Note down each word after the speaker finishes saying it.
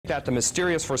that the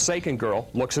mysterious Forsaken girl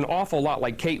looks an awful lot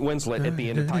like Kate Winslet at the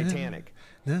end of Titanic.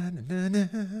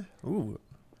 Ooh.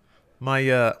 My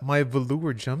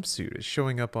velour jumpsuit is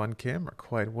showing up on camera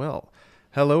quite well.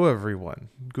 Hello, everyone.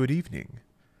 Good evening.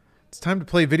 It's time to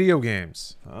play video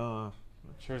games.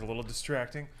 Chair's a little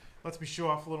distracting. Lets me show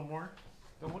off a little more.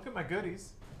 Don't look at my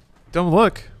goodies. Don't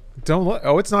look. Don't look.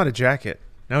 Oh, it's not a jacket.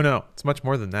 No. It's much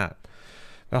more than that.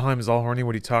 Valheim is all horny.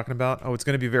 What are you talking about? Oh, it's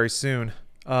going to be very soon.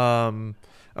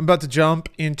 I'm about to jump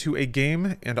into a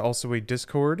game and also a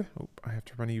Discord. Oh, I have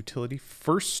to run a utility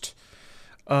first.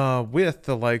 With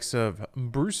the likes of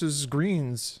Bruce's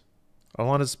Greens,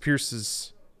 Alana's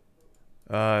Pierce's,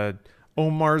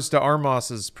 Omar's de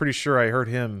Armos's. Pretty sure I heard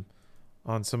him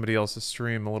on somebody else's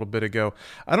stream a little bit ago.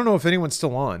 I don't know if anyone's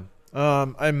still on.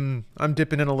 I'm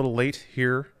dipping in a little late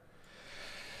here.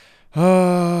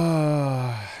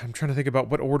 I'm trying to think about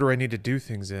what order I need to do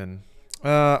things in.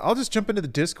 I'll just jump into the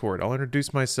Discord. I'll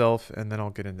introduce myself and then I'll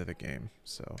get into the game.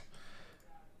 So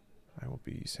I will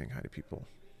be saying hi to people.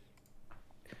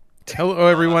 Hello,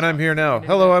 everyone. I'm here now.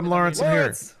 Hello, I'm Lawrence. I'm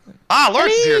here.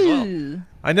 Lawrence is here as well.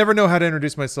 I never know how to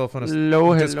introduce myself on a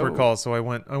Discord call, so I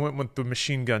went with the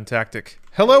machine gun tactic.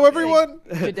 Hello, everyone.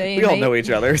 Good day, we all know each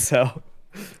other, so.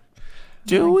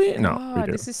 Do we? No, God, we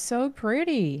do. This is so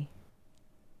pretty.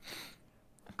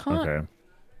 I can't. Okay.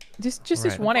 Just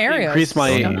this one area. Increase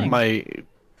my stunning. my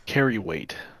carry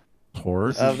weight.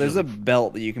 Horse. There's a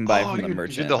belt that you can buy from the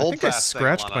merchant. I think I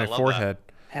scratched my forehead.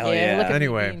 Hell yeah. Look at me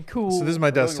Anyway, being cool. so this is my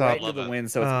desktop. Right into the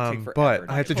wind, so it's gonna take forever. But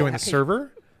I have to join the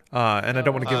server, and I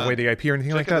don't want to give away the IP or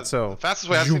anything like that. So the fastest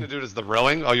way I've seen to do it is the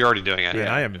rowing. Oh, you're already doing it.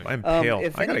 yeah, I'm pale.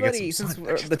 If I gotta get anybody, some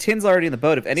since sun. the tin's already in the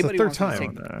boat, if anybody third wants to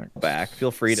time. take back,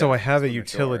 feel free to. So I have a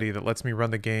utility that lets me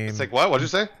run the game. It's like what? What'd you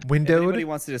say? Anybody Windowed,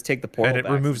 wants to just take the portal and it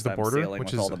back removes since the I'm border, sailing which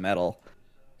with is all the metal.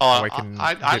 Oh, can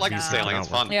I get like the these sailing. It's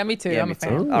fun. Yeah, me too. Yeah, I'm me a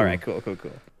fan. too. All right, cool.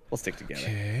 We'll stick together.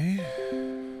 Okay.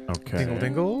 Okay. Dingle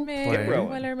dingle. Play.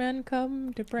 Wellerman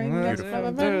come to bring us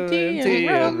Beautiful. tea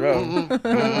and rum.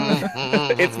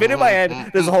 It's been in my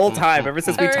head this whole time, ever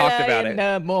since we talked about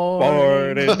it.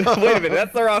 Morning. Wait a minute,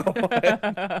 that's the wrong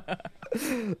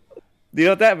one. Do you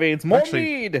know what that means? More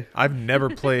mead! I've never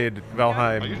played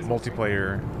Valheim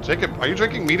multiplayer. Jacob, are you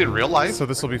drinking mead in real life? So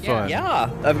this will be fun. Yeah,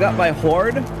 I've got my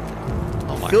horn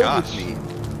Oh my filled gosh. with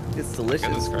mead. It's delicious.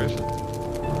 Goodness gracious.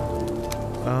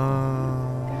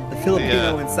 The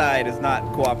Filipino inside is not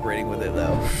cooperating with it,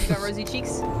 though. You got rosy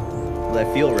cheeks? I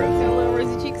feel Got a rosy. little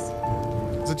rosy cheeks?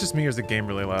 Is it just me or is the game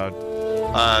really loud?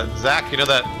 Zach, you know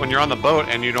that when you're on the boat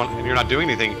and you're not doing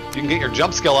anything, you can get your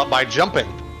jump skill up by jumping.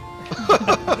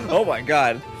 Oh my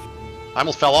god. I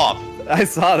almost fell off. I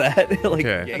saw that. Like,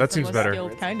 Okay, that seems better.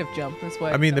 Skilled kind of jump. That's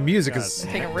what. I mean, the music is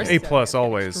Taking risks A at plus an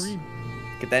always. extreme.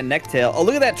 get that necktail. Oh,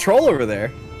 look at that troll over there.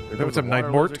 What's up,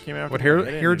 Nightmort? What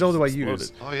hair gel do I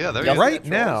use? Oh yeah, there you go. Right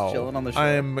Troll's chilling on the now, shore.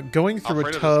 I'm going through a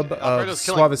Alfredo's- tub of Alfredo's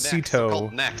killing necks. They're Suavecito,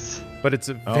 called necks. but it's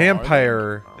a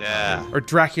vampire Yeah. or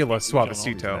Dracula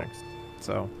Suavecito.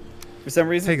 So For some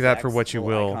reason, take that for Zach's what you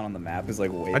little will. icon on the map is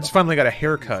like way I just behind. finally got a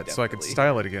haircut, He's so I could definitely-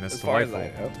 style it again. It's as far as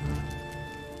delightful. I know.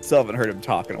 Still haven't heard him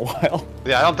talk in a while.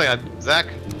 Yeah, I don't think Zach.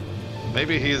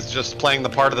 Maybe he's just playing the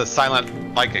part of the silent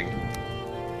Viking.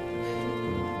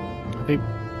 I think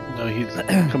no, he's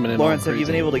coming in. Lawrence, all have you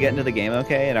been crazy. able to get into the game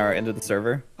okay and are into the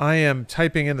server? I am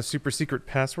typing in the super secret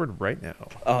password right now.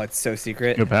 Oh, it's so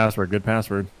secret. Good password. Good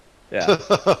password. Yeah.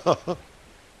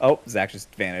 Oh, Zach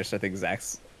just vanished. I think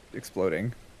Zach's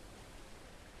exploding.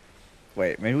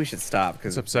 Wait, maybe we should stop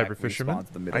because What's up, Cyber Fisherman?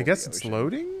 I guess it's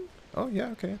loading. Oh yeah,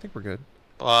 okay, I think we're good.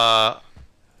 Oh,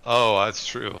 that's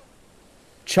true.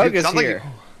 Chug It is sounds like here.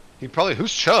 he probably.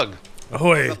 Who's Chug? Is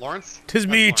Ahoy! that Lawrence? Tis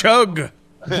That's me, Lawrence. Chug.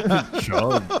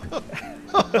 Chug.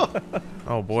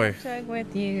 Oh boy, Check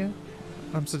with you.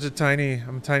 I'm such a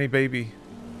tiny baby.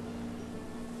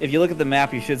 If you look at the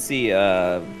map, you should see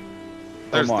There's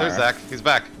Omar. Zach. He's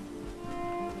back.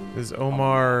 Is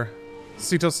Omar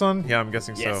Sito-san? Yeah, I'm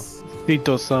guessing Yes.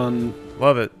 Tito-san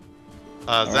Love it.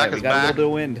 All Zach right, we is got a back, little bit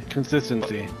of wind.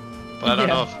 consistency. but I don't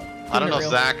Yeah. know if Real.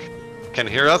 Zach can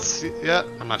hear us yet.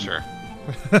 I'm not sure.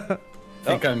 I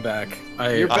think I'm back.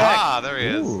 You're back. Aha, there he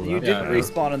is. You that's didn't good.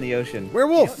 respawn in the ocean.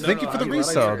 Werewolf, thank you for the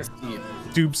resub.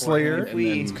 Doob Slayer, If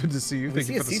we- it's good to see you. if we Thank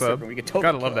see you a for the sea sub. serpent, we could totally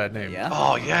Gotta love kill that it, name. Yeah.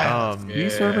 Oh yeah. You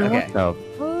server? Okay. What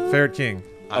the? Ferret King.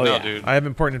 I Oh, know, yeah. dude. I have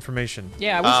important information.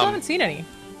 Yeah, we still haven't seen any.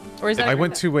 Or is that? I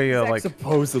went to a like.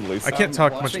 supposedly. I can't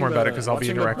talk much more about it because I'll be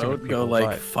interacting with people. Go like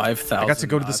but 5,000. I got to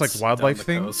go to this like wildlife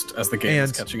thing, as the game is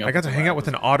and catching up. I got to hang out with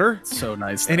an otter, So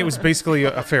nice. and it was basically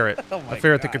a ferret, Oh my a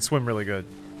ferret that God. could swim really good.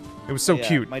 It was so Yeah,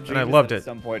 cute, my and dream I is loved that it. At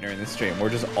some point during the stream, we're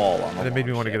just all on the And it made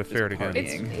me launch wanna get a ship, ferret just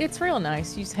again. partying. It's real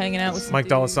nice. Just hanging out with some Mike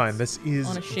Dollar Sign, dudes this is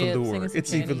on a ship, velour. singing some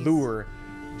It's a candies. velour.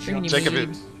 Drinking your Jacob,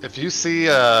 mead. if you see,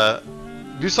 if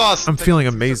you saw us. I'm feeling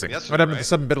amazing. Yesterday, What happened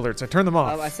to right? the 7-bit alerts? I turned them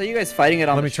off. I saw you guys fighting it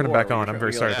on Let the me turn it shore back where on. you I'm were,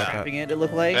 very sorry like, about that. trapping it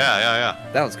looked like. Yeah.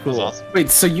 That was That cool. was awesome. Wait,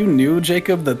 so you knew,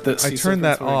 Jacob, that the I sea turned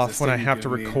that serpents were off when I existing have to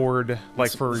and gave me record,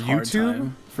 like, this for hard YouTube.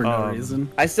 time for no reason.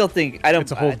 I still think I don't.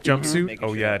 It's a whole I think you're jumpsuit? making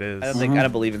Oh, shit yeah, up. it is. I don't think I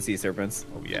don't believe in sea serpents.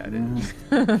 Oh, yeah, it is.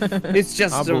 It's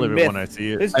just I'll a believe myth. it when I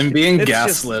see it. It's I'm ju- being it's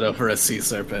just- gaslit over a sea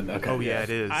serpent. Okay. Oh, yeah,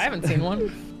 it is. I haven't seen one.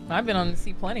 I've been on the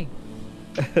sea plenty.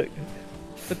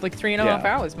 But like 3.5 Yeah.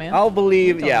 hours, man. I'll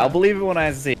believe. Don't Yeah, know. I'll believe it when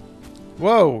I see.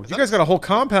 Whoa, you guys got a whole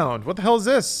compound. What the hell is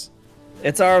this?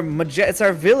 It's our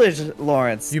village,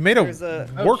 Lawrence. You made There's a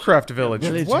Warcraft village.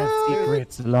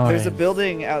 What? There's a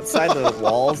building outside the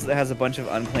walls that has a bunch of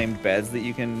unclaimed beds that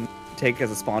you can take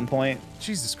as a spawn point.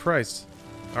 Jesus Christ.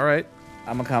 All right.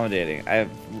 I'm accommodating.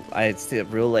 I stay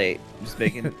up real late, just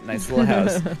making a nice little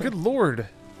house. Good lord.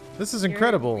 This is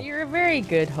incredible. You're a very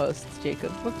good host,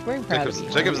 Jacob. We're very proud of you.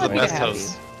 Jacob's the Lucky to best have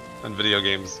host in video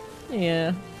games. you.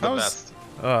 Yeah. The How's-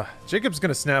 best. Jacob's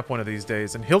gonna snap one of these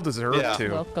days, and he'll deserve Yeah. to.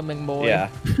 Welcoming boy. Yeah,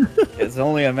 it's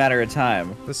only a matter of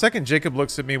time. The second Jacob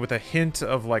looks at me with a hint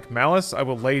of like malice, I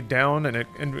will lay down and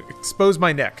expose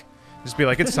my neck. Just be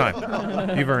like, it's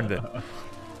time. You've earned it.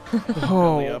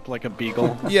 Belly up like a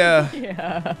beagle. Yeah.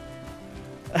 Yeah.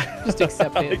 Just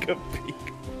accept it. Like a peak.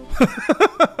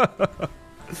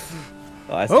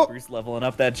 Oh, I see Oh. Bruce leveling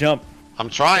up that jump. I'm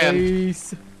trying.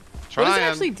 Nice. What does it Trying.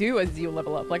 actually do as you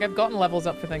level up? Like, I've gotten levels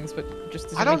up for things, but just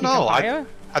does it I don't make you jump know. higher?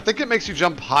 I think it makes you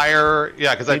jump higher.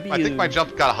 Yeah, because I Maybe think you- my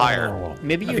jump got higher.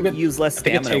 Maybe you think it- use less I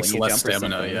think it stamina takes when you less jump or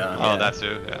stamina, something. yeah. Oh, that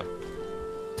too. Yeah.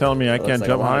 Telling me I Looks can't like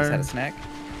jump Alana's had higher? a snack.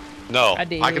 No, I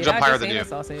did. I can jump higher just than ate you. a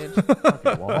sausage. Okay,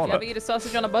 well, hold You up. ever eat a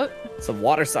sausage on a boat? Some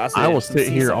water sausage. I will some sit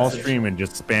sea here all sausage. stream and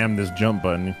just spam this jump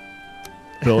button.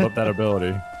 Build up that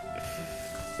ability.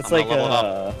 It's I'm like gonna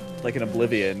level like an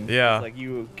Oblivion. Yeah. It's like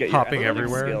you get your Hopping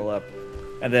athletics everywhere. skill up,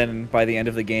 and then by the end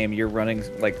of the game, you're running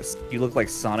like you look like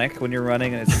Sonic when you're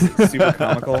running, and it's super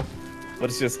comical.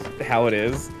 But it's just how it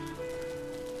is.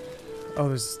 Oh,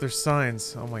 there's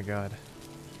signs. Oh my god.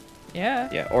 Yeah.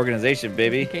 Yeah, organization,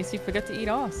 baby. In case you forget to eat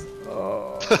ass.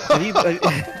 Have you,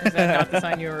 Is that not the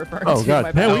sign you were referring Oh to? god,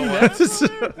 My man,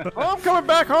 bad. oh, I'm coming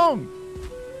back home.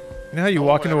 You know how you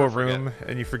walk into a whatever, room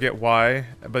and you forget why,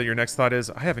 but your next thought is,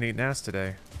 I haven't eaten ass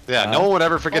today. Yeah, no one would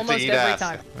ever forget Almost to eat every ass.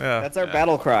 time. Yeah. That's our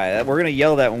battle cry. We're gonna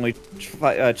yell that when we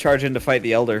charge in to fight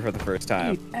the Elder for the first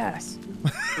time. Eat ass.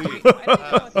 Wait, I don't know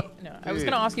what the- no, I was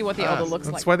gonna ask you what the elder looks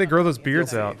like. That's why they grow those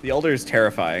beards out. The Elder is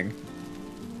terrifying.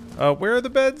 Where are the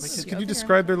beds? Wait, Could you okay.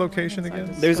 describe their location Inside again?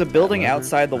 this- There's a building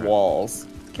outside the walls,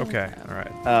 Okay,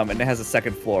 alright. and it has a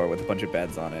second floor with a bunch of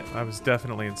beds on it. I was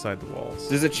definitely inside the walls.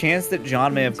 There's a chance that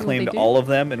John may have See what claimed they do? all of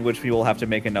them, in which we will have to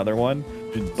make another one.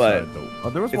 But Oh,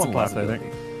 there was it's a one left, I think.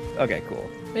 possibility. Okay, cool.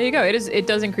 There you go. It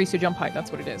does increase your jump height.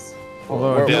 That's what it is.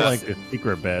 Although I Where- do Yeah. like the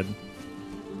secret bed.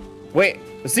 Wait,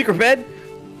 the secret bed?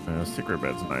 Secret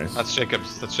bed's nice. That's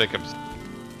Jacob's. That's Jacob's.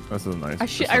 This is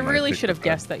nice. I really should have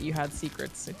guessed that you had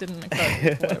secrets. It didn't occur to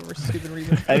me for whatever stupid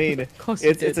reason. I mean, course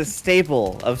you it's did. a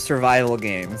staple of survival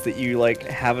games that you like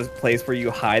have a place where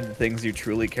you hide the things you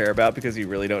truly care about because you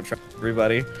really don't trust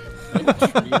everybody. Tree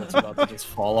that's about to just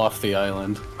fall off the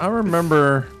island. I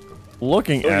remember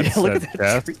looking at Yeah, look said at that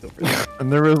chest, tree over there.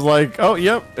 and there was like, oh,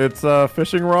 yep, it's a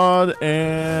fishing rod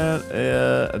and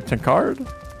a tankard,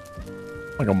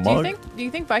 like a mug. Do you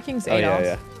think Vikings Oh ate yeah, ass?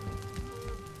 yeah.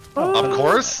 Of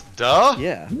course, duh.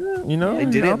 Yeah, You know, they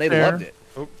did it. out and They there. loved it.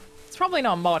 It's probably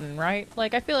not modern, right?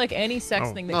 Like I feel like any sex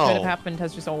Oh. thing that No. could have happened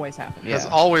has just always happened. Yeah. As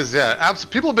always, yeah.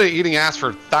 People have been eating ass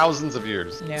for thousands of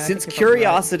years. Yeah, I Since think you're probably right.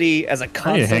 curiosity as a I need to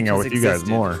concept hang out has with you guys existed,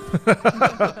 more.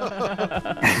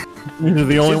 You're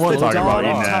the only since one the talking about dawn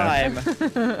eating of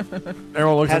ass. time,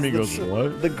 Everyone looks at has me and goes, the,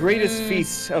 what? the greatest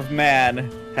feast of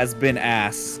man has been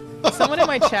ass. Someone in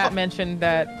my chat mentioned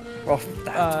that Oh,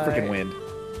 that's freaking wind.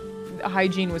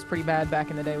 hygiene was pretty bad back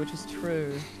in the day, which is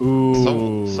true.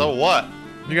 Ooh. So what?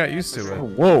 You got used to it.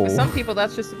 Whoa. For some people,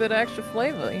 that's just a bit of extra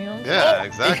flavor, you know? Yeah,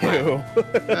 exactly. Ew.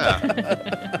 Yeah.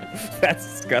 That's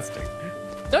disgusting.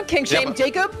 Don't king shame but-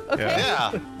 Jacob, okay?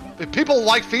 Yeah. If people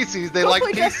like feces, they Go like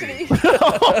play feces. Destiny.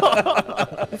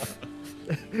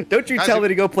 Don't you Guys, tell you- me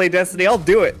to go play Destiny. I'll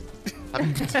do it.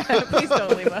 Please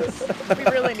don't leave us. We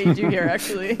really need you here,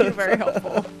 actually. You're very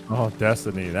helpful. Oh,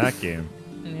 Destiny, that game.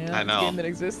 Yeah, I know. Game that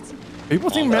exists. People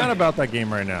seem mad about that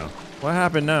game right now. What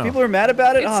happened now? People are mad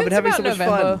about it. It's Oh, I've been since having so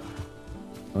about much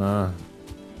November.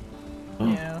 fun.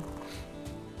 Yeah.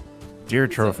 Deer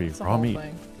trophy, It's a raw whole meat.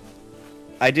 thing.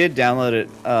 I did download it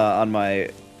on my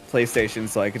PlayStation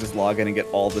so I could just log in and get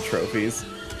all the trophies.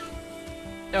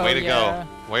 Oh, Way to yeah.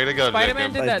 go. Way to go,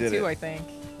 Spider-Man Jacob. did I that did too, it. I think.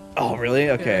 Oh, really?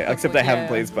 Okay. Yeah, Except I haven't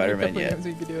played a Spider-Man couple yet. games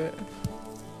you could do it.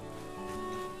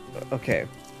 Okay.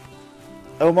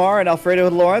 Omar and Alfredo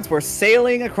and Lawrence, we're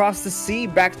sailing across the sea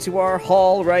back to our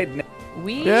hall right now.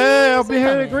 We Yeah, I'll be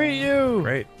here to greet you.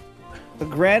 Great. The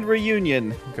grand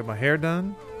reunion. Get my hair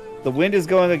done. The wind is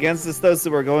going against us, though,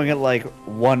 so we're going at like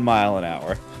 1 mile an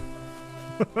hour.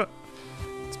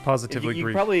 It's You positively can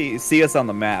Greek. probably see us on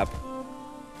the map,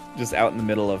 just out in the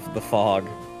middle of the fog.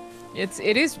 It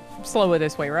is slower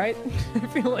this way, right? I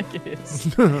feel like it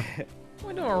is.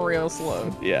 We're doing real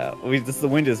slow. Yeah, the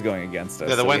wind is going against us.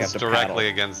 Yeah, the so we wind's have to directly paddle.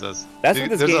 against us. That's Dude,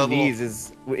 what this there's a game little- needs.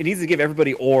 Is it needs to give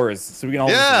everybody oars so we can all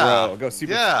Yeah. just row, go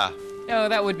super. Yeah. Oh,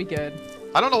 that would be good.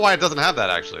 I don't know why it doesn't have that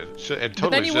actually. It But totally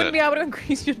then you should. wouldn't be able to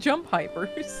increase your jump height,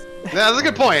 Bruce. Yeah, that's a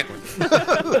good point.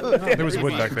 There was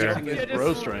wood back there. You're just,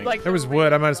 Bro strength. There was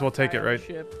wood, I might as well take it, around right? the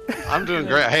ship. I'm doing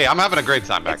great. Hey, I'm having a great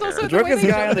time back It's here. also The the way drunkest they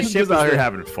guy on the jump, ship is out here the,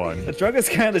 having fun. the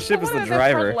drunkest guy on the ship is One the of their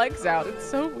front driver. legs out. It's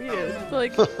so weird.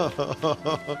 Like,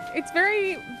 it's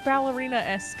very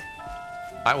ballerina-esque.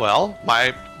 Well,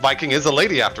 my Viking is a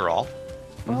lady after all.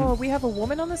 Oh, we have a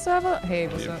woman on the server? Hey,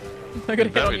 what's up? I'm gonna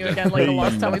bet hit on we you do. again like the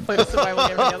last time we played a survival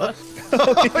game together.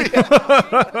 Forgot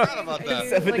about Are that. you,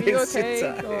 7 like, you days okay?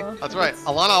 since Or- That's right.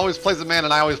 Alana always plays a man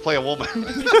and I always play a woman.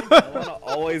 Alana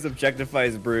always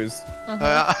objectifies Bruce.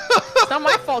 It's not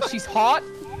my fault she's hot.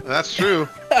 That's true.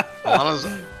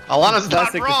 Alana's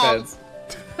not Classic wrong.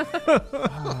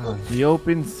 defense. The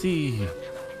open sea.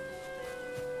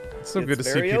 It's so It's good to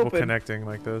see very people open. connecting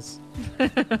like this.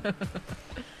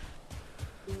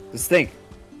 Just think,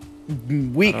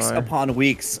 weeks Aye. upon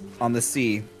weeks on the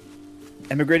sea,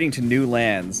 emigrating to new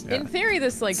lands. In theory,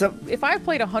 this, like, So- if I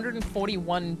played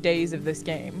 141 days of this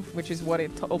game, which is what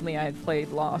it told me I had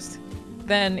played last,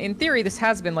 then in theory, this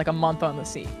has been like a month on the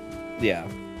sea. Yeah.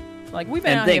 Like, we've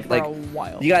been And out think, here for like, a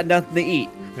while. You got nothing to eat,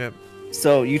 Yep.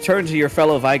 so you turn to your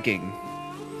fellow Viking,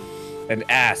 and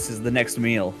ass is the next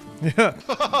meal. Yeah.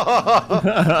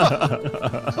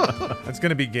 It's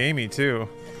gonna be gamey too.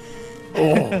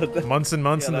 Oh, months and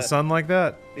months Yeah, in the that- sun like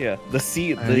that. Yeah, the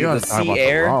sea, Man, you the gotta talk sea about the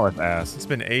air, raw with ass. It's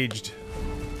been aged.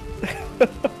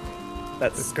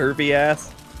 that scurvy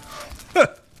ass.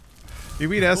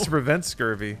 You eat ass to prevent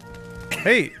scurvy.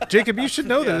 Hey, Jacob, you should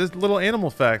know that. This little animal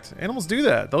fact. Animals do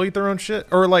that. They'll eat their own shit.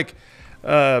 Or like,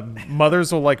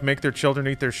 mothers will like make their children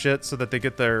eat their shit so that they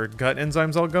get their gut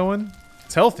enzymes all going.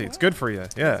 It's healthy. It's good for you.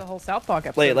 There's a Yeah. whole South Park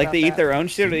episode Wait, like about they eat that. their own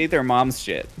shit or they eat their mom's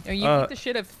shit? No, you eat the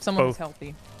shit if someone was both.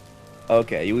 healthy.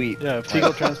 Okay, you eat. Yeah,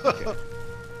 fecal transport.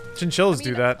 Chinchillas I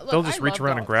mean, do that. look, They'll I just reach love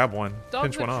around and dogs. grab one, Dogs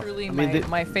pinch one are off. truly I mean,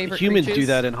 my favorite humans do creatures.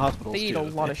 that in hospitals. They eat too. a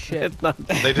lot of shit. It's not-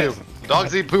 They do.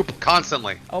 Dogs eat poop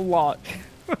constantly. A lot.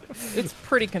 It's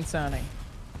pretty concerning.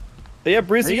 But yeah,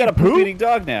 Bruce, Are you you got a poop? poop-eating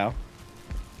dog now.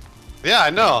 Yeah, I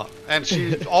know. And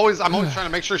I'm always trying to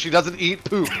make sure she doesn't eat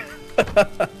poop.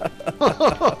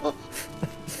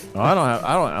 No,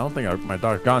 I don't think my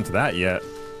dog's gone to that yet.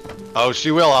 Oh,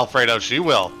 she will, Alfredo. She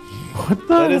will.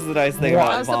 That is the nice thing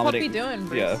about How's the puppy vomiting. doing,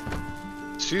 Bruce?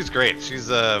 Yeah. She's great.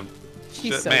 She's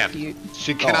She's so man. cute.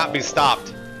 She cannot be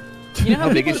stopped. You know how,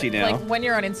 How big people, is she now? Like when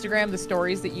you're on Instagram, the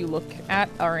stories that you look at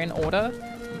are in order.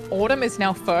 Autumn is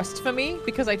now first for me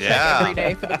because I check Yeah. every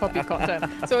day for the puppy content.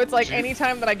 So it's like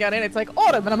anytime that I get in, it's like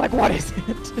Autumn, and I'm like, what is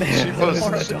it? She posts,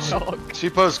 Or a dog. she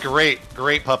posts great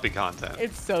puppy content.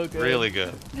 It's so good. Really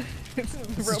good. It's a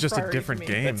This real is just a priority different for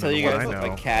me. game That's how than you what guys I look. know.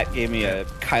 My cat gave me a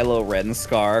Kylo Ren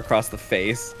scar across the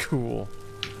face. Cool.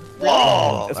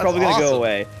 Whoa, It's that's probably gonna awesome. go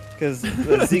away because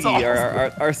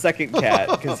Ziggy, our second cat,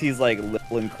 because he's like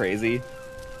little and crazy.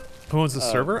 Who owns the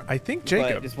server? I think But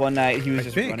Jacob. just one night he was I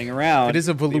just think. running around. It is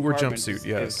a the velour apartment jumpsuit, just-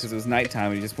 yes. Because it was nighttime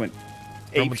and he just went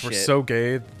ape Romans were shit. so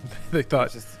gay, they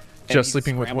thought and just he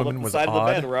sleeping with scrambled women up was the side of the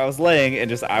bed odd. where I was laying and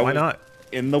just I Why was not?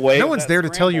 in the way. No of one's that there to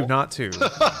tell you scramble. not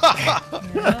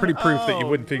to. Pretty proof that you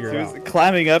wouldn't figure So it he out. was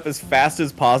climbing up as fast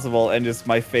as possible, and just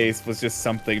my face was just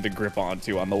something to grip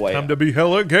onto on the way. Time up. to be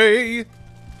hella gay.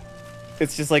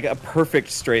 It's just like a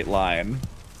perfect straight line.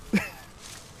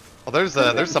 Well, there's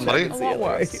somebody. A lot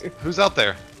worse. Who's out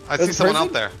there? I There's see a someone person?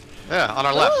 out there. Yeah, on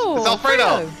our left. Oh, It's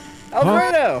Alfredo.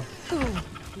 Alfredo,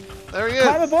 There he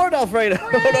climb is. aboard, Alfredo!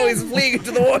 Oh no, he's fleeing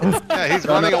into the woods. Yeah, he's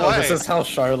running away. This is how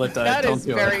Charlotte died. That Don't is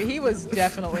do very. it. He was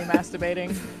definitely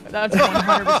masturbating. That's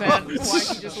 100%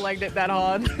 why he just legged it that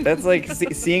hard. That's like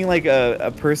seeing like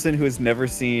a person who has never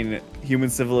seen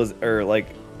human or like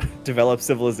developed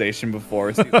civilization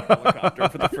before see the helicopter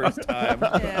for the first time.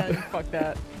 Yeah, fuck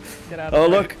that. Get out of Oh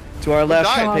there. look, to our left,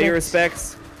 died? pay your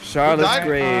respects. Charlotte's died?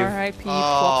 grave. R.I.P.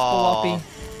 Oh. Floppy.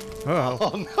 Oh,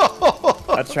 Oh no!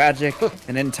 A tragic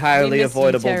and entirely We miss you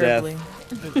avoidable terribly. death.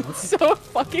 So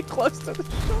fucking close to the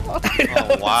shore.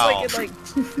 Oh, wow. It's like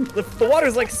the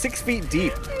water's like 6 feet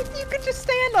deep. You could just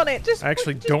stand on it. Just I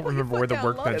actually just don't put your remember where foot the down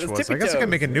low. workbench it was was. I guess I tippy can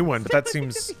make a new one, but that Tippy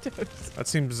seems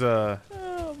toes. a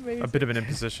amazing. bit of an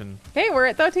imposition. Hey, we're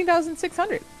at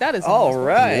 13,600. That is All almost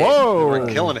right. Whoa. We're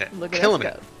killing it. Look at Killing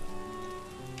us it. go.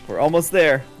 We're almost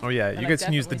there. Oh yeah, And you I guys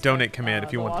can use the definitely donate spent, command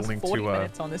if you want the last link 40 to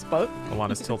minutes on this boat.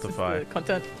 Alana's This is Tiltify. the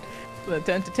content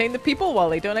to entertain the people while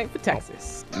they donate for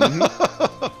Texas.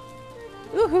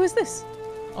 Ooh, who is this?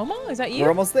 Oma, is that you? We're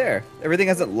almost there. Everything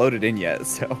hasn't loaded in yet,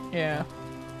 so. Yeah.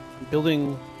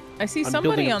 Building. I see I'm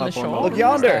somebody building a on the platform shore. Look Who's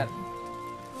yonder. that?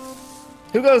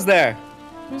 Who goes there?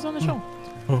 Who's on the shore?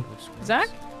 Zach?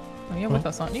 Oh, you're with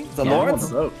us, aren't you? The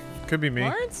Lawrence? Could be me.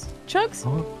 Lawrence? Chugs?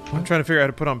 I'm trying to figure out how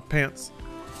to put on pants.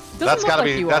 Doesn't That's look gotta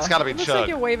like be- you that's are. gotta be It looks Chug. like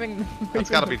you're waving. That's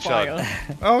gotta be Chug.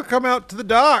 Oh, come out to the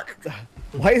dock.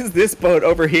 Why is this boat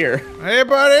over here? Hey,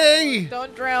 buddy.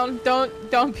 Don't drown.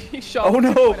 Don't be shot. Oh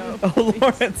no! 2.0, Oh, please.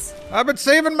 Lawrence! I've been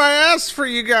saving my ass for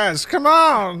you guys. Come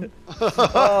on.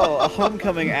 Oh, a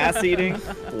homecoming ass eating?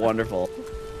 Wonderful.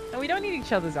 And we don't need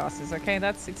each other's asses, okay?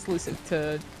 That's exclusive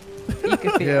to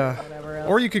Ecothere Yeah. or whatever else.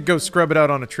 Or you could go scrub it out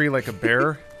on a tree like a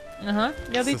bear. Uh-huh.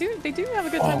 Yeah, they do. They do have a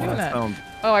good time doing that. sounds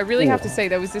Oh, I really have to say,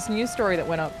 there was this news story that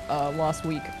went up last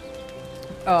week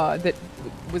that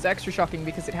was extra shocking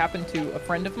because it happened to a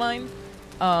friend of mine.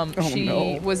 She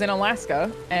no. was in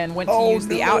Alaska and went to Oh, use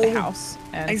the no. outhouse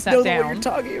and I sat know down. what you're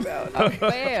talking about. A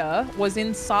bear was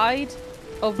inside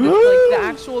of the, like, the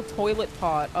actual toilet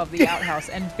part of the outhouse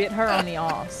and bit her on the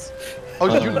arse. Oh,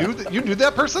 you knew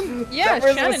that person? Yeah, That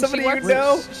person was Shannon. somebody She you worked,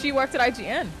 know? she worked at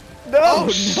IGN. No! Oh,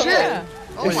 shit. Yeah.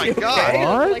 Oh my she god. okay?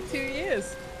 For What? like 2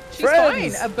 years. She's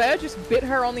Friends. fine. A bear just bit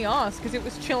her on the arse because it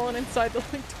was chilling inside the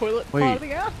like, toilet part Wait. of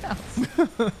the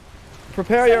outhouse.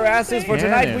 Prepare your asses for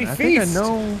tonight Shannon, we I think I feast!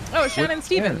 know. Oh, Shannon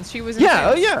Stevens. She was in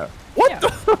Yeah, oh Shannon. yeah. What Yeah.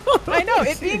 the? I know.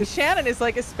 It being Shannon is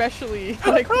like especially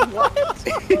like what?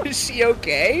 Is she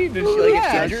okay? Did she like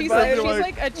Yeah, get injured she's by like, it? she's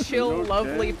like a chill,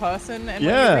 lovely person, and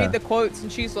when Yeah. you read the quotes,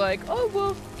 and she's like, "Oh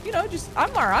well, you know, just I'm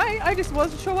alright. I just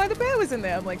wasn't sure why the bear was in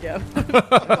there." I'm like, "Yeah, That's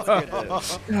Shannon's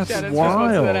response to that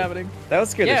wild. happening." That would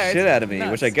scare Yeah, the shit it's out of me,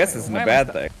 nuts. which I guess Wait, isn't why a am I bad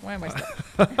stuck? thing. Why am I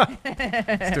stuck?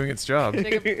 It's doing its job.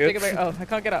 Take a bite. Oh, I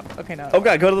can't get up. Okay, no. Oh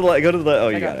god, go to the oh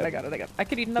you I got got it. I it. got it. I got it. I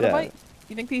could eat another Yeah. bite.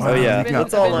 You think these Oh, guys yeah. have been,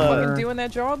 Let's have all, been fucking uh, doing their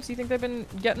jobs? You think they've been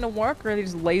getting to work, or are they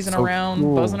just lazing So around,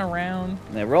 cool. buzzing around?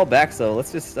 Yeah, we're all back, so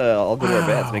let's just all go to our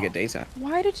beds, make it daytime.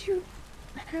 Why did you?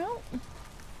 How?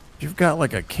 You've got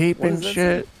like a cape What and does that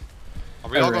shit. Are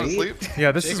we all going to sleep?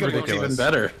 Yeah, this is Jacob looks ridiculous. even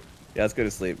better. Yeah, let's go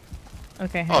to sleep.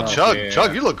 Okay. Oh, hang on. Chug, yeah.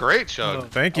 Chug, you look great, Chug.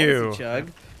 Thank Oh, you. it's a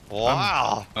Chug.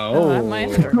 Wow. I have my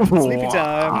answer. Sleepy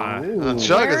time.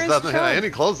 Chug Where has is doesn't have Chug? any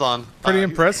clothes on. Pretty He's-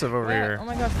 impressive over Where? Oh here.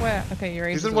 my gosh, where? Okay, you're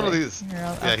He's in one of these.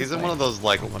 Here, Yeah, he's in one of those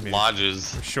like me-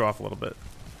 lodges. Show off a little bit.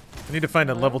 I need to find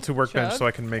a level 2 workbench Chug? so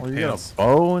I can make Oh, you got pants. a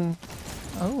bow and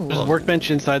There's a Oh. workbench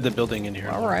inside the building in here.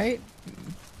 All right.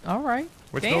 All right.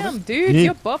 Which Damn, building? dude, Yeah.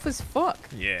 you're buff as fuck.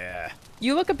 Yeah.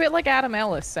 You look a bit like Adam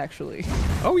Ellis, actually.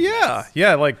 Oh yeah.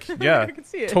 Yeah, like yeah. I can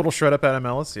see it. Total shred up Adam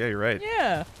Ellis. Yeah, you're right. Yeah. Damn.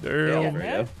 Yeah, there you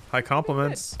man. go. High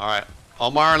compliments. All right,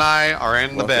 Omar and I are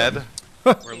in the bed.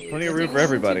 Plenty of room for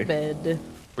everybody. Bed.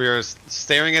 We are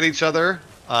staring at each other.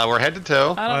 We're head to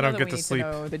toe. I I don't, don't get to sleep.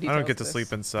 I don't get to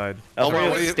sleep inside. Omar,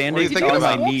 what are you standing thinking on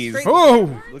my about? knees.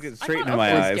 Oh! Look at I straight got into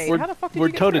my up this eyes. gate. How the fuck did We're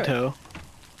you get toe through to it? toe.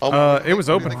 Omar, what it was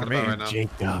are you open thinking for me. about right now?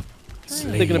 Jacob.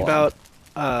 Thinking about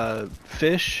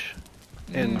fish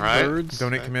and Right. birds.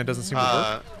 Donate command doesn't seem to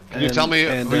work. Can you tell me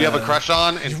And, who you have a uh, crush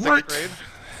on in You're 6th right. grade?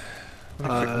 Let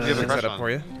you have a me fix crush that up on? for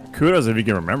you. Kudos if you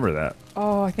can remember that.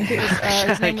 Oh, I think it was. His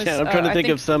I name was. can't. I'm trying to I think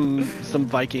of some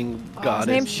Viking goddess. His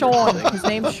name's Sean. His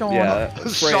name's Sean. Yeah,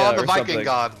 Freya Shaun the or Viking something.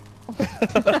 God.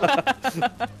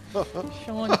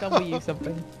 Sean W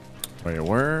something. Wait,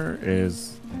 where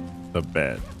is the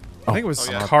bed? I think it was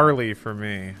Oh, yeah. Carly for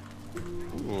me.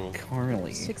 Ooh.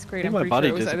 Carly. 6th grade. I I'm think my pretty body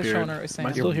sure it was either disappeared. Sean or it was Am I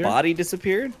Sam. still Your here? body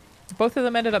disappeared? Both of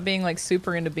them ended up being like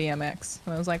super into BMX,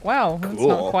 and I was like, wow, that's Cool.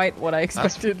 not quite what I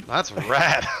expected. That's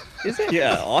rad. Is it?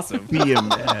 Yeah, awesome.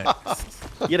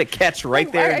 BMX. You had a catch right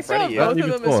there I in saw front of you. both You of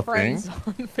just them as saw a friends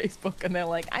on Facebook, and they're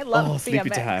like, I love Oh, BMX. sleepy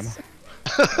time.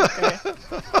 Okay.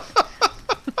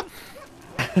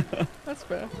 That's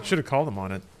fair. Should have called him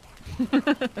on it.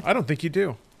 I don't think you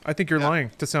do. I think you're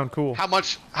lying to sound cool. How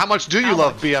much do you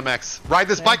love BMX? Ride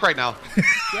this bike right now.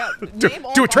 Yeah. Do, name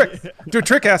all do a my- trick. Do a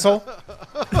trick, asshole. Ooh,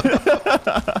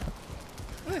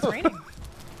 it's raining.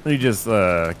 You just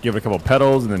give it a couple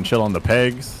pedals and then chill on the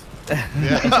pegs.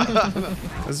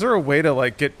 Is there a way to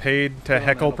like get paid to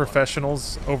heckle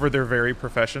professionals over their very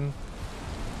profession?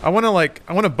 I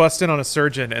want to bust in on a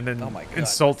surgeon and then Oh my God.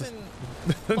 insult Listen,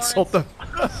 insult them.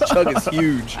 Chug is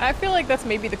huge. I feel like that's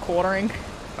maybe the quartering.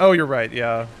 Oh, you're right.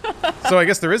 Yeah. So I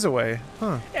guess there is a way.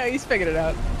 Huh. Yeah, he's figured it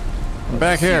out. I'm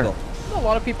back here. Seagull. There's a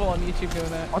lot of people on YouTube doing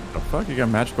that. What the fuck? You got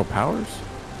magical powers?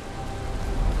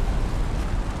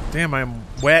 Damn, I'm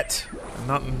wet.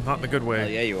 Not in the good way. Oh,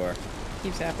 yeah, you are.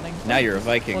 Keeps happening. Now you're a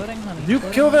Viking. Floating, honey. You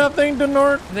floating, kill honey. that thing,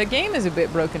 Denort? The game is a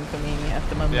bit broken for me at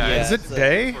the moment. Yeah, Yeah, Is it it's,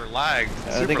 day? Super lagged.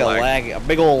 I think a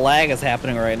big old lag is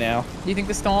happening right now. Do you think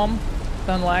the storm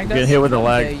done lagged us? Get hit with a Let me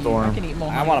lag tell you, storm. I can eat more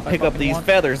I honey want if to pick up fucking these want.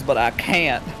 feathers, but I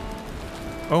can't.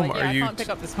 Oh, But yeah, are I you? can't pick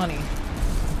up this honey.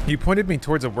 You pointed me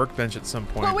towards a workbench at some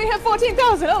point. Well, we have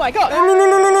 14,000. Oh my god.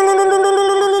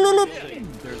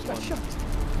 There's one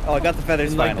Oh, I got the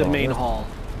feathers in like the finally. main hall.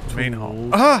 Main hall.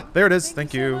 Ah, there it is.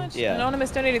 Thank so you. much. Yeah. Anonymous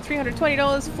donated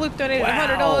 $320. Fluke donated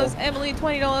Wow. $100. Emily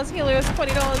 $20. Helios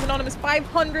 $20. Anonymous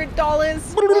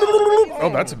 $500. Oh,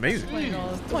 that's amazing.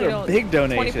 $20. Those are big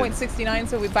donations. 20.69.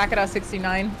 So we back at our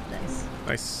 69. Nice.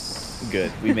 Nice.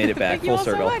 Good. We made it back Thank you full all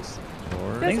circle. so much.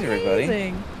 That's Thanks, everybody.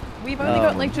 amazing. We've only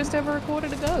got Um, like just over a quarter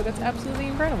to go. That's absolutely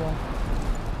incredible.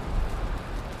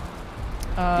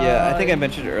 Yeah, I think I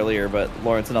mentioned it earlier, but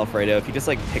Lawrence and Alfredo, if you just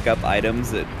like pick up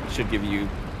items, it should give you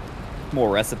more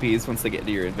recipes once they get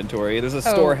into your inventory. There's a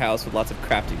storehouse with lots of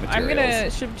crafting materials. I'm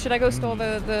gonna. Should I go store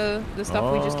the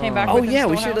stuff we just came back Oh with? in yeah,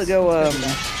 we storehouse? should go Let's do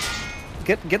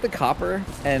that. get the copper,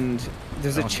 and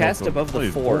there's a Oh, chest so above the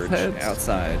please, forge wolf heads?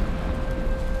 outside.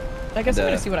 I guess I'm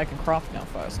gonna the- see what I can craft now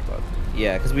first, but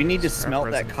Yeah, because we need to Scrap smelt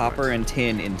that resin copper flags. and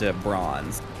tin into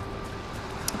bronze.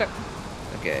 okay.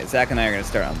 Okay, Zach and I are gonna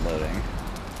start unloading.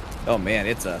 Oh man,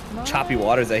 it's a choppy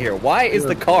waters out here. Why is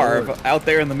the car out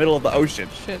there in the middle of the ocean?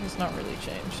 Shit has not really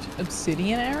changed.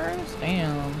 Obsidian arrows?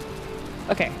 Damn.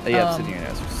 Okay. Yeah, obsidian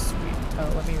arrows are sweet.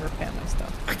 Oh, let me repair my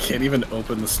stuff. I can't even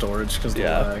open the storage because the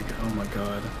Yeah. lag. Oh my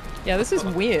god. Yeah, this is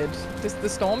weird. The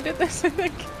storm did this, I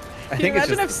think. I Can think you it's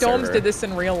imagine just if the storms server. did this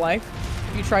in real life?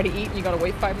 You try to eat and you gotta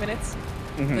wait 5 minutes.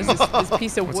 There's this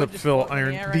piece of What's wood up, just Phil? floating in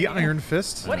Iron, air the right here. Iron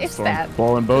Fist. What is Storm that?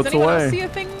 blowing Does boats anyone else away. see a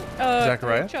thing?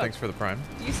 Zachariah, Chuck, thanks for the prime.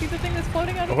 Do you see the thing that's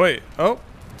floating out Oh here? wait. Oh,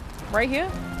 Right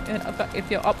here? And if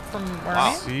you're up from where Wow. I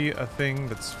am? see a thing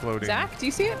that's floating. Zach, do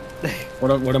you see it? What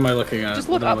am I looking at? Just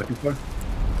what look am up. I looking for?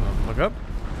 Look up.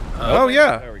 Oh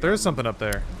yeah, there we go. there's something up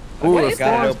there. Ooh, What a is Got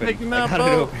it storm's open. taking I that got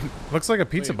it boat. open. Looks like a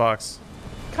pizza box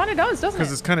Kind of does, doesn't because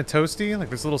it? it's kind of toasty. Like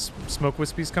there's little smoke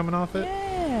wispies coming off it.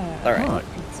 Yeah. All right,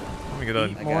 Let me get a.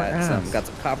 I More got some, ass. got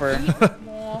some copper.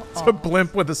 More It's a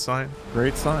blimp with a sign.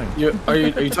 Great sign. Are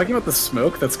you talking about the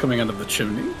smoke that's coming out of the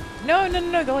chimney? No,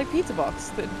 they're like pizza box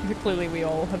that clearly we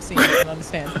all have seen and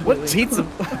understand. What completely. pizza?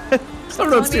 Stop know, telling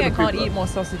me I stupid can't pizza. eat more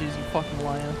sausages, you fucking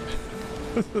liar.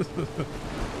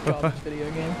 Garbage video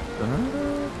game.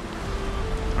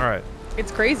 All right.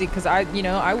 It's crazy because I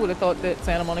would have thought that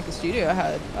Santa Monica Studio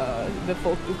had the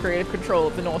full creative control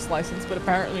of the Norse license, but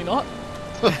apparently not.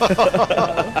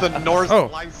 The Norse Oh.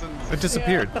 license. It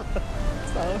disappeared.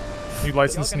 So, You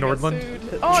licensed y'all gonna get Nordland?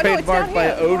 sued. Oh, no, it's down Trademarked by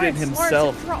here. Odin Lawrence,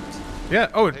 himself. it dropped. Yeah.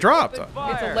 Oh, it dropped. It's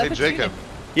a Hey, leather Jacob. tunic.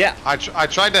 Yeah. I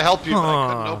tried to help you, but I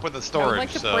couldn't Huh. open the I would storage.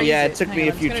 like to So praise Yeah, it took Hang me on,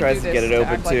 a I'm few just gonna tries do to get this it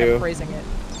open, act like too. I'm praising it.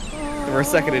 For a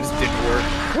second, it just didn't work.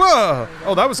 Whoa!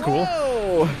 Oh, that was cool.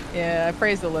 Whoa. Yeah, I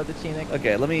praise the leather tunic.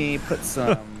 Okay, let me put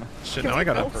some. Shit, now I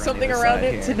gotta. Around the Something other around side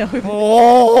it to here. know that.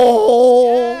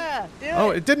 Oh! Yeah, do Oh,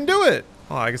 it. it didn't do it.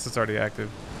 Oh, I guess it's already active.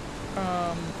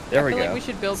 There I we feel go. like we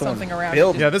should build Someone something around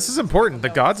build it. Yeah, this is important. The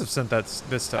gods have sent this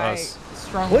to I us.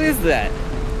 strongly. What is that?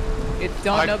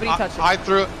 Nobody touch it.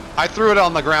 I threw it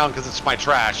on the ground because it's my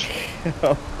trash.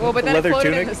 Well, but then it Leather floated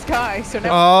tunic? in the sky, so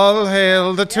now. All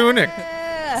hail the tunic.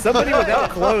 Yeah. Somebody without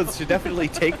clothes should definitely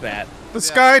take that. The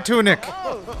sky tunic.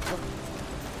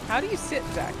 How do you sit,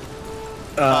 Zach?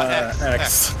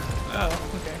 X. Oh,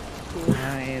 okay. Cool.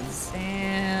 Nice.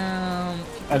 Damn.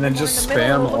 And then More just in the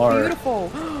middle, spam it'll look R.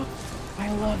 Beautiful. I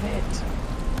love it.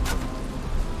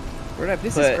 Where did I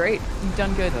This put? is great. You've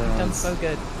done good. You've done those? so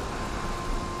good.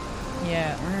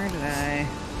 Yeah. Where did I?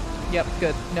 Yep.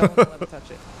 Good. No one will ever touch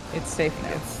it. It's safe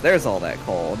now. There's all that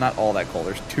coal. Not all that coal.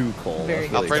 There's 2 coal. Very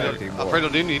That's really good. expecting more. Alfredo,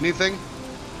 do you need anything?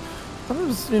 I'm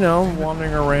just,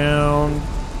 wandering around,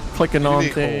 clicking on You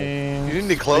need things.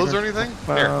 any clothes or anything?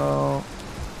 Here, Well,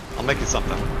 I'll make you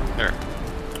something. Here,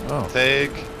 oh.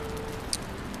 take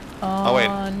On wait.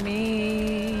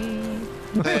 me.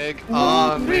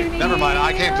 on me. Never mind,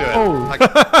 I can't do it.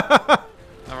 Oh.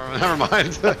 Never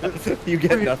mind. You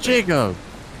get nothing. Jacob.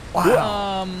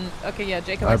 Okay, yeah,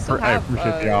 Jacob, I still I have.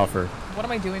 appreciate the offer. What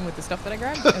am I doing with the stuff that I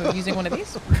grabbed? Am I using one of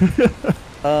these?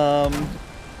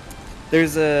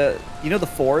 There's a, the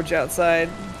forge outside,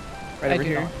 right I over do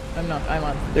here. not. I'm not. I'm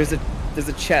on. There's a there's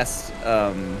a chest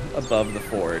above the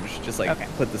forge. Just like Okay.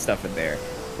 put the stuff in there,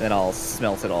 and then I'll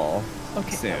smelt it all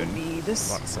Okay, that would soon. be this.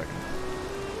 Hold on a second.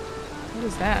 What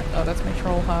is that? Oh, that's my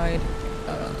troll hide.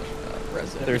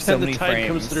 Resin. There's so the many tide frames.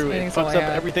 comes through, I think it it's all fucks I up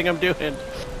have. everything I'm doing.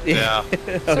 Yeah. So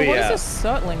Oh, what yeah. does a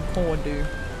surtling core do?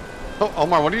 Oh,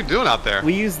 Omar, what are you doing out there?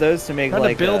 We use those to make I'm trying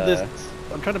like to build this.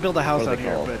 I'm trying to build a house what are out they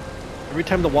here, called? but every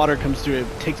time the water comes through,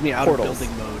 it takes me out Portals. of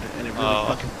building mode, and it really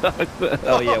fucking sucks.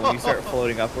 Oh yeah, when you start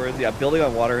floating upwards. Yeah, building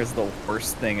on water is the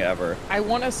worst thing ever. I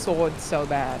want a sword so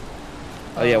bad.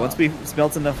 Oh yeah, once we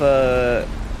smelt enough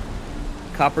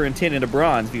copper and tin into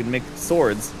bronze, we can make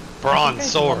swords. Bronze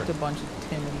sword. A bunch of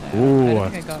tin in there. Ooh, I a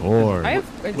think I got- sword. I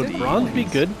have, Would bronze be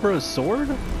good for a sword?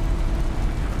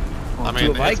 I To mean, a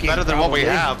it's Viking, better than what we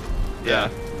probably. have. Yeah.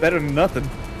 Better than nothing.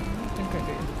 I think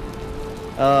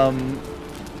I do.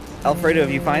 Alfredo, if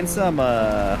you find some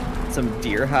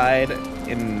deer hide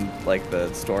in like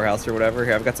the storehouse or whatever,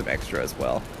 here I've got some extra as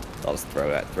well. I'll just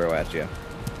throw at you.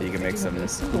 You can make some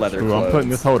leather Ooh, clothes. I'm putting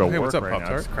this hoe to Hey, work what's up, right now.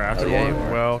 Pop-Tart? Just crafted Oh, yeah, one. you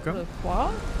are. Welcome. The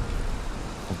what?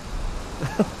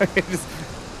 Just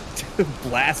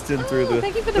blasting through Oh, the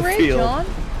thank you for the raid, field. John.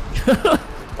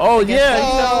 Oh Yes,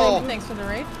 yeah, Oh. Thanks for the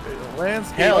raid.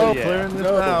 landscape. Hell Oh, yeah. clearing this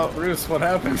No, out. Bruce, what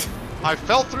happened? I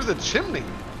fell through the chimney.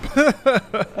 Oh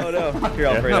no! Here, Yeah,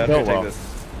 Alfredo, not here, built take well. this.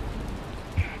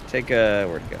 Take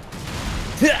where'd it go?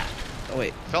 Oh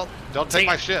wait. Don't take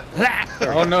my shit.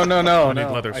 Oh no no no I need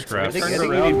no! leather I scraps. I turned think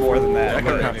we around. need more than that. I'm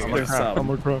but gonna crap, there's some.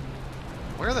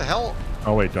 Where the hell?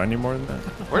 Oh wait, do I need more than that?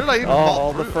 Where did I even Oh,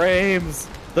 fall the through? frames!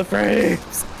 The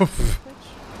frames! Was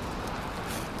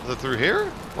it through here?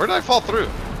 Where did I fall through?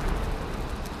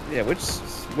 Yeah, wait,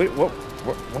 what?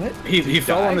 He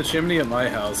fell on die? the chimney at my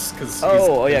house because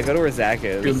Oh yeah, go to where Zach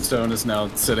is. Goonstone is now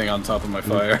sitting on top of my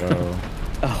fire.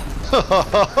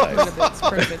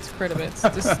 Crit a bits.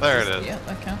 Just, There it is. Yeah,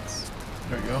 that counts.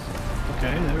 There we go.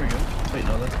 Okay, there we go. Wait,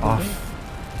 no, that's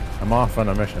Off. I'm off on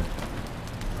a mission.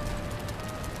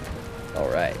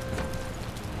 Alright.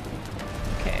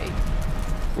 Okay.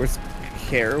 Where's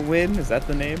Carwin? Is that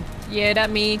the name? Yeah,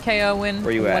 that me, KO win.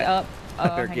 Where you what at? up? Or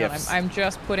Hang on, gifts? I'm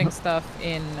just putting stuff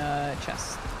in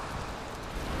chest.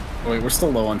 Wait, we're still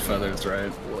low on feathers,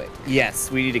 right? Yes,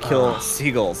 we need to kill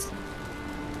seagulls.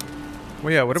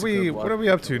 Well, yeah. What That's are a we? good What one. are we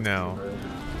up to now?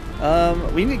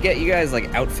 We need to get you guys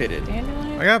like outfitted.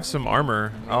 Dandelion? I have some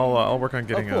armor. I'll work on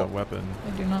getting cool. a weapon. I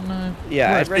do not know. Yeah,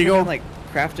 Come I'd on, seagull. recommend like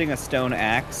crafting a stone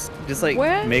axe. Just like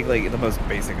Where? make like the most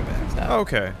basic of it. Oh,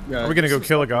 okay. Yeah, Are we gonna go it's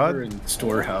kill a just we're god? in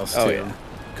storehouse Oh too. yeah.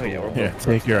 Oh yeah, we're Yeah,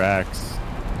 take your axe.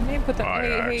 I may put that. My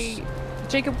Hey,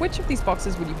 Jacob, which of these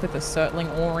boxes would you put the surtling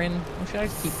ore in? Or should I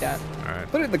keep that? All right.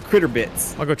 Put it in the critter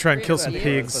bits. I'll go try and kill some Yeah. Put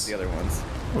pigs. the other ones.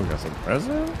 Oh, we got some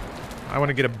resin. I want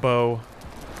to get a bow.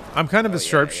 I'm kind of a yeah,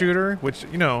 sharpshooter, which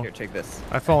know, Here, take this.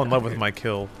 I fall in love with my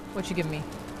kill. What you give me?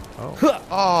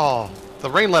 Oh, the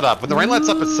rain let up. When the rain lets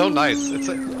up, it's so nice.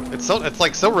 It's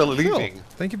like so relieving.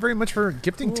 Thank you very much for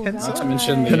gifting 10 Not subs. to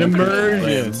mention An the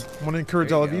immersion. I want to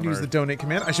encourage all of you to use the donate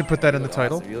command. I should put that in the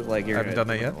title. Awesome. You look like you're I haven't done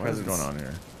that yet. What is going on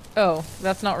here? Oh,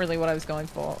 that's not really what I was going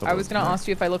for. I was gonna ask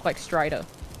you if I look like Strider.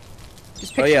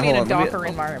 Just picture yeah, me in a hold on, let me- darker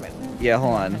environment. Yeah,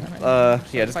 hold on. Yeah,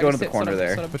 just If I go into the sit corner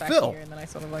there. sort of But back Phil, here and then I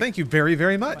sort of, like, Thank you very,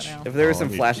 very much. out. If there was Oh, some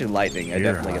we- flashing lightning, I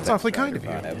Deer definitely get That's that awfully Strider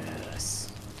kind of you.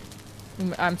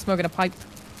 vibe. I'm smoking a pipe.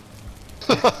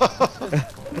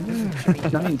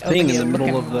 giant thing in the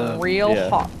middle of the. Real Yeah.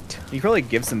 hot. You could probably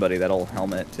give somebody that old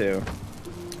helmet too.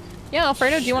 Yeah,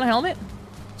 Alfredo, do you want a helmet?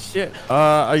 Shit.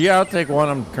 Yeah, I'll take one.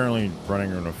 I'm currently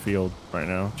running in a field right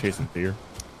now, chasing deer.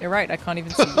 You're right, I can't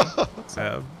even see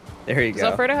you. There you Does go.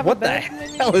 Alfredo have a What the bed?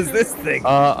 hell is this thing?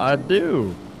 I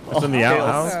do. It's in the Hail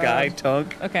outhouse. Sky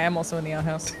Tunk. Okay, I'm also in the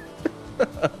outhouse.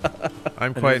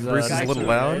 I'm quite. is, Bruce is a Sky little Tunk.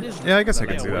 loud. Yeah, I guess I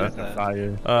can see what is that. that? Fire.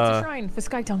 It's a shrine for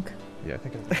Skytunk. Yeah, I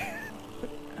think.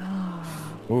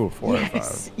 Ooh, 4 out of 5.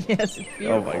 Yes, yes, it's Oh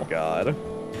beautiful. my god.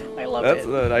 I love That's it.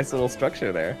 a nice little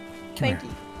structure there. Thank you.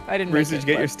 I didn't Bruce, make did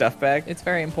it, you get your but stuff back? It's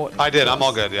very important. I did. I'm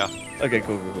all good. Yeah. Okay,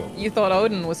 cool, cool, cool. You thought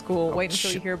Odin was cool. Oh, Wait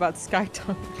until you hear about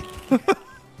Skytunk.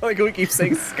 Like we keep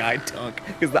saying Sky Tunk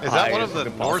because the Is eye that one of the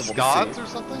impossible Norse to gods see. or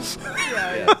something?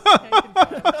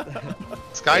 Yeah.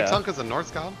 Sky Yeah. Tunk is a Norse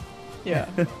god? Yeah.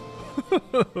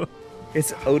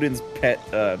 It's Odin's pet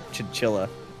chinchilla.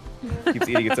 Keeps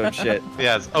eating its own shit.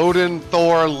 Yeah, it's Odin,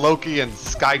 Thor, Loki, and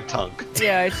Sky Tunk.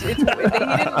 Yeah, he didn't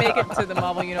make it to the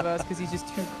Marvel universe because he's just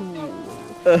too cool.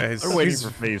 They're waiting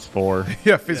for phase 4.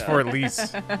 Yeah, phase 4 at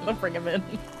least. Don't bring him in.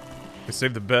 We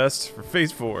saved the best for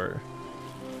phase 4.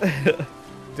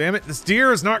 Damn it, this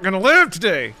deer is not gonna live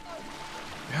today.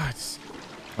 God,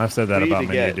 I've said that We need about to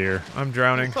many get- deer. I'm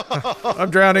drowning. I'm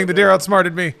drowning. The deer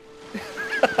outsmarted me.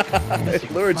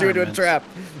 Lured you into a trap.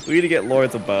 We need to get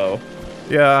Lawrence a bow.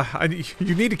 Yeah,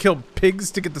 you need to kill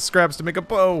pigs to get the scraps to make a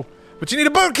bow, but you need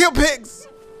a bow to kill pigs.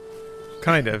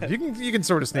 Kind of. You can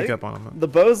sort of sneak up on them. The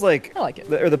bow's like, I like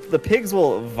it. Or the pigs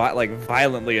will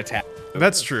violently attack.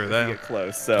 That's true. If you get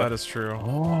close. So that is true.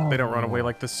 They don't run away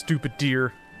like the stupid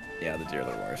deer. yeah, the deer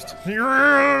are the worst.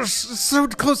 Yes, so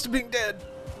close to being dead.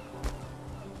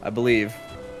 I believe.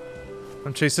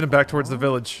 I'm chasing him back towards the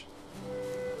village.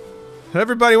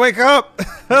 Everybody, wake up!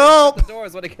 Help! The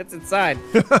doors when it gets inside.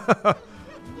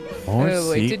 Oh,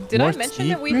 wait, did I mention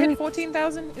that we hit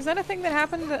 14,000? Is that a thing that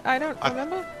happened that I don't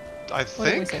remember? I Or did we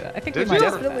think. say that? I think Did we might you?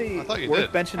 have said that. Definitely I thought you worth did.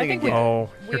 I mentioning think again. Oh,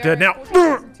 we you're are dead now. at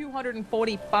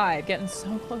 14,245, getting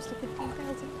so close to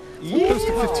 15,000. Close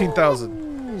to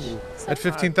 15,000. At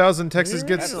 15,000, Texas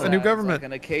gets a new government. Like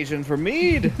an occasion for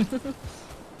mead.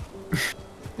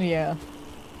 Yeah.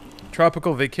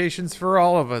 Tropical vacations for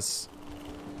all of us.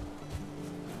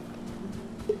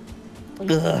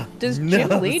 Does No,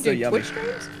 Jim Lee so do yummy. Twitch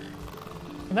streams?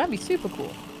 That'd be super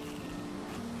cool.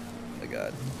 Oh my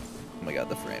god. Oh my god,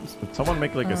 the frames. Did someone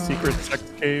make like a secret sex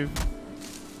cave?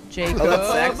 Jacob. Oh, that's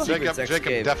Zach's secret Jacob- sex Jacob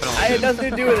cave. definitely I had did. nothing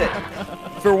to do with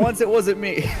it. For once, it wasn't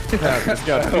me. Yeah, it's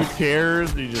got 2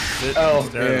 chairs. You just sit and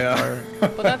stare at the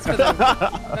fire. But that's for the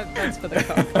that's for the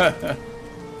cup.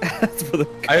 That's for the.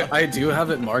 I do have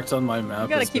it marked on my map. You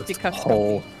gotta as keep this your cuffs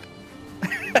hole.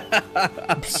 Fine,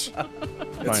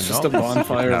 It's just no. a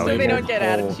bonfire. So So they don't labeled get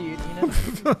hole. attitude,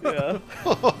 you know? Yeah.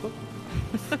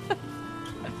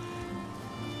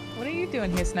 What are you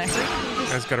doing here, Snacker? You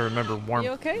guys gotta remember warmth.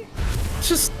 You okay?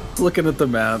 Just looking at the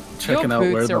map, checking out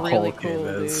where boots the are really hole cave cool,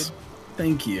 is. dude.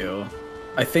 Thank you.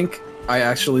 I think I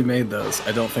actually made those.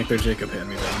 I don't think they're Jacob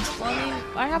hand-me-downs. Well, I mean,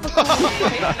 I have a cool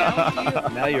cape now.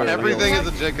 Now you're Everything is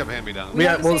a Jacob hand-me-down. We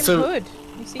Yeah, have the well, same so- hood.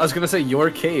 You see? I was gonna say your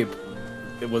cape.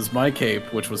 It was my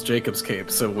cape, which was Jacob's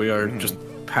cape. So we are just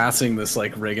passing this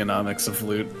like Reaganomics of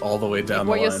loot all the way down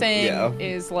What the you're line. saying Yeah.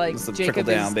 is like Some Jacob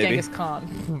trickle down, is baby. Genghis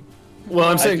Khan. Well,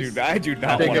 I'm I saying do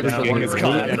not want Jacob to is the one Genghis who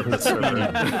Khan. entered the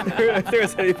server. If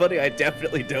there's anybody I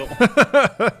definitely don't want,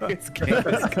 it's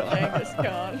Genghis Khan. Genghis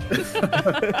Khan.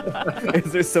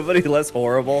 Is there somebody less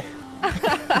horrible?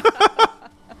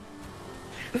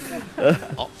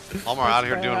 Omar out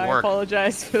here doing I work.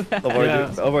 apologize for that.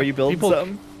 Are you building People-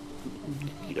 something?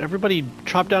 Everybody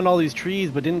chopped down all these trees,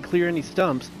 but didn't clear any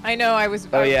stumps. I know. I was.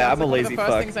 Oh, yeah, that I'm was a one lazy of the first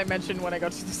fuck. things I mentioned when I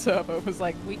got to the server was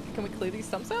like, can we clear these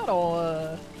stumps out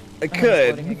or? I I'm could.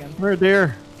 exploding again. We're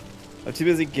there. I'm too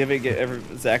busy giving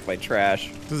Zach my trash.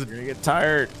 Does it, You're gonna get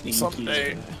tired Thank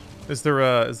someday. you. is there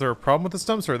a problem with the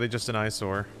stumps, or are they just an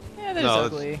eyesore? Yeah, they're No,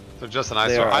 ugly. they're just an They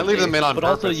eyesore. are I leave ugly. them in on But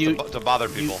also purpose you- to bother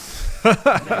people.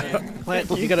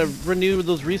 You gotta renew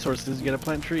those resources. You gotta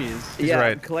plant trees. Yeah,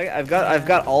 right. I've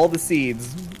got all the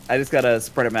seeds. I just gotta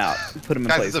spread them out, put them in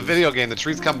Guys, places. it's a video game. The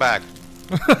trees come back.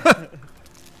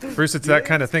 Bruce, it's that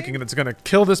kind of thinking that's gonna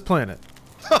kill this planet.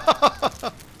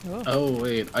 Oh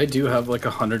wait, I do have like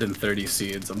 130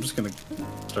 seeds. I'm just gonna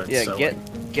start Yeah,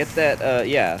 sowing. get that.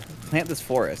 Yeah, plant this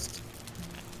forest.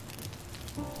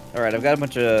 All right, I've got a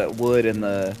bunch of wood in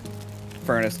the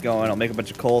furnace going. I'll make a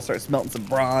bunch of coal, start smelting some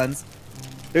bronze.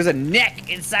 There's a neck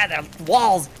inside the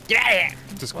walls. Get out of here!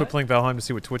 Just quit playing Valheim to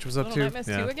see what Twitch was up Little to.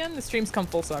 Nightmares 2 again? The streams come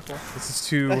full circle. This is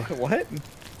to What?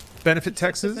 benefit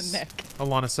There's Texas. a neck.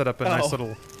 Alana set up a nice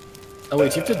little Oh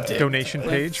wait, you have to dig. donation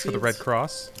plant page for the Red seeds?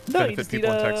 Cross. No, you Benefit just people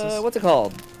need, in Texas. what's it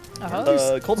called? Uh-huh. What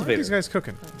are Cultivator. these guys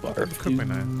cooking? Cook my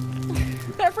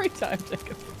knife. Every time,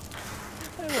 Jacob.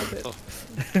 I love it.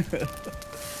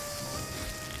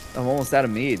 I'm almost out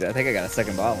of meat. I think I got a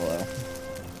second bottle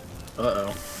though.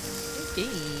 Uh-oh.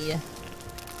 Okay.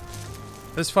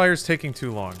 This fire's taking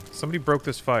too long. Somebody broke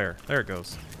this fire. There it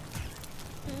goes.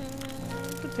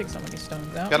 Could take some of these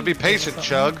stones out. Gotta be patient,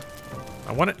 Chug.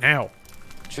 I want it now.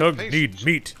 Chug need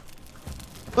meat.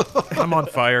 I'm on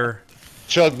fire.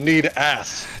 Chug need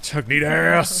ass. Chug need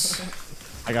ass.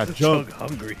 I got jug.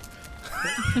 Hungry.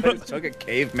 Chug a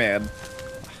caveman.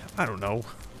 I don't know.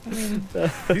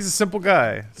 He's a simple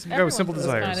guy. Some guy with simple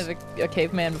Everyone was desires. kind of a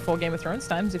caveman before Game of Thrones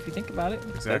times, if you think about it.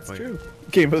 Exactly. That's true.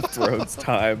 Game of Thrones That's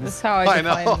times. how I I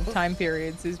know. define time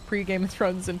periods, is pre-Game of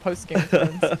Thrones and post-Game of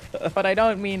Thrones. But I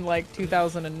don't mean like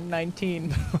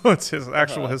 2019, It's his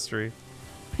actual history.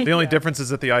 The only Yeah. difference is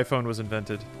that the iPhone was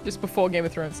invented. just before Game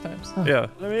of Thrones times. Yeah.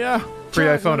 Yeah.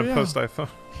 Pre-iPhone and Yeah. post-iPhone.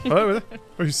 What?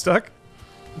 Are you stuck?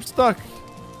 I'm stuck.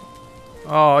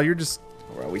 Oh, you're just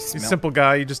Where we a smell. simple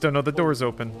guy. You just don't know the door's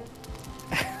open.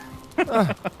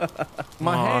 My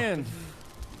Aw. hand.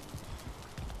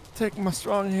 Take my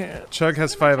strong hand. Chug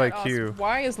has 5 Chat asks, IQ.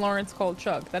 why is Lawrence called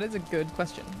Chug? That is a good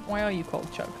question. Why are you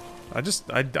called Chug? I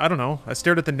don't know. I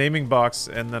stared at the naming box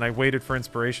and then I waited for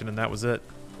inspiration and that was it.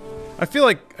 I feel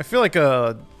like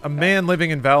a man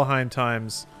living in Valheim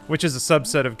times, which is a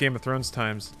subset of Game of Thrones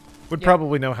times, would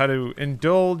probably know how to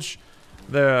indulge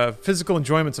the physical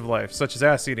enjoyments of life, such as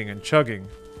ass eating and chugging.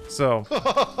 So,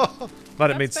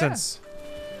 thought it made sense.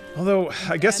 Although,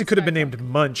 I guess he could have been named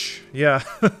Munch. Yeah.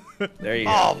 There you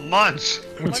go. Oh, Munch!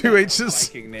 With 2 H's.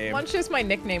 Viking name. Munch is my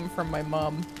nickname from my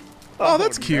mom. Oh,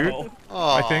 that's cute. no.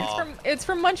 Oh, I think. It's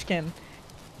from Munchkin.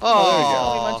 Oh,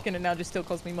 Called me Munchkin and now just still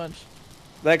calls me Munch.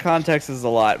 That context is a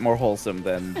lot more wholesome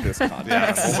than this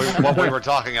context. yeah. What we were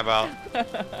talking about.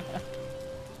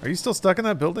 Are you still stuck in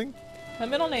that building? My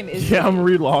middle name is. Yeah, I'm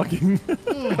relogging.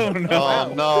 Oh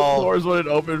The no! doors wouldn't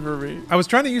open for me. I was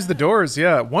trying to use the doors,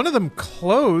 yeah. One of them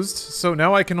closed, so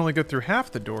now I can only go through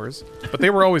half the doors. But they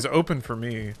were always open for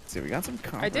me. Let's see, we got some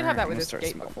copper. I did have that I'm with gonna this start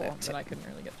gate smelting before, that. but I couldn't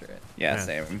really get through it. Yeah, Yeah.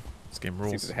 same. This game See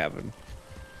rules. what happened.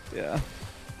 Yeah.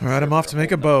 Alright, I'm off to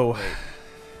make a bow.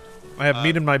 I have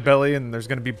meat in my belly and there's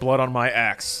gonna be blood on my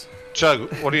axe.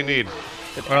 Chug, what do you need?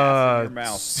 Your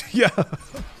mouth. Yeah.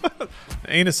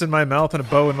 Anus in my mouth and a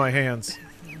bow in my hands.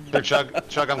 Here, Chug,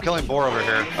 I'm killing boar over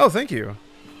here. Oh, thank you.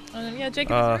 Yeah,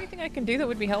 Jacob, is there anything I can do that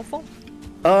would be helpful?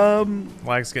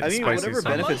 Lag's getting I mean, spicy. whatever so-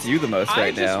 benefits you the most I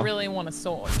right just now. really want a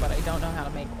sword, but I don't know how to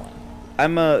make one.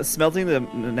 I'm smelting the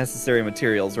necessary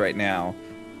materials right now.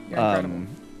 You're incredible. Man.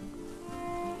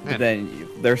 Then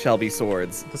there shall be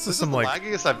swords. This This is is some the like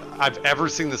laggiest I've ever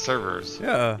seen the servers.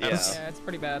 yeah. Yeah. This, Yeah, it's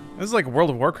pretty bad. this is like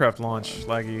World of Warcraft launch,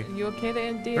 Laggy. You okay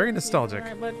there, dear? Very nostalgic.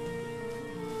 Alright, bud.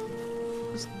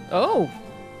 Oh.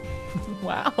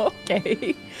 Wow,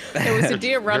 okay. There was a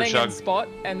deer running in Chug. spot,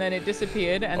 and then it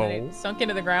disappeared, and then Oh. it sunk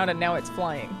into the ground, and now it's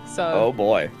flying. So Oh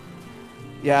boy.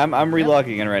 Yeah, I'm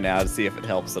relogging in right now to see if it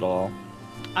helps at all.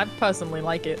 I personally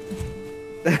like it.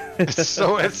 It's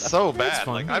so bad.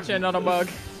 fun. Like I've Actually, not a bug.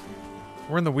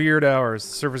 We're in the weird hours.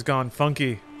 The server's gone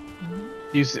funky.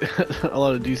 Do you see,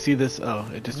 do you see this? Oh,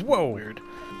 it just Whoa. weird.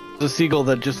 There's a seagull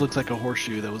that just looks like a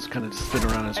horseshoe that was kind of spinning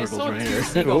around in I circles saw right two here.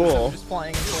 seagulls Cool. just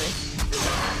flying in place.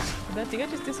 Did that deer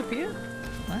just disappear?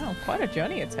 Wow, quite a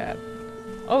journey it's had.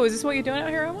 Oh, is this what you're doing out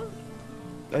here, Emma?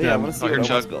 Oh yeah, I I'm want to see here, what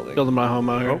Owen's Chug. building. Building my home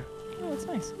out here, Oh, that's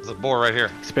nice. There's a boar right here.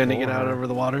 expanding it out over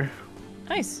the water.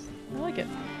 Nice. I like it.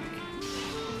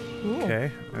 Ooh.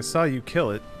 Okay, I saw you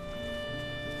kill it.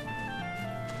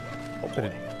 Oh But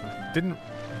boy. it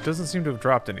doesn't seem to have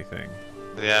dropped anything.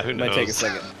 Yeah, who knows? Might take a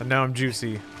second. And now I'm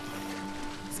juicy.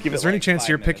 Let's give Is it there any like chance 5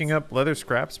 you're minutes. picking up leather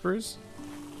scraps, Bruce?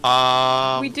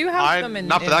 We do have them in-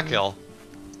 Not for that in- kill.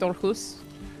 Storhus.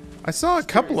 I saw a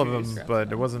couple of Seriously, them, scraps, but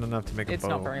though. it wasn't enough to make a It's bow.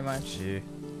 not very much. Yeah.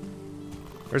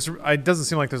 It doesn't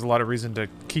seem like there's a lot of reason to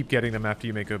keep getting them after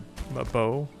you make a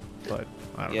bow, but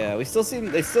I don't Yeah, know. they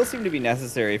still seem to be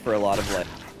necessary for a lot of like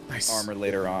Nice. armor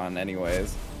later on,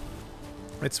 anyways.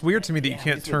 It's weird to me that you Yeah,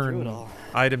 can't we just went through it turn all.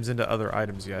 items into other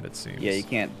items yet. It seems. Yeah, you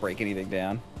can't break anything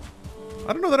down.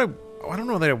 I don't know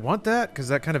that I want that because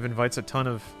that kind of invites a ton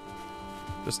of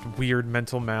just weird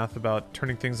mental math about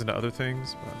turning things into other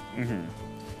things. But Mm-hmm.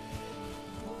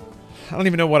 I don't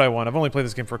even know what I want. I've only played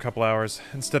this game for a couple hours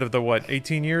instead of the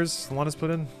 18 years Lana's put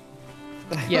in.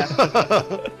 Yeah.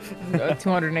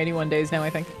 281 days now, I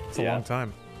think. It's a Yeah. long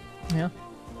time. Yeah.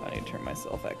 I need to turn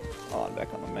myself back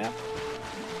on the map.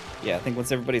 Yeah, I think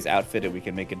once everybody's outfitted, we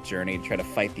can make a journey to try to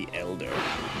fight the Elder.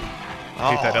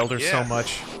 I hate that Oh, elder so yes.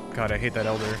 much. God, I hate that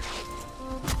elder.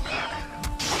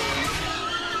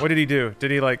 What did he do?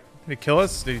 Did he kill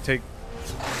us? Did he take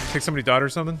somebody's daughter or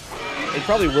something? It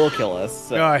probably will kill us.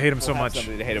 So Oh, I hate him so we'll have much.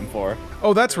 Somebody to hate him for.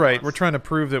 Oh, that's right. We're trying to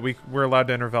prove that we're allowed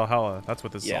to enter Valhalla. That's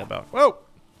what this is all Yeah. about. Whoa!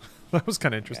 That was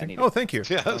kind of interesting. need Oh, to- thank you.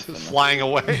 Yeah, it's flying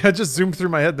away. I just zoomed through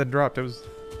my head, then dropped.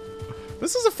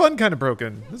 This is a fun kind of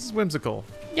broken. This is whimsical.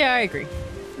 Yeah, I agree.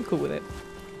 I'm cool with it.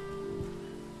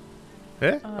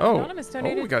 Eh? Anonymous we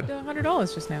donated got.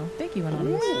 $100 just now. Thank you,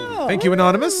 Anonymous. Thank you,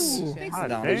 Anonymous. Thanks, God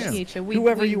Anonymous. damn. Appreciate you.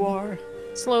 Whoever you are.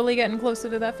 Slowly getting closer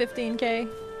to that 15K.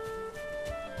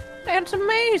 That's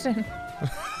amazing.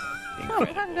 Oh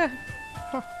my god.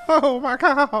 Oh my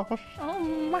gosh. Oh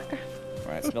my god.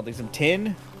 Alright, smelting some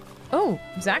tin. Oh,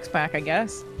 Zach's back, I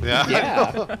guess. Yeah.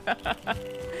 Yeah.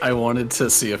 I wanted to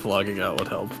see if logging out would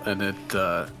help, and it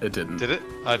didn't. Did it?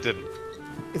 I didn't.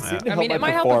 It seemed to I mean, help it my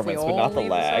might help if we performance, but all not the leave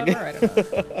the lag. server.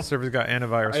 I don't know. Server's got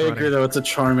antivirus I running. agree, though. It's a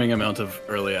charming amount of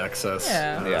early access.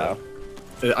 Yeah.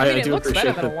 Yeah. I mean, it do looks better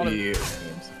appreciate than a that lot of the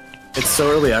games. it's so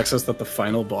early access that the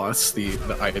final boss, the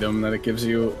item that it gives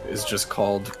you, is just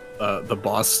called the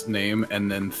boss name and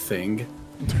then thing.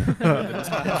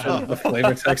 The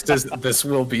flavor text is "This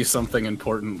will be something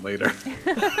important later."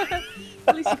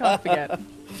 At least you can't forget.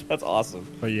 That's awesome.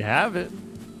 But you have it.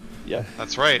 Yeah.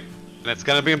 That's right. And it's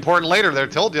gonna be important later. They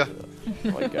told you.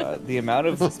 Oh my god, the amount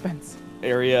of Suspense.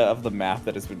 area of the map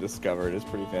that has been discovered is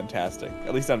pretty fantastic.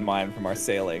 At least on mine from our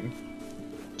sailing.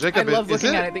 Jacob, I love is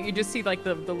looking at it that you just see like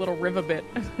the little river bit.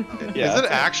 Yeah. Is it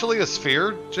actually a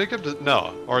sphere, Jacob?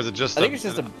 No, or is it just? I think it's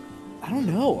just a. I don't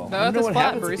know. No, I don't know that's what flat,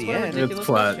 happens Bruce. at the What a end. ridiculous It's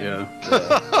flat,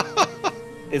 question.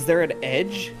 yeah. Is there an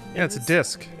edge? Yeah, it's a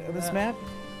disc. In this map?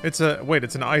 It's a wait.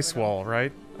 It's an ice wall,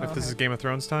 right? If this is Game of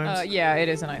Thrones times. Yeah, it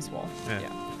is an ice wall. Yeah.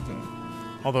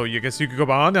 Yeah. Although you guess you could go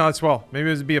behind the ice wall.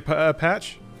 Maybe it would be a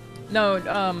patch. No,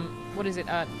 what is it?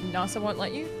 NASA won't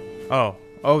let you.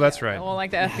 Oh, that's right. Well, like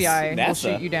the FBI will NASA.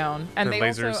 shoot you down, and Their they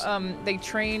lasers. also they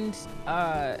trained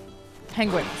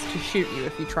penguins to shoot you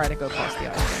if you try to go across the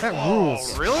ice. That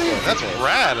rules. Oh, really? That's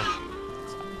rad.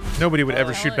 Nobody would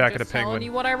ever shoot Telling- back at a just telling penguin.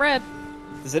 you what I read.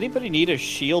 Does anybody need a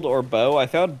shield or bow? I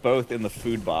found both in the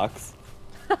food box.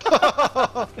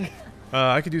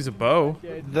 I could use a bow.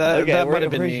 That we're- might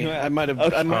have been we're- me. I might have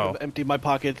Oh. emptied my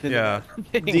pocket. And Yeah.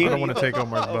 I don't want to take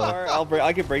Omar's bow.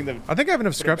 I can bring them. I think I have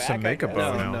enough scraps to back, make a I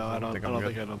bow guess. now. No, I don't I'm think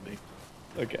good. I don't think.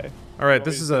 Okay. All right, Want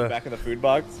me this to is put it a. back in the food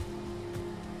box.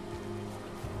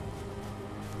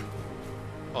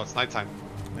 Oh, it's nighttime.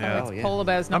 Yeah. Oh, yeah. Polar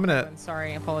bears. I'm gonna-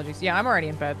 Sorry, apologies. Yeah, I'm already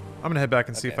in bed. I'm gonna head back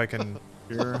and see if Okay. I can.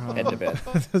 Head to bed.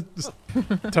 Just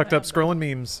tucked up scrolling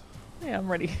memes. Yeah,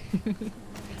 I'm ready.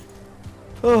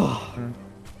 Oh.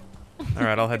 All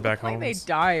right, I'll head back Like home. they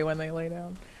die when they lay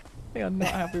down. They are not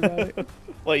happy about it.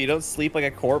 Well, you don't sleep like a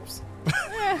corpse.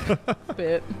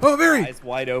 Bit. Oh, very Eyes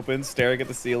wide open, staring at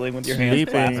the ceiling with your hands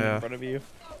Sleeping. clasped Yeah. in front of you,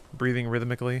 breathing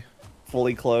rhythmically.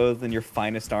 fully clothed in your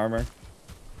finest armor.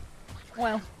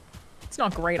 Well, it's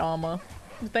not great armor.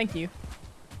 Thank you.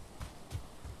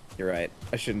 You're right.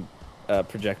 I shouldn't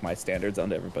project my standards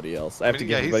onto everybody else. I have to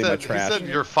give he everybody my said, trash. he said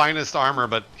your finest armor,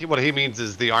 but what he means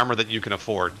is the armor that you can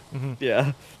afford.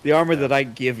 Yeah, the armor that I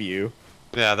give you.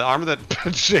 Yeah, the armor that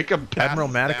Jacob passes Admiral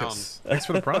down. Maticus, thanks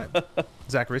for the prime.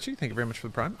 Zach Ritchie, thank you very much for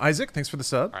the prime. Isaac, thanks for the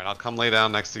sub. All right, I'll come lay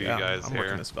down next to you Yeah, guys I'm here.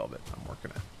 working this velvet. I'm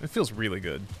working it. It feels really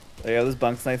good. Yeah, this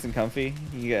bunk's nice and comfy.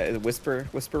 You got a whisper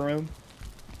room.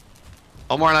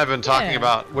 Omar and I have been talking Yeah.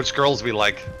 about which girls we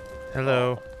like.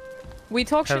 Hello. We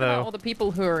talk shit Hello. about all the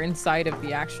people who are inside of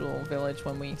the actual village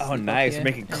when we. Oh, sleep up nice. here. We're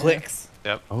making Yeah. clicks.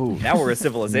 Yep. Oh. Now we're a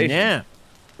civilization. Yeah.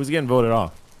 Who's getting voted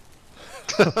off?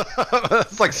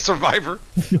 It's like Survivor.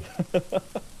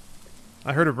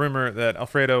 I heard a rumor that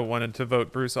Alfredo wanted to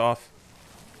vote Bruce off.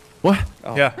 What?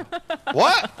 Oh. Yeah,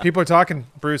 What? people are talking.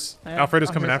 Bruce, Yeah.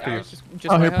 Alfredo's I coming was- after I you. was just Oh,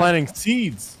 what I you're heard. planting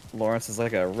seeds. Lawrence is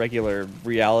like a regular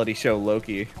reality show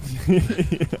Loki.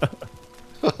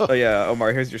 Oh yeah,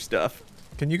 Omar, here's your stuff.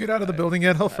 Can you get out of the building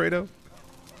yet, Alfredo?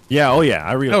 Yeah. Oh yeah.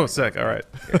 I really. Oh, sick. All right.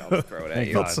 Here, I'll just throw it at Thank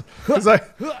you. God. Because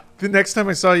the next time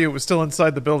I saw you, it was still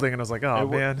inside the building, and I was like, oh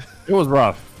man. It was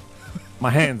rough. My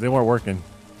hands, they weren't working.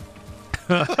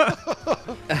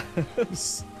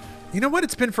 You know what?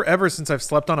 It's been forever since I've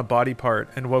slept on a body part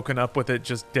and woken up with it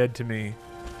just dead to me.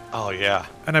 Oh yeah.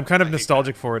 And I'm kind of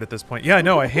nostalgic for it at this point. Yeah, I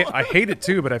know. I hate it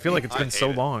too, but I feel like it's I been hate so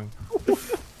it. long.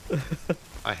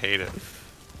 I hate it.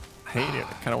 I hate it.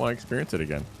 I kind of want to experience it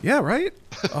again. Yeah, right?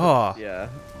 Oh. Yeah,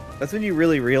 that's when you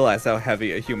really realize how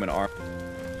heavy a human arm.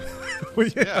 Well,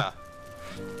 Yeah.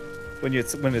 When you're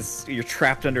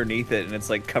trapped underneath it and it's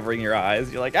like covering your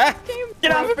eyes. You're like, ah,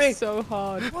 get off of me! So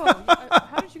hard. Whoa,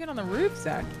 how did you get on the roof,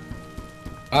 Zach?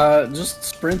 Just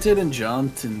sprinted and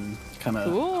jumped and kind of.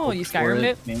 Cool, you Skyrim'd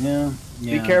it? Yeah.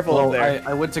 Yeah. careful well, up there.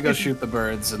 I went to go shoot the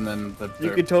birds and then the.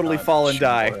 You could totally fall and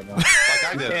die. Like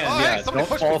I did. can, Oh, yeah, hey, somebody Don't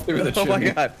pushed fall me. through the Oh my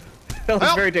chimney. god, that was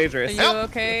Help! very Are dangerous. you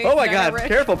okay? Oh my Did I god, get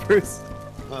careful, Bruce.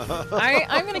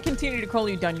 I'm gonna continue to call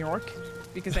you Dun York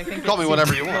because I think call me it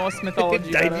whatever suits you want. Norse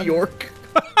mythology Dine better. York.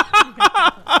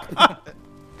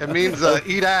 It means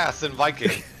eat ass in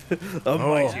Viking. A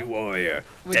mighty warrior.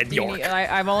 With Dead Beanie- York.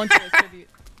 I volunteer a tribute.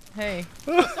 Hey,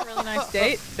 it's a really nice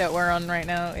date that we're on right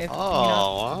now. If, Oh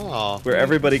wow. Where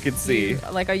everybody could see.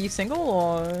 like, are you single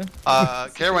or?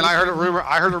 Karen, I heard a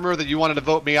rumor that you wanted to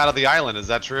vote me out of the island. Is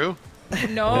that true?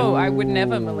 No, I would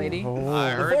never, milady.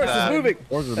 I heard Force that. is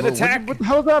moving. An attack. What the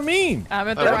hell does that mean? I'm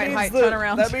at the That right means height. the- Turn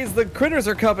around. That means the critters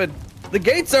are coming. The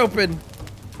gate's open.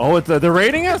 Oh, they're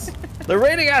raiding us? They're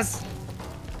raiding us.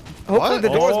 Hopefully What? the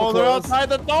doors will they're close. outside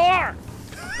the door.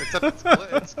 Except it's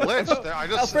glitched. I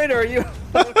just. Alfredo, are you?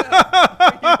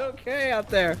 Are you okay out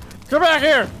there? Come back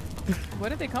here. Where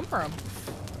did they come from?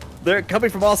 They're coming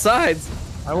from all sides.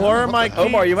 I wore my key.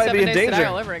 Omar, you might be 7 in days to die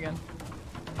all danger. over again.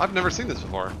 I've never seen this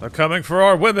before. They're coming for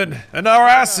our women and our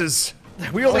asses.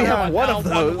 We only have one Now of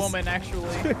those. One woman,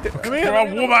 actually. Come here. For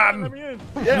a woman.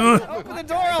 Yeah, open the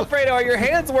door, Alfredo. Are your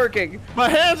hands working? My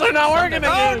hands are not working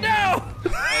Oh again. no!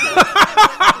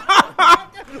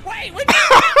 Wait!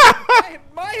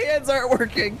 My hands aren't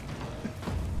working.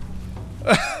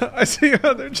 I see you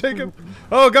out there, Jacob.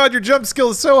 Oh god, your jump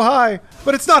skill is so high,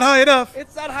 but it's not high enough.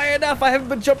 It's not high enough. I haven't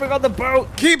been jumping on the boat.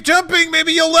 Keep jumping.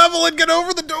 Maybe you'll level and get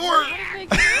over the door. I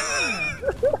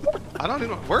don't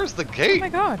even. Where's the gate? Oh my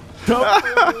god.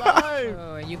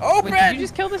 Oh, you, Open! Wait, did you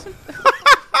just kill this one?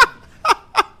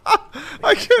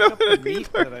 I can't open The it meat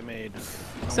either. that I made.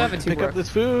 Seven to Pick work. up this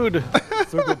food.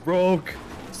 Server broke.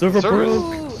 Server's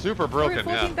Ooh, super we're at broken.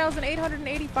 Yeah.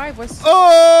 14,885. What's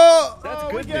Oh! That's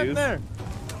we good getting news. there.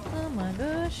 Oh my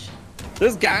gosh.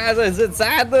 This guy is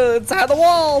inside the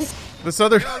walls. This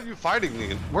other, Why are you fighting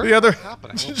me? Where's the other, what's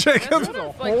happening? Jacob, Sort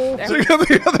of like, Jacob,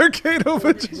 the other gate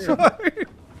opened just fine.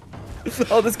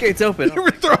 Oh, this gate's open. You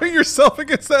were throwing yourself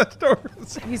against that door.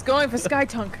 he's going for Sky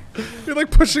Tunk. You're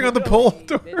like pushing on the pole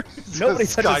door. Nobody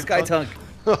Sky touches Sky Tunk.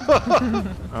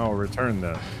 Oh, return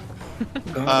that.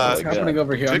 What's happening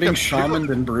over here? I'm being shamaned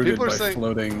and brooded people are by saying-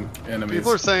 floating enemies.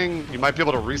 People are saying you might be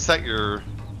able to reset your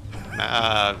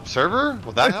server.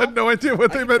 Will that I help? had no idea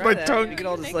what they meant by Try that. tongue. You can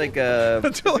all just like if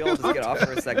Until you all just get off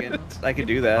for a second. I can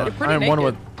do that. Pretty I'm one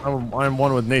naked. with I'm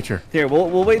one with nature. Here,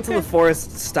 we'll wait till the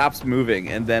forest stops moving,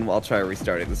 and then I'll try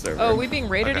restarting the server. Oh, we being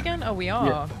raided Okay. again? Oh, we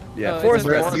are. Yeah, Oh, forest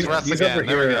is it- rest. Forest rest These again. over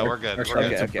There we here go. We're good. are We're trying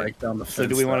good. to Okay. break down the fence. So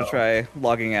do we want to try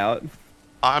logging out?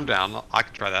 I'm down. I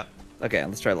can try that. Okay,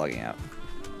 let's try logging out.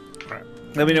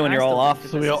 Let me know when you're all off.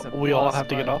 So we all have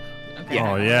to get off. Okay.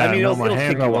 Oh yeah, I mean, no, it'll my kick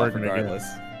hands you are off working again. regardless.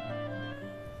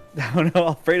 Oh no,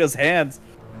 Alfredo's hands.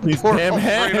 These Poor damn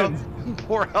Alfredo. hands.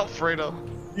 Poor Alfredo.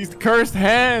 These cursed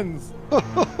hands.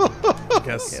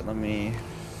 Guess, Okay, let me.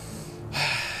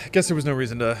 guess there was no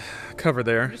reason to cover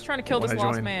there. I'm just trying to kill when this I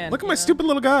lost joined. man. Look at my you know? stupid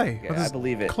little guy. Okay, with I his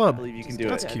believe it. Club. I believe you can do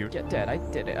That's it. cute. Get dead. I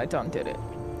did it. I done did it.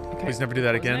 Okay. Please never do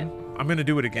that Wasn't again. it? I'm gonna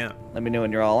do it again. Let me know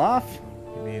when you're all off.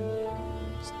 I mean,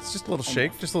 it's just a little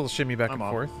shake, just a little shimmy back and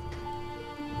off. forth.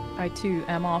 I too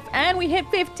am off, and we hit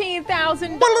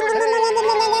 $15,000.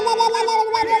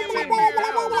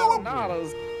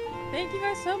 Thank you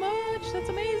guys so much. That's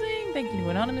amazing. Thank you to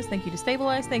Anonymous. Thank you to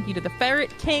Stabilize. Thank you to the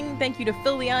Ferret King. Thank you to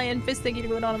Phil the Iron Fist. Thank you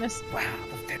to Anonymous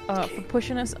Wow. for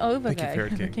pushing us over Thank you, there.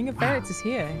 Ferret The King. King of Ferrets is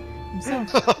here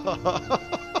himself.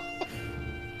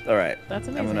 All right. That's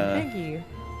amazing. gonna- Thank you.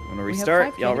 I'm gonna We have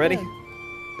restart. 5K Y'all to ready? go.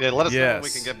 Yeah, let us know when we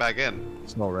Yes. can get back in.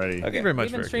 It's not ready. Thank you Okay. very much,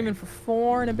 We've been Ferret streaming King. for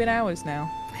 4 and a bit hours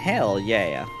now. Hell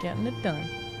yeah. Getting it done.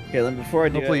 Okay, before I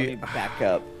do Hopefully- it, let me back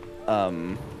up.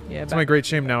 Yeah, It's my great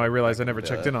shame now I realize I never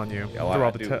checked in on you oh, through I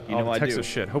all the, do. te- You all know the I do. Texas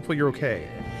shit. Hopefully you're okay.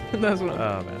 That's what I'm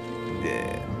Oh, man.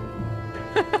 Yeah.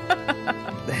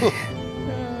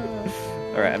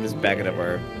 All right, I'm just backing up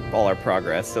all our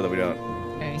progress so that we don't.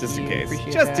 Just in case.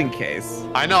 Appreciate Just that. in case.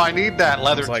 I know. I need that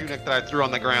leather Sounds like- tunic that I threw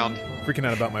on the ground. Freaking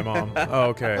out about my mom. Oh,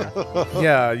 okay.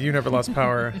 Yeah, you never lost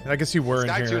power. I guess you were in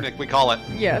Sky here. tunic, we call it.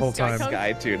 Yes, whole time.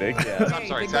 Sky tunic. Yeah. I'm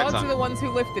sorry, the Sky gods Tongue. are the ones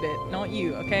who lifted it, not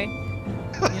you, okay?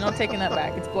 You're not taking that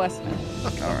back. It's blessed now.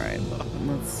 All right.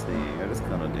 Let's see. I just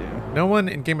gonna do. No one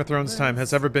in Game of Thrones time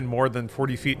has ever been more than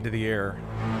 40 feet into the air.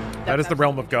 That is the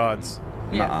realm of gods.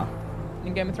 Yeah. Nuh-uh.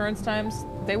 In Game of Thrones times,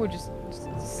 they were just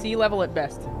sea level at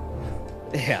best.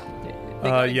 Yeah. They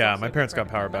got Yeah, exhausted my parents got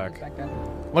from power mountains back. then.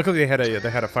 Luckily, they had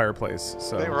a fireplace,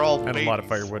 so They were all and a lot of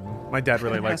babies. firewood. My dad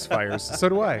really likes fires. So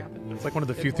do I. It's like one of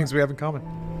the few things we have in common.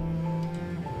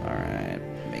 All right.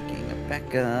 Making a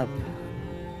backup.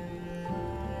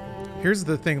 Here's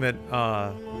the thing that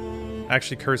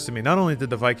actually cursed to me. Not only did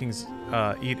the Vikings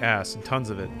eat ass and tons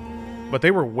of it, but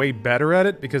they were way better at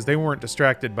it because they weren't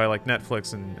distracted by like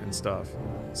Netflix and stuff.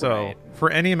 So Right. for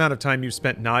any amount of time you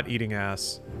spent not eating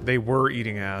ass, they were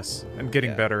eating ass and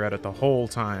getting Yeah. better at it the whole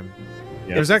time.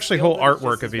 Yeah. There's actually whole Skill that's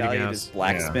artwork just of as eating valued as ass.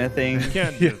 blacksmithing. You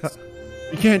can't Yeah. just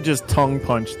you can't just tongue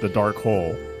punch the dark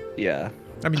hole. Yeah.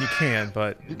 I mean, you can,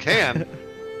 but You can,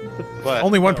 but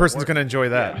only one person's going to enjoy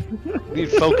that. you need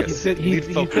He focus. said, You he, need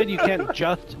he focus. said you can't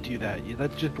just do that.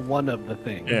 That's just one of the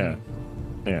things. Yeah.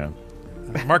 Yeah.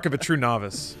 Mark of a true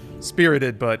novice.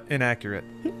 Spirited, but inaccurate.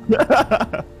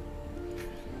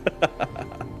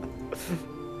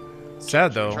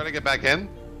 Sad, though. Trying to get back in.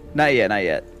 Not yet. Not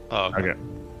yet. Oh, okay. Okay.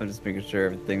 I'm just making sure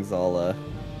everything's all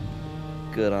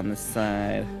good on this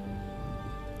side.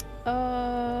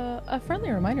 A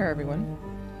friendly reminder, everyone,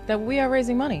 that we are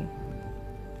raising money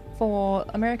for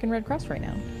American Red Cross right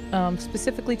now.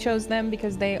 Specifically chose them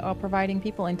because they are providing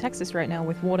people in Texas right now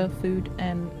with water, food,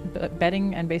 and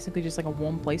bedding, and basically just like a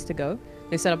warm place to go.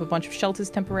 They set up a bunch of shelters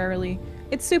temporarily.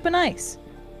 It's super nice.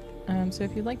 So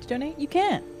if you'd like to donate, you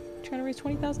can. I'm trying to raise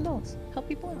 $20,000. Help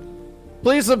people out.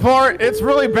 Please support. It's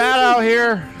really bad out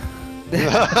here.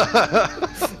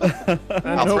 And no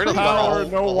Alfredo's got a power, whole-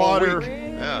 no a whole water. week.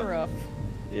 Really Yeah. rough.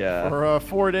 Yeah. For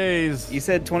 4 days. You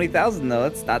said 20,000 though.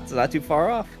 That's not too far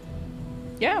off.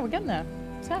 Yeah, we're getting there.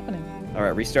 It's happening. All right,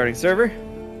 restarting server.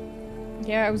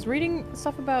 Yeah, I was reading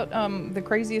stuff about the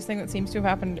craziest thing that seems to have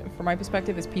happened from my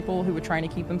perspective is people who were trying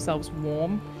to keep themselves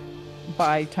warm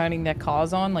by turning their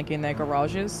cars on, like in their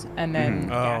garages, and then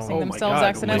gassing Oh my themselves God.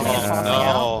 accidentally and Oh passing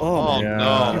out. no! Oh Yeah.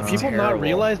 no! Do people terrible. not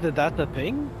realize that that's a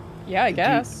thing? Yeah, I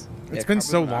guess. It's been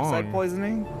so carbon monoxide long.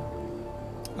 poisoning.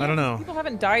 I don't know. People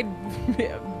haven't died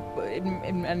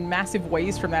in massive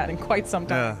ways from that in quite some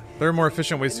time. Yeah, there are more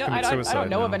efficient ways to No, commit I suicide. don't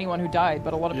know now. of anyone who died,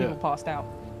 but a lot of Yeah. people passed out.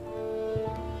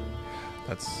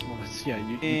 That's Well, yeah,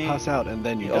 you pass out and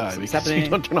then you Oh, die something's because you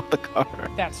happening. don't turn off the car.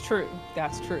 That's true.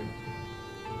 That's true.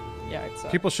 Yeah, it's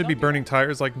people should be burning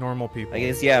tires like normal people. I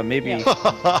guess yeah, maybe. Yeah.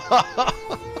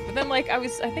 But then, like, I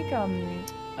think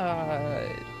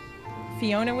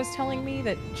Fiona was telling me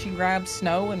that she grabbed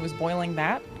snow and was boiling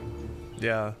that.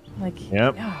 Yeah. Like,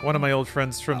 Yep. yeah. One of my old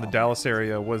friends from the Dallas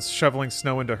area was shoveling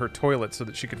snow into her toilet so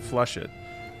that she could flush it.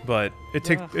 But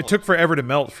it took forever to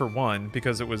melt, for one,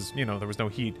 because it was, there was no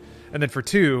heat. And then for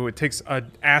two, it takes a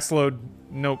ass load,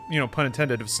 no, pun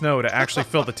intended, of snow to actually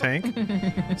fill the tank.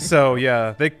 So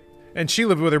yeah, and she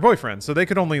lived with her boyfriend, so they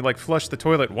could only like flush the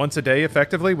toilet once a day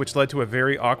effectively, which led to a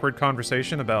very awkward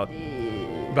conversation about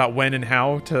when and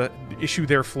how to issue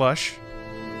their flush.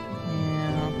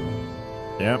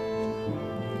 Yeah. Yep.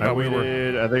 I Oh, we were-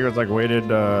 waited. I think it was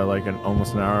waited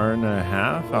almost an hour and a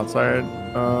half outside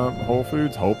Whole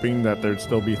Foods, hoping that there'd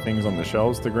still be things on the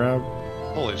shelves to grab.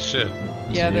 Holy shit!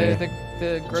 Yeah, Yeah.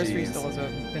 the grocery Jeez. stores have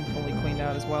been fully cleaned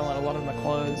out as well, and a lot of them are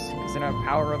closed because they don't have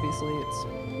power. Obviously,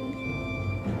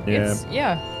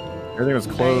 Yeah, everything was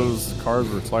closed. Cars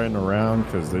were sliding around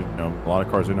because a lot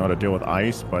of cars didn't know how to deal with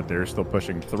ice, but they're still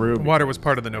pushing through. Water was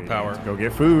part of the no power. Go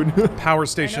get food. Power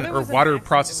station there or was a water massive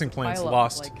processing plants pileup,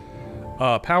 lost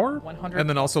power, 100 and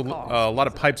then also cars. a lot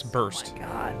of pipes burst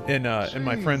in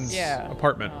my friend's Yeah.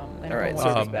 apartment. and All right, everyone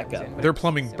server's was back up. in, but Their it's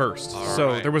plumbing similar. burst, All so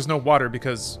right. there was no water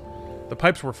because the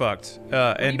pipes were fucked,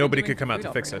 and been nobody doing could come out food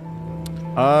to fix it.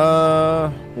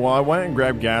 Well, I went and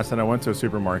grabbed gas, and I went to a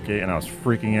supermarket, and I was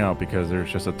freaking out because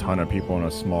there's just a ton of people in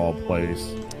a small place.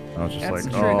 I was just That's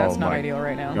like, true. oh That's not my. ideal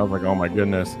right I now. was like, oh my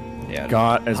goodness. Yeah.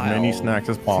 Got as many Pile. snacks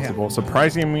as possible.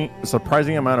 Surprising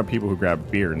amount of people who grabbed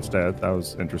beer instead. That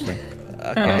was interesting.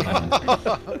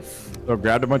 So I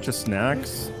grabbed a bunch of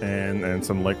snacks and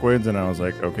some liquids, and I was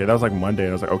like, okay, that was like Monday,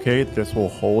 and I was like, okay, this will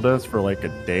hold us for like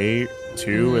a day,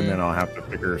 two, and then I'll have to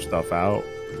figure stuff out.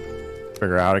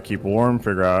 Figure out how to keep warm,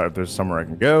 figure out if there's somewhere I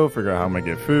can go, figure out how I'm gonna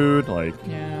get food, like.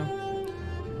 Yeah.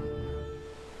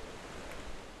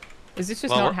 Is this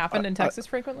just Well, not happened in Texas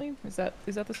frequently? Is that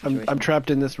the situation? I'm trapped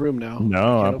in this room now. No,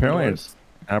 Can't open apparently doors.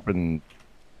 it's happened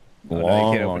a Oh, no, you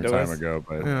long, can't long open time doors? ago,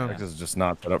 but Yeah. Texas is just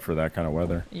not set up for that kind of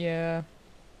weather. Yeah.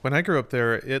 When I grew up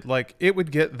there, it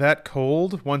would get that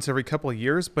cold once every couple of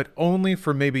years, but only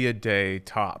for maybe a day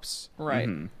tops. Right.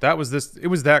 It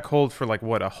was that cold for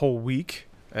a whole week,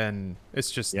 and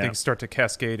it's just Yeah. things start to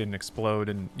cascade and explode,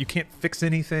 and you can't fix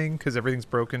anything because everything's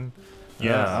broken.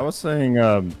 Yeah, I was saying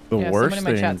the Yeah. worst Someone in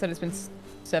my thing. chat said it's been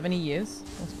 70 years,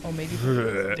 or maybe 50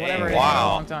 years, whatever. It is, Wow. a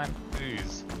long time.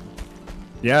 Jeez.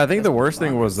 Yeah, I think the worst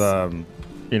thing was,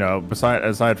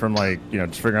 aside from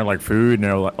just figuring out food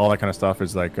and all that kind of stuff,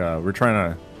 is we're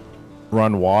trying to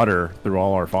run water through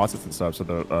all our faucets and stuff so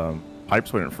the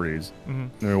pipes wouldn't freeze. And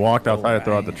we walked outside to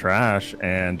throw out the trash,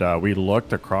 and we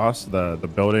looked across the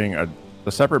building,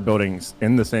 the separate buildings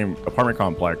in the same apartment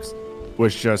complex,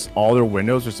 was just all their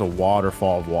windows just a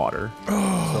waterfall of water. So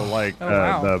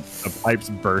wow. the pipes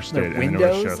bursted, and it was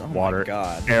windows? just Oh my water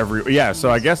God. Yeah, so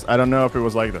I guess I don't know if it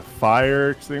was the fire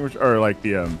extinguisher or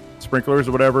the sprinklers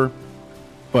or whatever,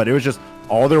 but it was just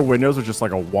all their windows were just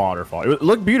like a waterfall. It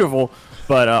looked beautiful,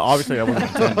 but obviously I wasn't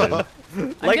intended. Like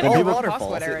I'm all getting the waterfalls,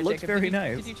 password error, it looks Jacob. very Did you-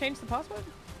 nice. Did you change the password?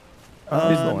 He's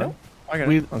the one. no. I got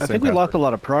it. I I'll think save we that lost for- a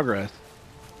lot of progress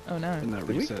Oh no. in that Did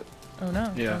we? reset. Oh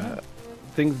no. Yeah, Oh, no.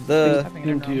 things The-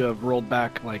 seem to have rolled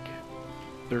back like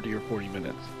 30 or 40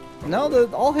 minutes. No, the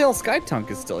All Hail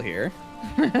Skytunk is still here.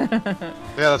 Yeah,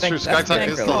 that's true. That's Skytuck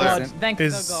thank is the still there. gods. Thank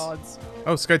Is- the gods.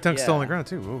 Oh, Skytunk's still on Yeah. the ground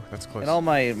too. Ooh, that's close. And all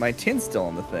my tin's still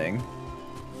on the thing.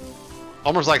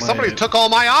 Homer's like, somebody My- took all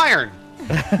my iron.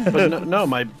 But no,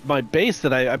 my base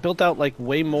that I built out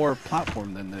way more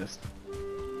platform than this.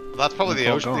 That's probably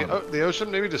the It's all ocean. gone. The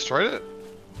ocean maybe destroyed it.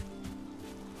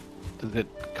 Does it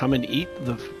come and eat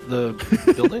the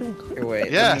building? Here, wait.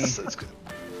 let Yes. me-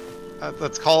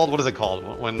 That's called. What is it called?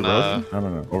 When Erosion? I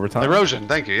don't know. Overtime? erosion.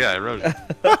 Thank you. Yeah, erosion.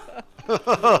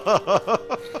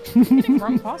 I'm getting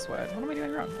wrong password. What am I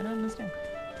doing wrong? I don't understand.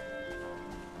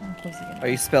 Close again. Are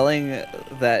you spelling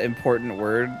that important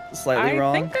word slightly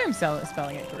wrong? I think I'm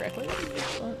spelling it correctly.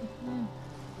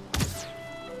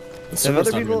 The server's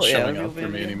other not even people- yeah, showing other up for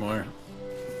people me been- anymore.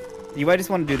 You might just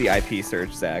want to do the IP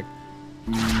search, Zach.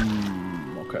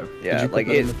 Okay. Yeah, Did you put like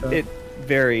that in the chat? it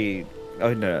very.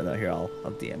 Oh no! Here, I'll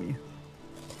DM you.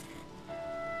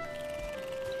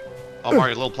 Oh,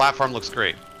 Mario, little platform looks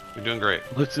great. You're doing great.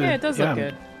 Looks, Yeah, it does look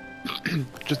good.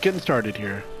 Just getting started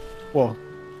here. Well,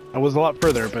 I was a lot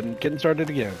further, but getting started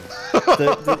again.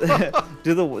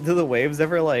 Do the waves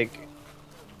ever like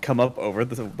come up over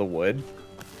the wood?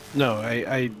 No,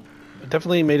 I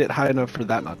definitely made it high enough for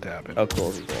that not to happen. Oh,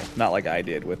 cool. Not like I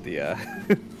did with the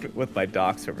with my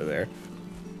docks over there.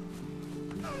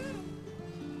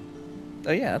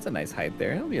 Oh yeah, that's a nice height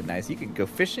there. That'll be a nice. You can go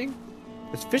fishing.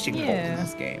 There's fishing holes in Yeah.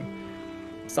 this game.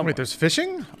 Wait, there's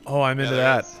fishing? Oh, I'm into there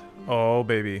that. is. Oh,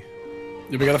 baby.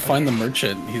 Yeah, we gotta find the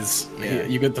merchant.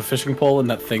 You get the fishing pole and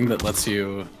that thing that lets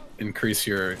you increase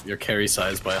your carry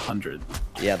size by 100.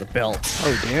 Yeah, the belt.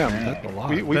 Oh damn, that's a lot.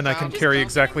 We Then I can found- carry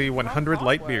exactly 100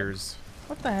 light beers.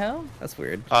 What the hell? That's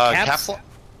weird. caps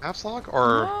lock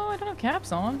or No, I don't have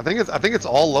caps on. I think it's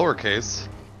all lowercase.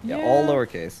 Yeah, all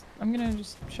lowercase. I'm gonna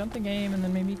just shut the game and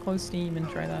then maybe close Steam and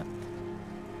try that.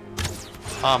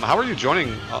 How are you joining,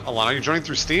 Alana? Are you joining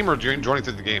through Steam or joining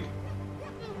through the game?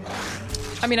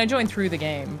 I mean, I joined through the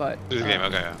game, but Through the game,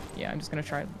 okay. Yeah. yeah, I'm just gonna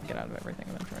try to get out of everything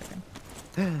and then try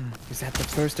again. Is that the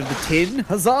first of the tin?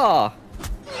 Huzzah!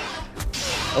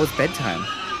 Oh, it's bedtime.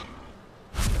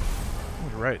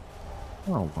 You're right.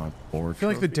 Oh my lord. I feel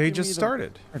like the day just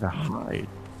started. Where to hide?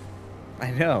 I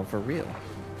know, for real.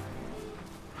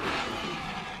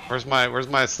 Where's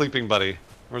my sleeping buddy?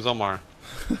 Where's Omar?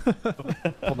 Hold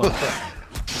on.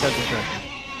 Got distracted.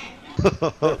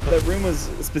 That room was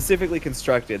specifically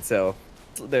constructed so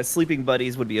the sleeping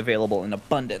buddies would be available in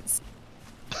abundance.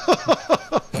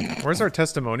 Where's our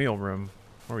testimonial room?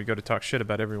 Where we go to talk shit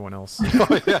about everyone else. Oh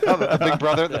yeah, the big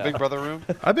brother, the big brother room.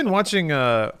 I've been watching,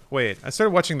 wait, I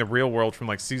started watching The Real World from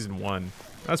like season 1.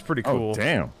 That's pretty cool. Oh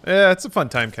damn. Yeah, it's a fun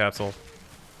time capsule.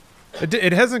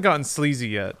 It hasn't gotten sleazy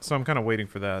yet, so I'm kind of waiting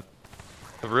for that.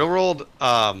 The Real World.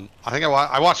 I think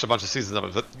I watched a bunch of seasons of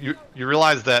it, but you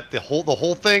realize that the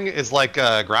whole thing is like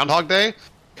Groundhog Day,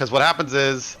 because what happens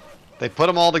is they put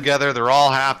them all together, they're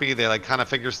all happy, they like kind of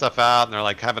figure stuff out, and they're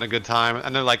like having a good time,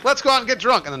 and they're like, let's go out and get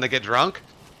drunk, and then they get drunk,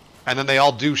 and then they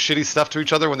all do shitty stuff to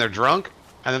each other when they're drunk,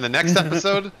 and then the next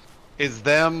episode is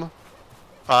them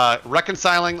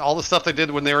reconciling all the stuff they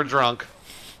did when they were drunk,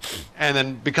 and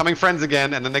then becoming friends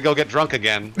again, and then they go get drunk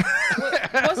again.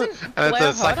 Wasn't And it's Blair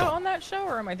a cycle. Huda on that show,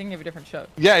 or am I thinking of a different show?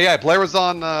 Yeah, Blair was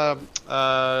on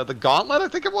the Gauntlet, I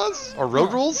think it was, or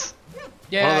Road Rules.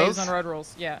 Yeah, he was those? on Road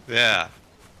Rules. Yeah. Yeah.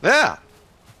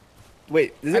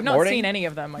 Wait, is I've it not morning? seen any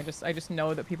of them. I just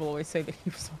know that people always say that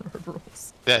he was on Road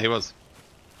Rules. Yeah, he was.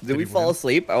 Did we fall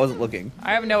asleep? I wasn't looking.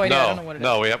 I have no idea. I don't know what it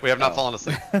is. we have not fallen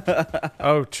asleep.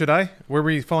 Oh, should I? Were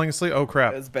we falling asleep? Oh,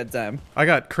 crap. It's bedtime. I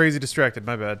got crazy distracted,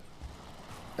 my bad.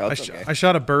 Oh, I, it's okay. I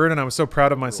shot a bird, and I was so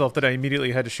proud of myself that I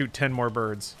immediately had to shoot 10 more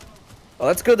birds. Oh,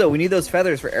 that's good though. We need those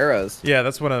feathers for arrows. Yeah,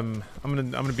 that's what I'm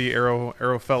gonna be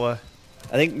arrow fella.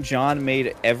 I think John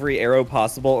made every arrow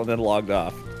possible and then logged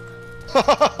off.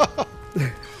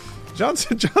 John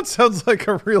sounds like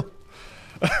a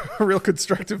real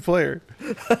constructive player.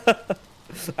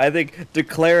 I think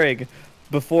declaring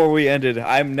before we ended,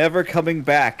 I'm never coming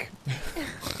back.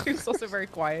 He was also very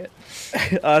quiet.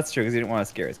 That's true because he didn't want to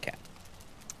scare his cat.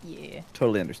 Yeah.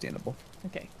 Totally understandable.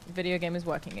 Okay. Video game is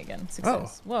working again.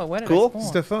 Success. Whoa, where did Cool. I spawn?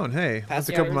 Stefan, hey, that's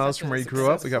a Yeah, couple we miles were from where you such a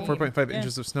grew up. We got successful 4.5 team.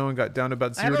 inches of snow and got down to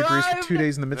about 0 I've degrees for arrived! 2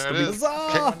 days in the midst There of it the is.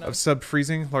 Huzzah! of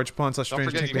sub-freezing. Large ponds, Don't strange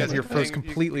forget, tank you guys here are froze ping-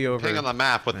 completely over. Ping on the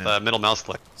map with the middle mouse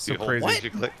click. So You hold- crazy.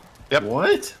 you click. Yep.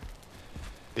 What?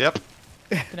 Yep.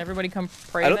 Can everybody come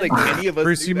pray? I don't think any of us.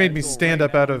 Bruce, do you made that. me stand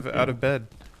up out of bed.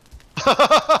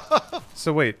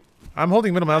 So wait, I'm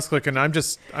holding middle mouse click and I'm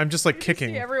just like See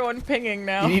kicking. everyone pinging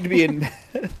now. You need to be in.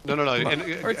 No. And,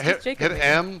 Or it's hit just Jacob.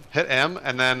 hit M,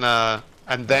 and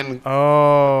then.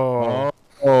 Oh,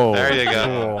 Oh. There you go.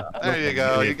 cool. There you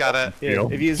go. You got it. Yeah,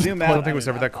 if you zoom I out. don't think it was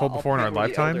ever that cold before in our print where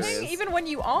the elder lifetimes. is. Even when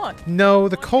you aren't. No,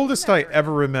 the coldest I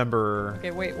ever remember Okay,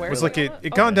 wait, where? was is like it?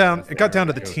 it got down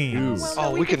to the teens,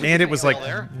 Oh, we can. and it was like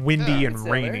there. windy and Sail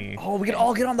there. rainy. Oh, we can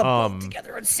all get on the boat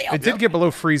together and sail. It did get below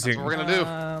freezing That's what we're gonna do.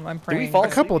 I'm we praying. fall a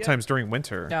couple of asleep yet? times during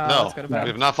winter, No, No, let's go to we bed.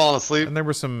 have not fallen asleep. and there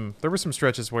were some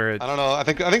stretches where it I don't know. I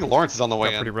think Lawrence is on the way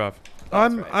got in. pretty rough.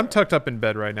 I'm tucked up in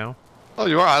bed right now. Oh,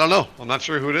 you are. I don't know. I'm not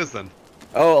sure who it is then.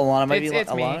 Oh, Alana might be. It's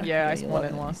me. Alana? Yeah, I Maybe spawned Alana.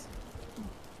 in lost.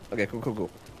 Okay, cool.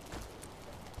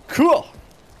 Cool.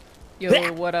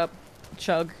 Yo, what up,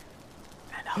 Chug?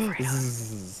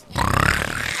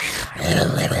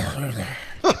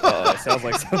 Oh, it sounds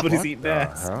like somebody's eating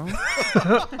ass.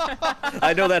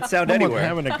 I know that sound Someone's anywhere.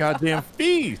 having a goddamn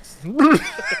feast.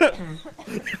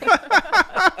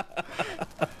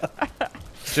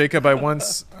 Jacob, I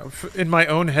once, in my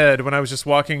own head, when I was just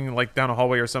walking like down a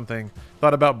hallway or something,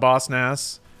 thought about Boss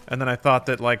Nass, and then I thought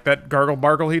that like that gargle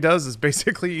bargle he does is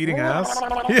basically eating ass.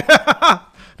 Yeah.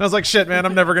 And I was like, shit, man,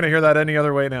 I'm never gonna hear that any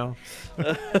other way now.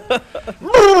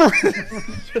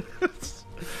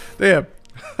 Damn,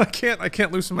 I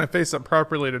can't loosen my face up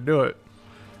properly to do it.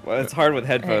 Well, it's hard with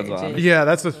headphones Hey, on. geez. Yeah,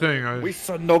 that's the thing. We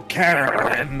should no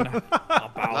Karen.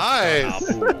 Nice.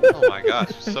 Oh my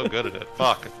gosh, you're so good at it.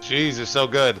 Fuck. Jeez, you're so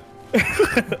good.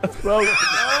 So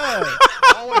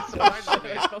Always surprising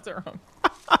me. I spelled it wrong.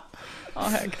 Oh,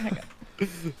 heck, hang on.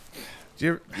 Do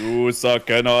you ever- You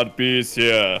cannot be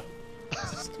here.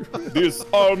 This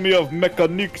army of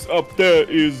mechanics up there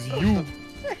is you.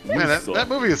 Man, that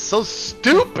movie is so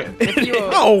stupid. If you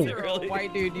were, No. if you were a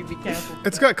white dude, you'd be canceled.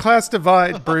 It's got class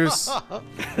divide, Bruce.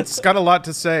 It's got a lot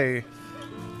to say.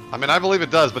 I mean, I believe it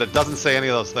does, but it doesn't say any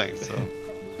of those things. So.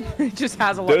 It just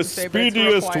has a lot The to say, but it's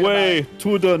real speediest quiet way about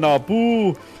to the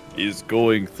Naboo is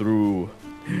going through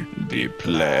the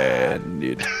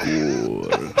planet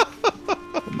Gore.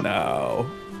 Now,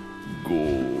 go.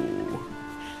 it.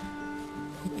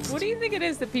 What do you think it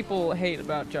is that people hate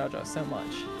about Jar Jar so much?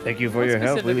 Thank you for What your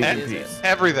help. specifically Leave me is in it? peace.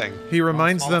 Everything. He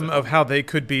reminds them of how they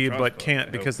could be, but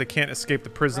can't because they can't escape the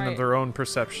prison of Right. their own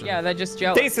perception. Yeah, they're just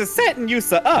jealous. This is setting you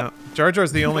up. No, Jar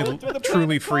Jar's the only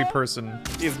truly free person.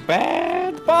 Is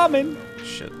bad bombing.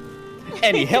 Shit.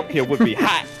 Any help here would be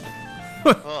hot.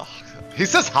 Ugh. He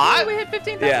says hot? Oh, we hit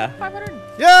 15,500.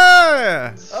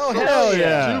 Yeah! Oh hell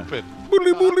yeah! Stupid.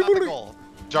 Boodly, boodly, Not the boodly. goal.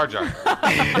 Jar Jar.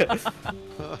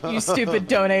 You stupid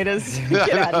donators.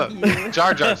 Get out of here.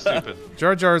 Jar Jar stupid.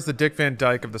 Jar Jar is the Dick Van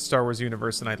Dyke of the Star Wars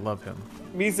universe, and I love him.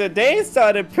 Means the day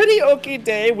started pretty okay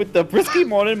day with the brisky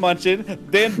morning munching,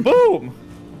 then boom!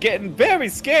 Getting very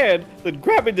scared, then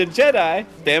grabbing the Jedi,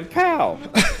 then pow!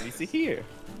 We see here.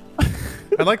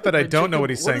 I like that I don't know what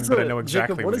he's What saying, is but I a- know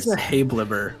exactly Jacob, what what he's is a saying.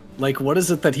 Hablibber? Like, what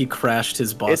is it that he crashed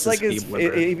his boss's It's like his,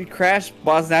 Hablibber? he crashed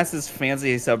Boss Nass's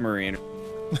fancy submarine.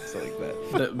 Something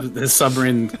like that. His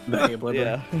submarine, the Hablibber?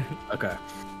 Yeah. Okay.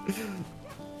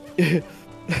 Do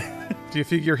you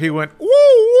figure he went woo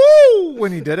woo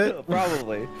when he did it?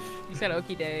 Probably. You said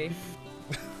Okie Day.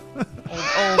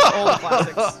 Old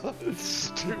classics.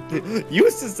 Stupid.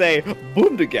 Used to say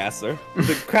Boomdegasser,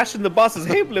 then crashing the boss's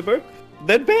Hablibber,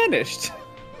 then banished.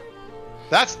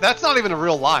 That's not even a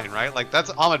real line, right? Like that's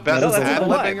Ahmed Best No, that's ad a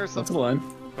line. libbing or That's something. the line.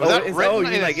 Was that is- written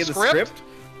you in like a in the script? script?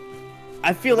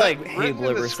 I feel Was like that written in the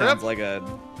Hablibber script? sounds like a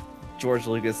George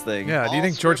Lucas thing. Yeah, do you All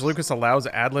think George scripts- Lucas allows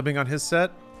ad-libbing on his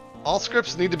set? All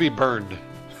scripts need to be burned.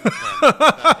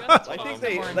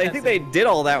 I think they did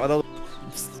all that with those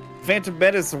Phantom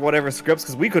Menace or whatever scripts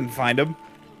because we couldn't find them.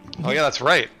 Oh yeah, that's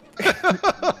right.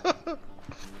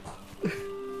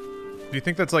 Do you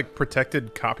think that's like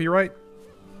protected copyright?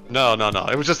 No.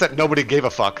 It was just that nobody gave a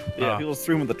fuck. Yeah, people just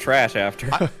threw them in the trash after.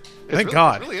 Thank It's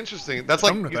God. really interesting. That's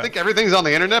like Come with you that. think everything's on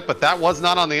the internet, but that was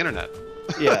not on the internet.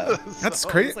 yeah, That's it's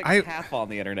crazy. like half on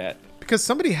the internet. Because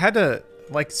somebody had to,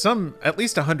 like, at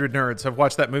least 100 nerds have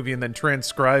watched that movie and then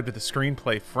transcribed the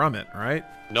screenplay from it, right?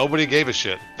 Nobody gave a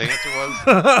shit. The answer was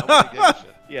nobody gave a shit.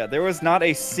 Yeah, there was not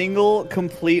a single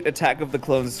complete Attack of the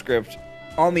Clones script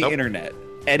on the Nope. internet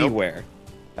anywhere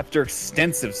after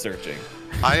extensive searching.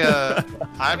 I've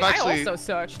I actually also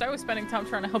searched. I was spending time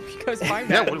trying to help you guys find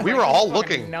Yeah, that. we were all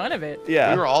looking. None of it.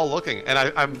 Yeah, we were all looking, and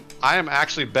I am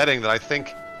actually betting that I think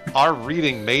our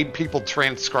reading made people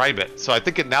transcribe it. So I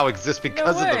think it now exists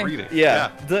because of the way. reading.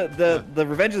 yeah. The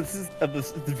Revenge of the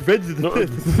Revenge of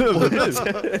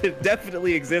the it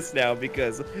definitely exists now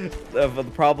because of the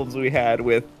problems we had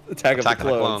with Attack of the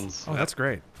Clones. Oh, that's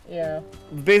great. Yeah.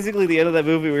 Basically, the end of that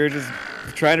movie, we were just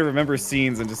trying to remember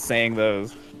scenes and just saying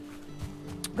those.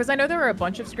 Because I know there were a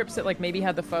bunch of scripts that like maybe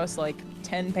had the first like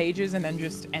 10 pages and then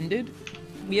just ended.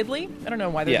 Weirdly, I don't know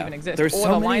why those Yeah, even exist. there's or so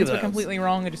the many lines of were those. completely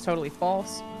wrong and just totally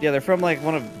false. Yeah, they're from like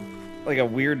a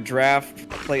weird draft.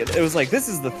 Like it was like this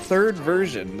is the third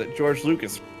version that George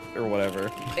Lucas or whatever.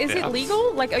 Is Yeah. it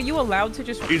legal? Like, are you allowed to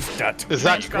just Is that? Is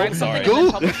that transcribe something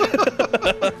cool? and then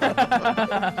publish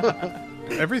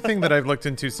it? Everything that I've looked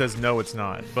into says no, it's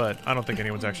not, but I don't think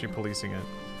anyone's actually policing it.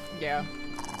 Yeah.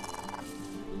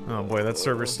 Oh boy, that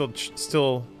server's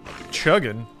still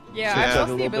chugging. Yeah, Yeah. I've A lost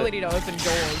the little ability to open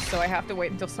doors, so I have to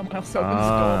wait until someone else opens the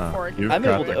door before I can. You've I'm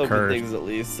got able to the open curse. things at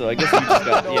least, so I guess you just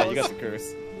got yeah, you got the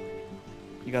curse.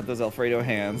 You got those Alfredo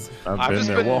hands. I've I've been just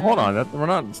there. been- Well, hold on. We're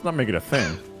not. It's not making a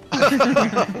thing.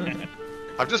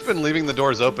 I've just been leaving the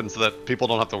doors open so that people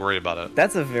don't have to worry about it.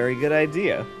 That's a very good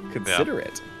idea. Consider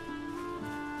it.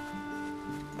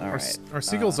 All right. Are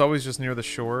seagulls always just near the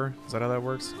shore? Is that how that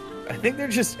works? I think they're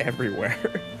just everywhere.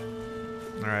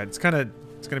 All right, it's gonna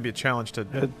be a challenge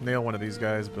to nail one of these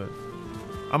guys, but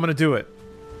I'm gonna do it.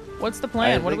 What's the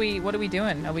plan? What are we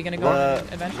doing? Are we gonna go on an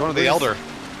adventure? Going to the Elder.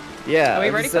 Yeah. Are we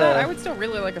ready for that? I would still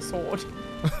really like a sword.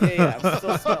 Yeah. I'm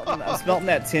still smelting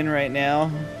that tin right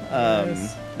now.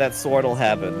 Yes. That sword will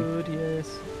happen. Good,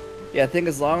 yes. Yeah, I think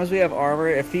as long as we have armor,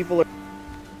 if people are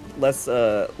less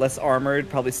armored,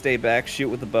 probably stay back, shoot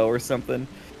with a bow or something.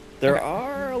 There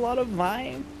are a lot of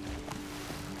mines.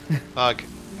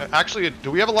 Actually,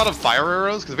 do we have a lot of fire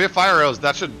arrows? Because if we have fire arrows,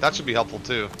 that should be helpful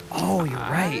too. Oh, you're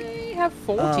right. I have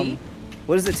 40.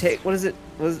 What does it take? What is it?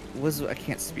 I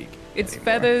can't speak. It's anymore.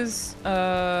 Feathers.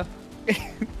 Hang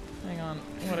on.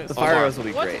 What is The fire arrows will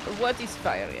be great. What is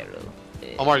fire arrow?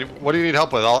 Omar, what do you need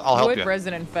help with? I'll help Wood, you.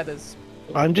 resin, and feathers.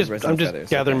 I'm just feathers,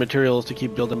 gathering okay. materials to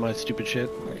keep building my stupid shit.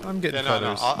 I'm getting Yeah, no,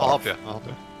 feathers. I'll help you. I'll help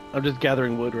you. I'm just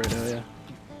gathering wood right now. Yeah.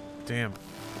 Damn.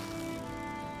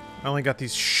 I only got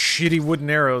these shitty wooden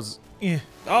arrows. Eh.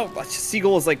 Oh, a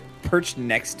seagull was like perched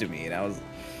next to me, and I was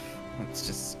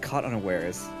just caught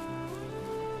unawares.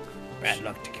 Bad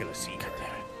luck to kill a seagull.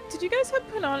 Did you guys have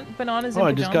bananas Oh, in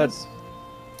I just got- pajamas?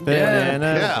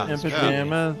 Yeah. and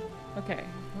pajamas. Okay,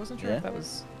 I wasn't sure Yeah. if that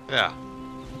was Yeah.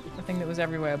 a thing that was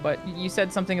everywhere, but you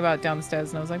said something about down the stairs,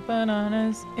 and I was like,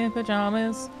 bananas in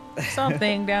pajamas,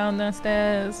 something down the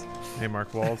stairs. Hey,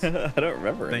 Mark Walls. I don't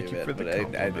remember Thank any you of for it, the but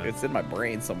compliment. it's in my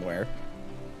brain somewhere.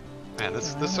 Man,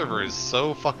 this server is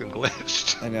so fucking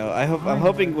glitched. I know. I'm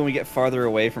hoping when we get farther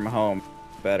away from home,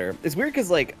 better. It's weird because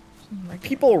like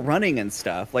people running and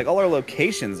stuff, like all our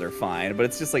locations are fine, but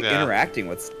it's just like Yeah. interacting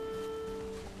with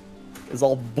is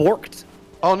all borked.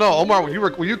 Oh no, Omar,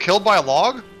 were you killed by a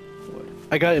log?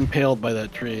 I got impaled by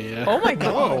that tree. Yeah. Oh my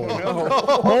god!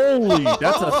 Holy,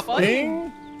 that's Oh, a funny.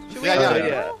 thing? Should we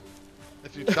Yeah.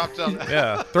 If you chopped down.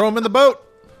 Yeah, throw them in the boat.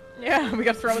 Yeah, we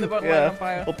got thrown in the boat and light on Yeah,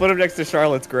 fire. we'll put him next to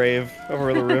Charlotte's grave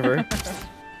over the river.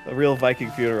 A real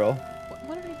Viking funeral.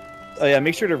 What are we? Oh yeah,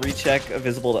 make sure to recheck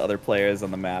visible to other players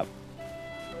on the map.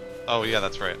 Oh yeah,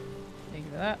 that's right. Thank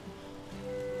you for that.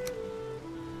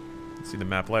 See the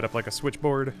map light up like a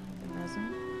switchboard.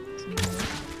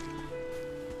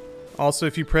 Also,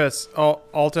 if you press Alt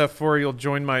F4, you'll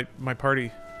join my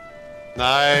party.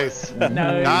 Nice.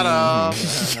 No. Got him.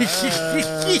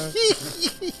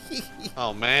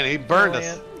 Oh man, he burned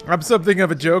us. I'm something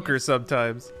of a joker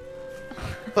sometimes.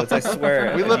 But I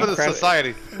swear, We if live you in a crash-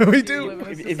 society. We do.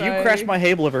 If you crash my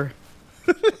hay liver,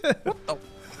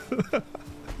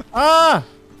 Ah!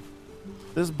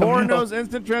 This boar knows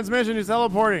instant transmission. He's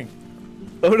teleporting.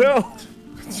 oh no!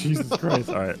 Jesus Christ.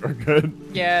 All right, we're good.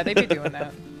 Yeah, they be doing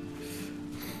that.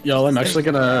 Y'all, I'm actually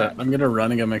gonna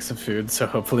run and go make some food, so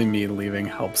hopefully me leaving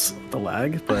helps the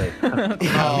lag. But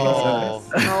Oh.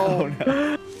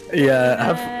 no.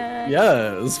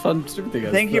 yeah, it was fun speaking with you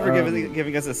guys. Thank you for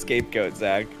giving us a scapegoat,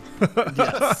 Zach.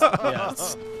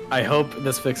 Yes. I hope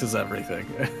this fixes everything.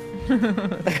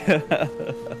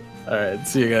 All right,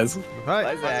 see you guys. Hi.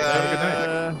 Bye, Zach. Have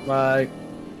a good night. Bye.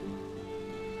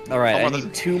 All right, Oh, I there's-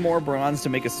 need 2 more bronze to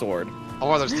make a sword.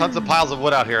 Omar, there's tons of piles of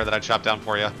wood out here that I chopped down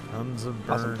for you. Tons of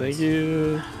burns. Awesome. Thank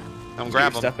you. Come Get grab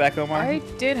your them. stuff back, Omar. I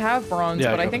did have bronze, Yeah,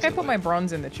 I but I got think the I stuff put my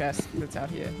bronze in the chest that's out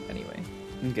here anyway.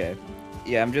 Okay.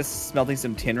 Yeah, I'm just smelting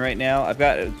some tin right now. I've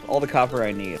got all the copper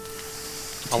I need.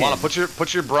 Alana,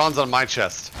 put your bronze on my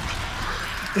chest.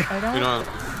 I don't.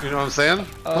 You know what I'm saying?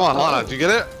 Come on, Lana, do you get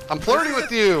it? I'm flirting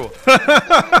with you.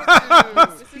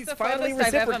 This is He's the finally furthest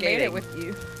I've ever made it reciprocating. with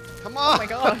you. Come on. Oh my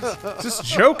gosh. Just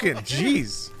joking.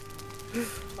 Jeez.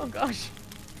 Oh gosh.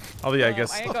 Oh yeah, I Oh,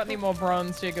 guess. I ain't got any more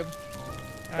bronze, Jacob.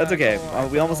 That's okay. Cool.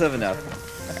 We almost have enough.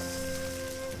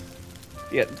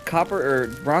 Yeah, copper or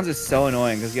bronze is so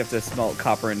annoying because you have to smelt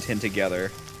copper and tin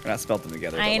together. Or not smelt them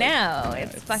together. I but, like, know. yeah,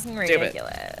 It's fucking stupid.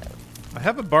 ridiculous. I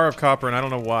have a bar of copper and I don't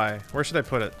know why. Where should I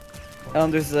put it?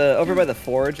 There's over by the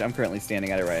forge. I'm currently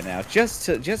standing at it right now. Just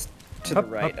to the Up,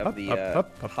 right up, of the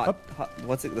up, up, hot, up. hot.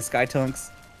 What's it? The sky tunks.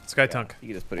 Sky Tunk. You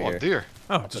can just put it Oh here. dear.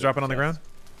 Oh, just drop it on the ground?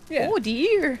 Yeah. Oh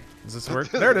dear. Does this work?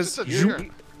 There it is. Just a deer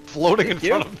floating in Thank you.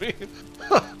 front of me.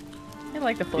 I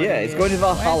like the floating Yeah, it's gear. going to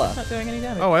Valhalla. Why is it not doing any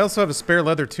damage? Oh, I also have a spare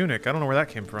leather tunic. I don't know where that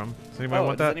came from. Does anybody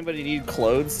want does that? anybody need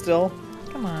clothes still?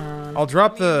 Come on. I'll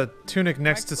drop the tunic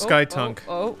next to Sky Tunk.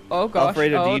 Oh gosh.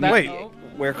 Alfredo, do oh, you that, Wait. oh.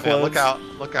 Wear Yeah, clothes. look out.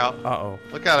 Look out. Uh-oh.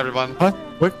 Look out, everyone. Huh?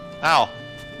 What? Ow.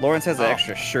 Lawrence has an Oh.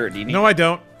 extra shirt. Do you need? No, I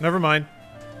don't. Never mind.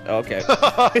 Oh, okay.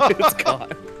 It's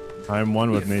gone. I'm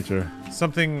one with nature.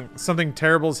 Something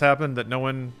terrible's happened that no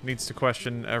one needs to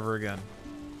question ever again.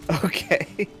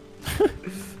 Okay.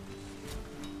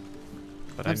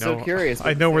 But I'm so curious.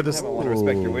 I know where this. I want to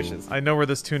respect your wishes. I know where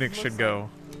this tunic should go,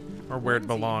 or where it Has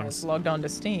belongs. logged on to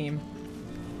Steam.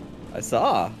 I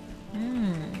saw.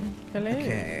 Hello.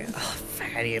 Okay. Oh,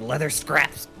 fatty leather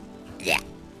scraps. Yeah.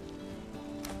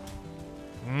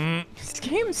 This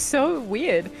game's so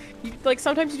weird. You, like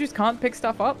sometimes you just can't pick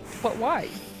stuff up, but why?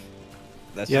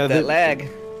 That's Yeah, just that the- lag.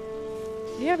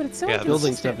 Yeah, but it's so Yeah,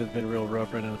 Building inconsistent. stuff has been real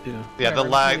rough right now too. Yeah, the Whatever,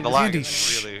 lag Andy, is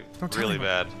shh. really, Don't tell really him.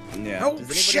 bad. Yeah. Oh, Does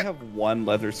anybody shit. have one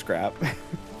leather scrap?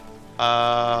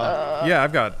 Yeah,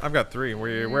 I've got 3.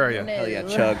 Where are you? Hell yeah,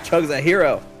 Chug. Chug's a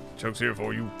hero. Chuck's here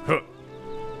for you. Huh.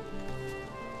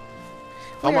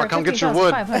 Omar, come get your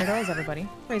wood. $500, everybody.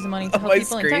 Raising money to On help my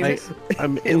people screen. in Texas.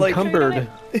 I'm It, like, encumbered.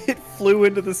 It flew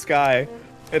into the sky,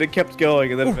 and it kept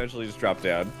going, and then eventually just dropped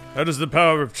down. That is the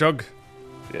power of Chug.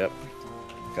 Yep.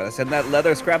 Gotta send that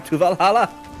leather scrap to Valhalla.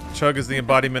 Chug is the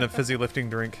embodiment of fizzy lifting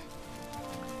drink.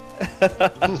 All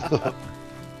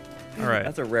right,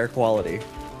 That's a rare quality.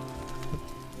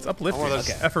 it's uplifting. Oh, there's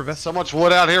It's effervescent. So much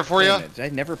wood out here for Wait a you. minute, did I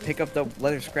never pick up the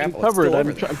leather scrap? I'm Oh, it's covered. still I'm,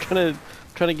 over there. I'm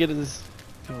trying to get this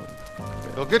going.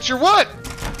 Go get your wood.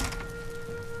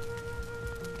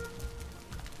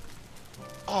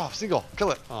 Oh, seagull,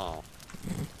 kill it. Oh.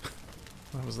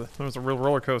 That was a real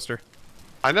roller coaster.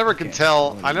 I never can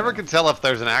tell. I never can tell if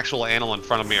there's an actual animal in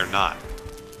front of me or not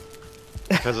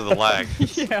because of the lag.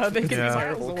 Yeah, they can Yeah. be miles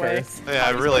Terrible away. curse. Yeah,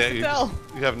 How are you really, supposed to tell?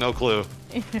 you have no clue.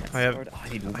 I have Oh, I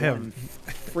need I have one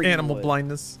freaking animal wood.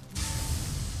 blindness.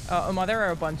 There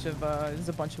are a bunch of there's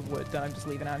a bunch of wood that I'm just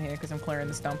leaving out here because I'm clearing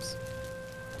the stumps.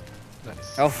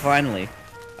 Nice. Oh, finally.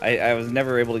 I was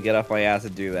never able to get off my ass to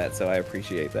do that, so I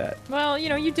appreciate that. Well, you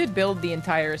know, you did build the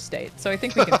entire estate, so I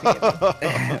think we can forgive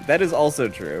you. That is also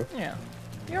true. Yeah,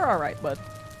 you're all right, bud.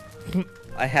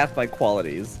 I have my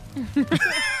qualities.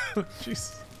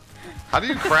 Jeez. How do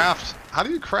you craft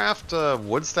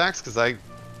wood stacks? Because I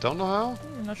don't know how.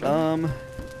 I'm not sure.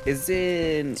 Is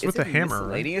in It's with the hammer, right?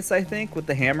 miscellaneous, I think, with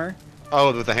the hammer.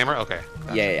 Oh, with the hammer. Okay.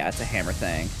 Yeah, it's a hammer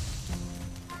thing.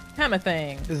 Hammer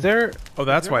thing. Is there? Oh,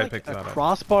 that's is there, why I like, picked a that up.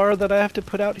 crossbar that I have to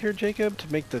put out here, Jacob,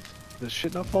 to make the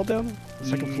shit not fall down? The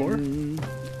second floor?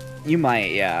 You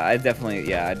might, yeah. I'd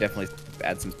definitely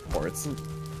add some supports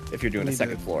if you're doing a need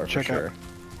second to floor for check out-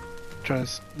 sure.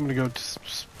 I'm gonna go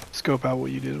scope out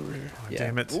what you did over here. Oh, Yeah.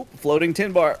 damn it. Ooh, floating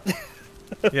tin bar.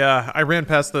 Yeah, I ran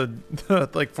past the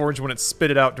like forge when it spit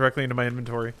it out directly into my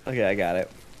inventory. Okay, I got it.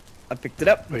 I picked it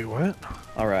up. Wait, what?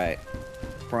 All right.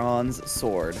 Bronze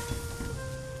sword.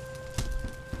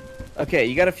 Okay,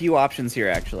 you got a few options here,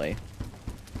 actually.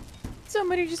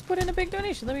 Somebody just put in a big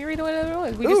donation. Let me read what it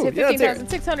was. We Ooh, just hit yeah, let's hear it.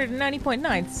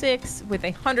 15,690.96 with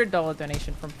a $100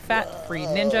 donation from Fat Free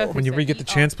Ninja. who When you said, re get the "Eat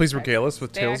chance, off please my regale us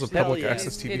with They tales of actually- public Hell yeah.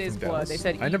 access TV It is from blood. Dallas. They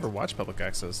said I eat. never watched public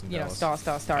access in You know, Dallas.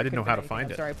 star. I didn't know how to couldn't find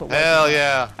I'm it. sorry, I put Hell words in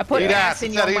yeah. I put Eat ass ass.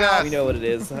 in It said your eat mouth. ass. We know what it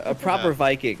is. A proper Yeah.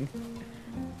 Viking.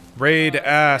 Raid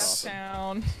ass.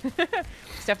 Down.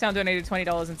 Steph Town donated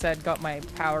 $20 and said, "Got my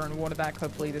power and water back.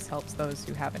 Hopefully this helps those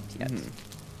who haven't yet."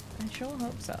 I sure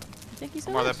hope so. Thank you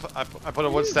so Omar, much. I put a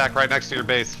wood stack right next to your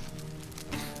base.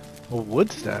 A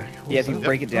wood stack. Yeah, if you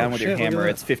break it down Oh, with shit, your look at hammer, that.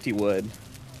 it's 50 wood.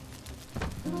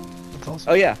 That's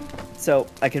awesome. Oh yeah. So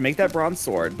I can make that bronze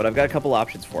sword, but I've got a couple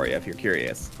options for you if you're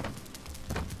curious.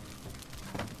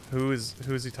 Who is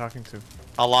he talking to?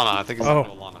 Alana, I think it's Oh.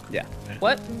 Alana. Yeah.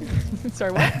 What?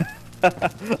 Sorry, what?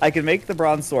 I can make the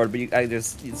bronze sword, but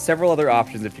there's several other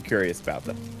options if you're curious about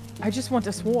them. I just want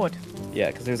a sword. Yeah,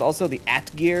 because there's also the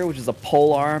Atgear, which is a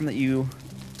pole arm that you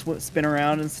spin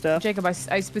around and stuff. Jacob, I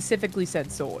specifically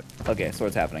said sword. Okay,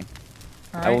 sword's happening.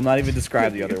 All I will right? not even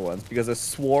describe the other ones because a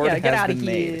sword Yeah, get has out been of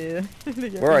made.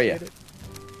 here. Where are you?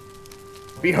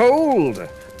 Behold,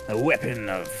 a weapon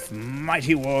of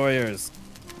mighty warriors.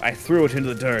 I threw it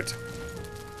into the dirt.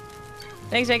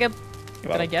 Thanks, Jacob. You're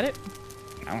Did I welcome. get it?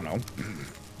 I don't know.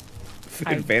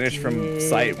 I It vanished from did.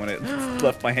 sight when it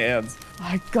left my hands.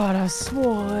 I got a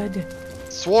sword.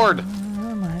 Sword.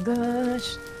 Oh my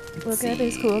gosh. Look at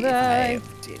this See cool if guy. I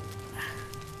did-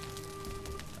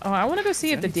 Oh, I want to go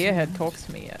see if the deer head talks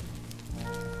to me yet.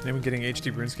 Anyone getting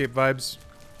HD RuneScape vibes?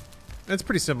 It's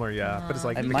pretty similar, yeah, but it's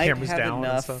like I the might camera's have down and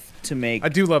enough stuff. to make. I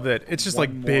do love that. It's just one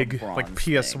like more big, like bronze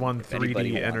PS1 thing, if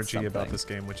anybody 3D wants energy about something. this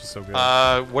game, which is so good.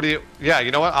 What do you? Yeah,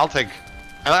 you know what? I'll take.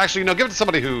 Actually, give it to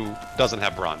somebody who doesn't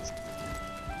have bronze,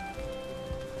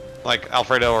 like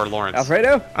Alfredo or Lawrence.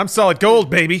 Alfredo, I'm solid gold,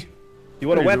 baby. you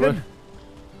want a What are you weapon?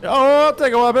 Oh, I'll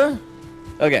take a weapon.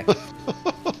 Okay.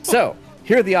 So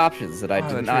here are the options that I Oh,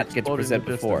 did that not tree get to exploded present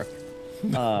in the before.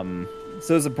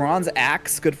 So there's a bronze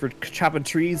axe, good for chopping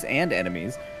trees and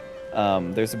enemies.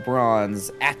 There's a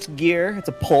bronze Atgear. It's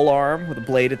a pole arm with a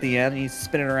blade at the end, and you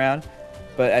spin it around.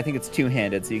 but I think it's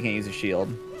two-handed, so you can't use a shield.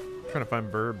 Trying to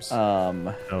find verbs.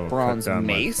 Bronze cut down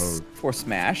my mace code. for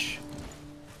smash.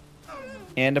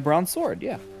 And a bronze sword,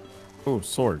 yeah. Oh,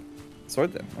 sword.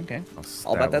 Sword then, okay. I'll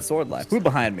All about that sword life. Who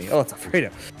behind me? Oh, it's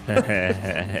Alfredo.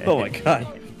 Oh my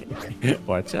god.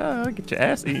 Watch out, get your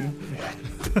ass eaten.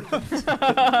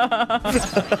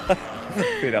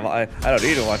 Dude, I don't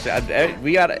need to watch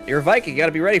it. You're a Viking, you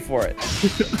gotta be ready for it.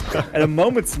 At a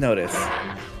moment's notice.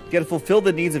 You gotta fulfill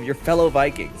the needs of your fellow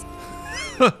Vikings.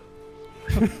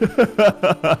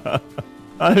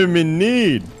 I'm in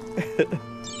need.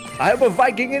 I'm a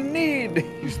Viking in need.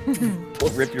 You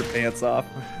just rip your pants off.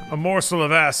 A morsel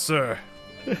of ass, sir.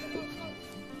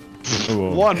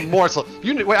 One morsel.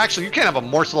 Wait, actually, you can't have a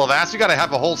morsel of ass. You gotta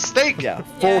have a whole steak. Yeah,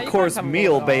 full course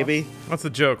meal, baby. That's the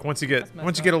joke. Once you get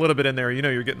a little bit in there, you know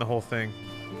you're getting the whole thing.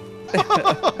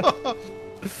 I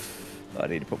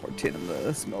need to put more tin in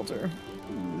the smelter.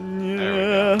 There we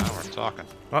go. Now we're talking.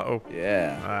 Uh-oh.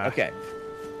 Yeah. Okay.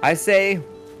 I say,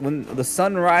 when the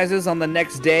sun rises on the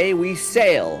next day, we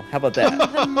sail. How about that?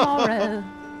 Tomorrow.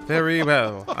 Very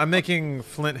well. I'm making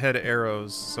flint head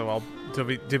arrows, so I'll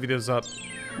divvy those up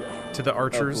to the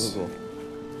archers. Oh, cool.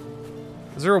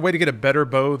 Is there a way to get a better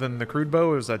bow than the crude bow,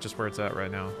 or is that just where it's at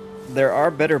right now? There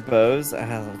are better bows.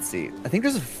 Let's see. I think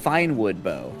there's a fine wood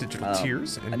bow. Digital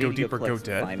Tears I and need Go to Deep or Go collect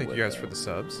Dead. fine Thank wood you guys bow. for the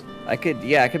subs. I could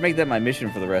make that my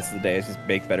mission for the rest of the day. Is just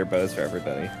make better bows for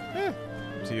everybody. Up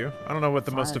to you. I don't know what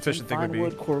the most efficient thing would be.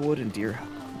 Wood, core wood, and deer.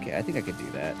 Okay, I think I could do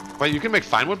that. Wait, you can make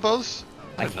fine wood bows?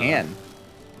 I can.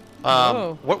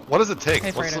 Whoa. What does it take?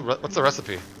 Hey, What's Fredo. the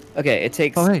recipe? Okay, it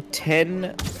takes Oh, hey.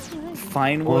 10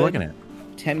 fine What are we wood, looking at?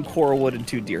 10 core wood, and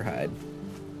 2 deer hide.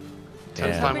 I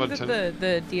was Yeah. hoping wood, that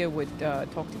the deer would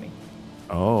talk to me.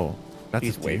 Oh, that's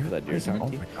He's a waiting deer? for that deer to Oh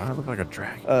talk to my you. god, I look like a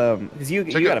dragon. Because you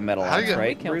Check got out- a metal how do you axe, get- We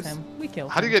right, killed Bruce? him. We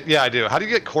killed How do him. you get? Yeah, I do. How do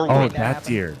you get core Oh, wood? that happened.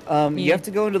 deer. You Yeah. have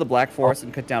to go into the Black Forest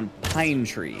and cut down pine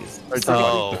trees.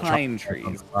 Oh. Pine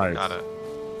trees. Nice. Got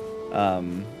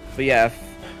it. But yeah,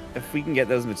 if we can get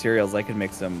those materials, I can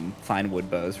make some fine wood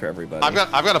bows for everybody. I've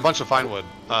got a bunch of fine wood.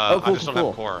 Oh, cool, I just don't cool.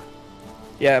 have core.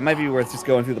 Yeah, it might be worth just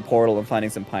going through the portal and finding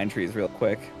some pine trees real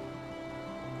quick.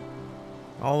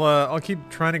 I'll keep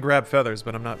trying to grab feathers,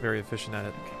 but I'm not very efficient at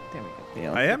it. There we go.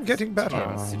 Yeah, I am getting better.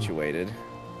 get situated.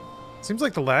 Seems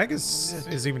like the lag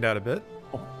is evened out a bit.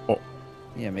 Oh,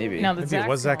 Yeah, maybe. Now that Maybe it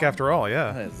was Zach's Zach gone, after all,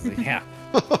 yeah. Yeah.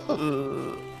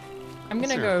 I'm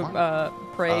gonna What's go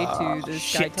pray to the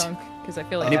sky shit. tunk because I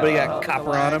feel like Anybody that got will help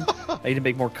copper the on lag. him? I need to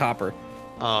make more copper.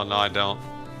 Oh no, I don't.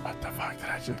 what the fuck did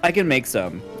I just... I can make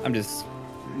some. I'm just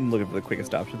looking for the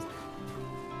quickest options.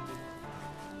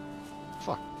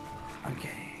 Fuck. Okay.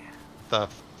 The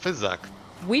Fizzak.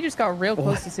 We just got real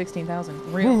close to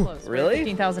 16,000. Real close. We're at Really?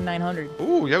 15,900.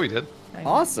 Ooh, yeah, we did.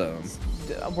 Awesome.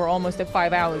 We're almost at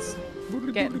 5 hours.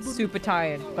 Getting super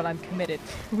tired, but I'm committed.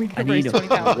 We I can raise need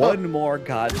 20,000. one more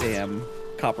goddamn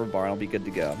copper bar and I'll be good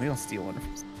to go. Maybe I'll steal one.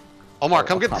 Omar,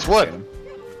 come get this wood.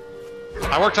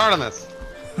 I worked hard on this.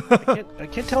 I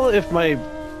can't tell if my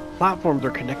platforms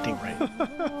are connecting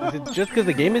right. Is it just because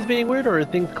the game is being weird, or are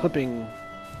things clipping?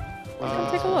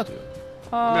 Come take a look. mean,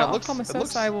 it I'll looks- come it assess.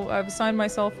 looks- I've assigned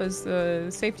myself as the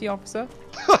safety officer.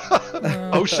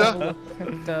 OSHA?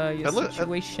 Look at your It loo- it-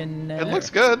 situation. It looks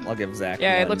good. I'll give Zach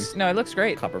Yeah, one it looks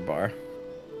great. copper bar.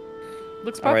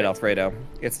 Looks perfect. All right, Alfredo.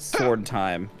 It's sword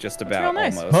time, just about real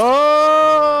nice. almost.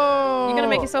 Oh! You gonna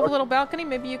make yourself a little balcony?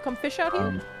 Maybe you come fish out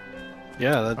here.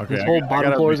 Yeah, Okay, this I whole got- I bottom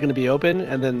gotta floor be- is going to be open,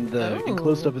 and then the Oh.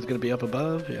 enclosed stuff is going to be up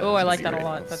above. Yeah, Oh, I like See, that a right,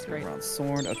 lot. let's That's see, great. bronze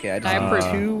sword. Okay, I I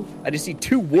approve. just need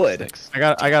 2 wood. I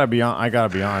gotta be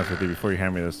honest with you before you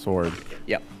hand me this sword.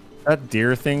 Yep. That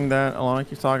deer thing that Alana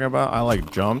keeps talking about, I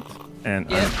like jumped and,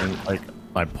 Yeah.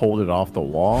 I pulled it off the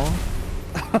wall.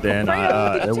 Then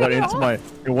it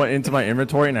went into my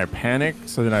inventory and I panicked.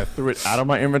 So then I threw it out of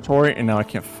my inventory and now I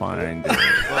can't find it.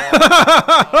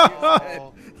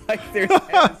 Like there's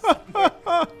heads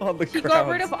on the You ground. got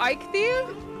rid of Ike there?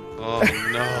 Oh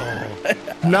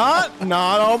no. not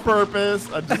on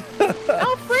purpose. I just,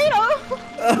 Alfredo!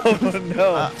 Oh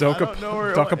no.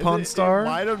 Duck-a-pon star? It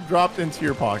might have dropped into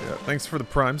your pocket. Thanks for the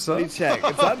prime Let me sub. check.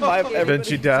 It's not my. everybody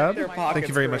Benji Dab, check their thank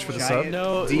you very much pockets for the a sub. giant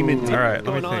No, demon. ooh, All right, what's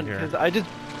let me going on? think here. 'Cause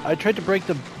I tried to break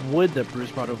the wood that Bruce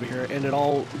brought over here, and it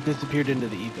all disappeared into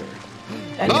the ether.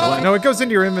 No, it goes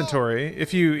into your inventory.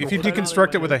 If you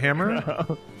deconstruct it with a hammer.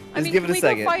 I mean, give it can a we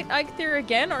second. go fight Eikthyr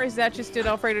again, or is that just did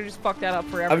Alfredo just fuck that up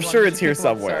for everyone? I'm sure it's Just here pick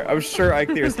one somewhere. side? I'm sure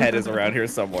Eiktyr's head is around here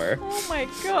somewhere. Oh my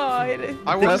god.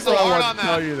 I worked That's so what I hard want on to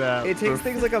tell that. you that. It takes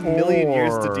things like a million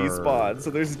years to before. despawn, so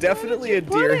there's definitely a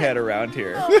deer head around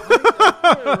here.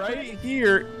 Right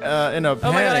here in a panic.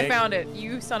 Oh my god, I found it.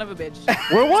 You son of a bitch.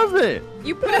 Where was it?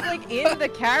 You put it like in the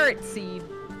carrot seed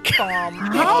bomb.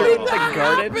 How did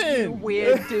that You garden?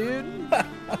 weird dude.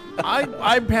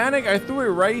 I panicked. I threw it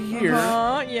right here.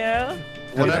 Yeah.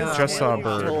 I just saw a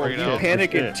bird. You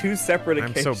panic in two separate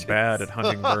I'm occasions. so bad at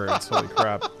hunting birds. Holy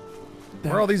crap.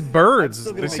 Where are all these birds?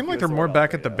 still gonna They make seem you like a they're more sword back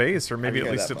off, at the yeah. base, or maybe I at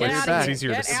hear least that. like Get out of it's here. easier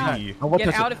to Get out. see.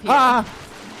 Get out of here.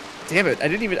 Damn it! I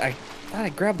didn't even. I thought I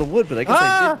grabbed the wood, but I guess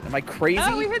I didn't. Am I crazy?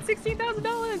 Oh, we hit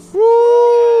 $16,000.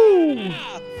 Woo!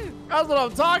 That's what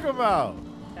I'm talking about.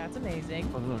 That's amazing.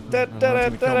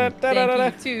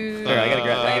 Da-da-da-da-da-da-da. Thank you to Alright, I gotta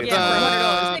grab that. Again for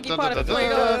 $100. Nikki Potter for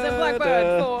 $20 and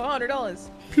Blackbird for $100.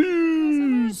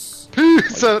 Peace.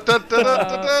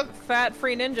 Fat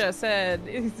Free Ninja said,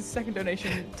 second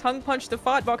donation, tongue punch the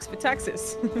fart box for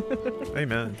Texas.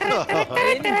 Amen.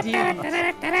 Indeed.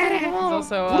 There's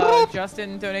also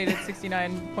Justin donated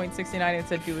 69.69 and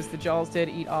said, do as the Jaws did,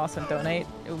 eat ass and donate.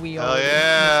 We all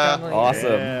yeah. strongly-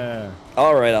 Awesome. Yeah.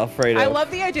 All right, Alfredo. I love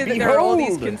the idea that there are all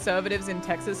these Behold. conservatives in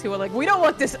Texas who are like, we don't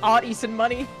want this art Eastern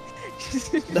money.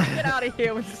 Get out of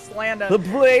here with the slander. the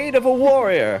blade of a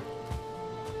warrior.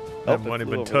 That it money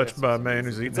flew been over touched there. by a man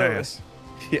who's eating over. ass.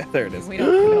 Yeah, there it is. We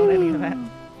don't condone any of that.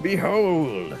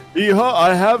 Behold.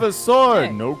 I have a sword.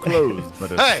 Hey. No clothes,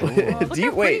 but a Hey. sword. Well, look do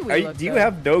you how wait? pretty we Are look, do you though.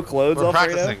 have no clothes, We're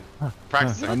Alfredo? practicing.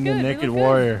 Practicing. I'm good, the you naked look good.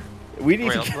 warrior. We need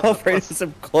Wait, to let's- get Alfredo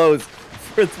some clothes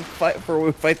for when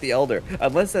we fight the Elder,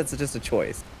 unless that's just a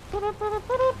choice.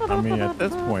 I mean, at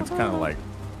this point, it's kind of like,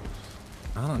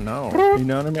 I don't know. You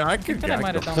know what I mean? I could I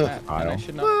might have done that, and I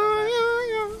should not have done that.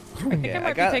 I think Yeah, I I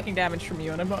might got- be taking damage from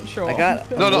you, and I'm not sure. I got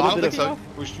No, a no, I little don't bit think of-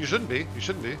 so. You shouldn't be. You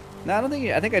shouldn't be. No, I don't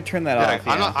think. I think I turned that Yeah,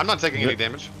 off. Yeah. I'm not taking any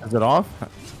damage. Is it off?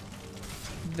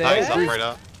 Nice, There.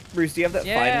 Alfredo. Bruce, do you have that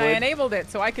Yeah, fine I wood? enabled it,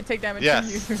 so I could take damage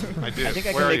Yes, from you. I do. I think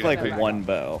I Where can are make you? like Yeah. one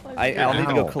bow. Let's I'll do need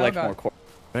to it. go Ow. collect Oh, God. more core.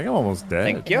 I think I'm almost dead.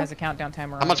 Thank It you. has a countdown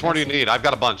timer. How much more do you need? I've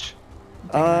got a bunch.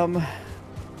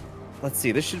 Let's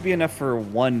see. This should be enough for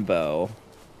one bow.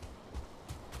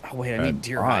 Oh wait, I need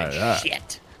deer hide. that.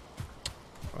 Shit.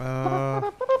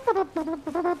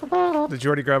 Did you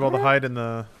already grab all the hide in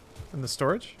the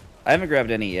storage? I haven't grabbed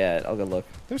any yet. I'll go look.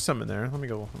 There's some in there. Let me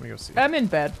go see. I'm in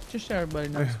bed, just so everybody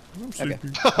knows. Okay.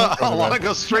 I want to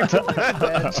go straight to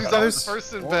bed. She's always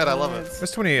first in bed. I love it.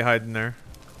 There's 28 hide in there.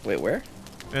 Wait, where?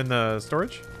 In the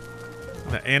storage?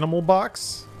 In the animal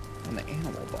box? In the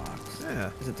animal box. Yeah,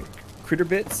 Is it the critter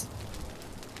bits?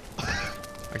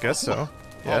 I guess so.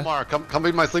 Yeah. Omar, come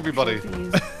be my sleepy buddy.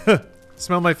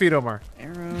 Smell my feet, Omar.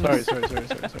 Arrows. Sorry.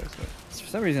 For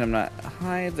some reason, I'm not.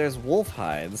 Hide. There's wolf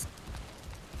hides.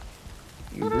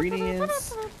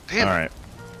 Ingredients. Damn. All right.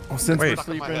 Well, since Wait. we're Stuck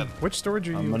in my sleeping, head. Which storage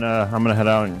are you? I'm gonna head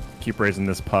out and keep raising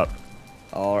this pup.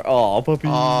 Oh, puppy.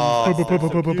 Oh,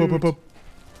 Alfredo,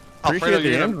 Appreciate the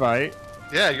you're gonna, invite.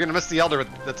 yeah, you're gonna miss the elder. But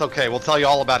that's okay. We'll tell you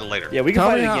all about it later. Yeah, we can Tell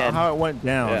fight me it again. how it went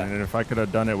down, Yeah. and if I could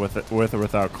have done it with or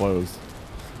without clothes.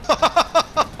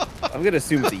 I'm gonna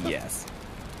assume it's a yes.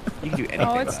 You can do anything.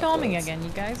 Oh, it's without storming clothes. again, you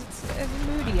guys. It's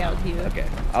moody out here. Okay,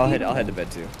 I'll head to bed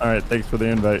too. All right, thanks for the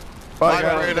invite. Bye,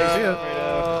 guys.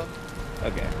 Alfredo.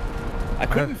 Okay. I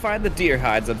couldn't find the deer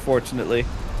hides, unfortunately.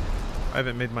 I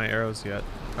haven't made my arrows yet.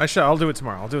 I'll do it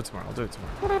tomorrow. I'll do it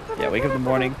tomorrow. Yeah, wake up in the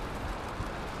morning.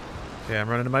 Yeah, I'm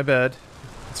running to my bed.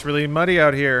 It's really muddy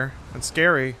out here. It's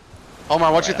scary.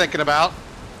 Omar, what you thinking about?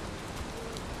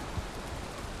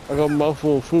 I got a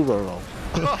mouthful of food right now.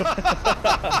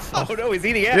 Oh no, he's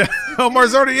eating Yeah, ass.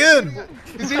 Omar's already in.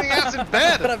 He's eating ass in Got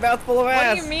bed. a mouthful of What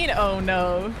ass. do you mean, oh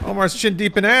no? Omar's chin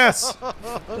deep in ass.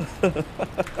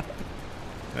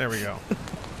 There we go.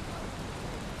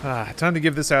 Time to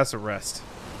give this ass a rest.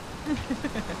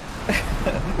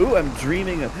 Ooh, I'm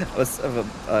dreaming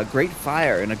of a great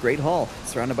fire in a great hall,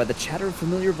 surrounded by the chatter of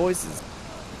familiar voices.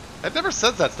 It never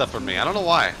says that stuff for me. I don't know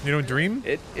why. You don't dream?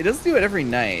 It doesn't do it every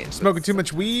night. Smoking too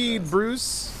much weed,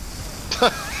 Bruce.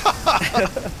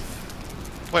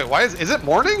 Wait, why is it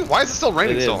morning? Why is it still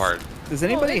raining It so is. hard? Does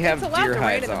anybody Well, have it's allowed deer to rain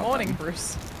hides in the on morning, them?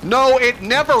 Bruce. No, it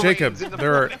never Jacob, rains in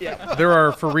the there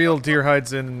are for real deer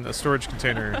hides in a storage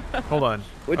container. Hold on.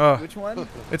 Which one?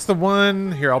 It's the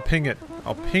one here. I'll ping it.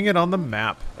 I'll ping it on the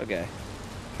map. Okay.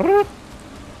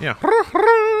 Yeah.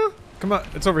 Come on,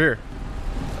 it's over here.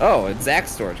 Oh, it's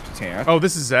Zach's storage container. Oh,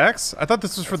 this is Zach's? I thought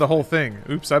this was for the whole thing.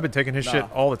 Oops, I've been taking his shit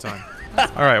all the time. All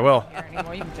right, well, Here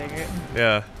anymore, you can take it.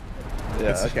 yeah.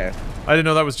 Yeah. Okay. I didn't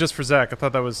know that was just for Zach. I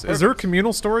thought that was... Is there a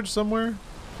communal storage somewhere?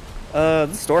 The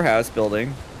storehouse building.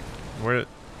 What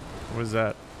is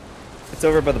that? It's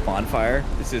over by the bonfire.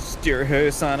 This is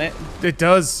storehouse on it. It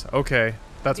does. Okay.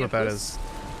 That's what that is.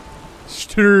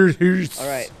 All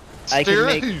right. I can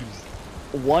make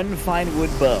one fine wood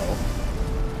bow.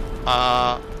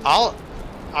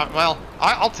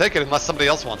 I'll take it unless somebody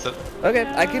else wants it. Okay,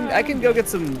 I can go get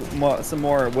some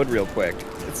more wood real quick.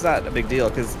 It's not a big deal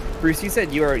because Bruce, you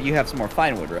said you have some more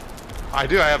fine wood, right? I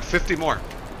do. I have 50 more.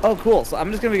 Oh, cool. So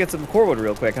I'm just gonna get some core wood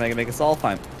real quick, and I can make us all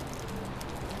fine.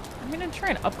 I'm gonna try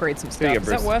and upgrade some There you stuff.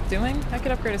 go, Is that Bruce. worth doing? I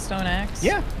could upgrade a stone axe.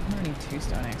 Yeah. I'm gonna need 2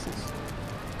 stone axes.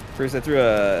 Bruce, I threw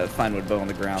a fine wood bow on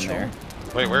the ground there.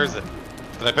 Wait, where is it?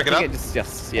 Did I pick it I up? think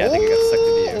yeah, I think it got sucked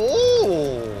into you.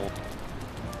 Oh.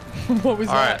 What was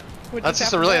All that? right. What That's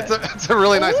just just a really happened it's a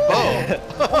really nice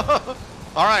bow.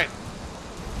 All right.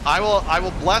 I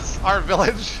will bless our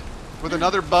village with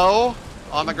another bow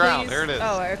on the ground. Please? There it is.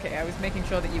 Oh, okay. I was making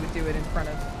sure that you would do it in front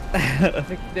of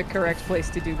the correct place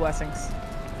to do blessings.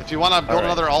 If you want to build right.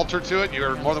 another altar to it,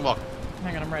 you're more than welcome.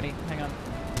 Hang on, I'm ready. Hang on.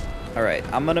 All right,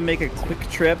 I'm gonna make a quick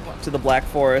trip to the Black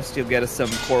Forest. You'll get us some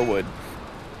core wood.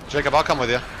 Jacob, I'll come with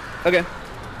you. Okay.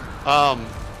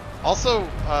 Also,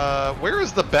 where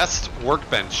is the best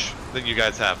workbench that you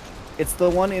guys have? It's the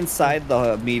one inside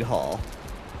the mead hall.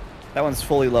 That one's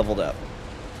fully leveled up.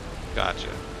 Gotcha.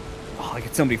 Oh, I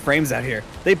get so many frames out here.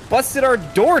 They busted our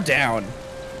door down.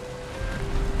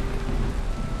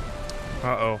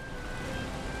 Uh-oh.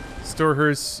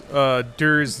 Storehouse,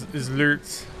 Durs is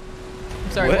lurked.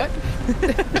 Sorry, what?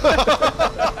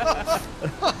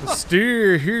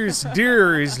 Storehouse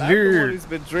Dur is I'm the one lurked. who's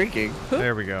been drinking.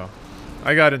 There we go.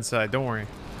 I got inside, don't worry.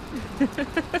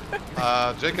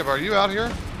 Jacob, are you out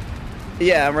here?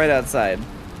 Yeah, I'm right outside.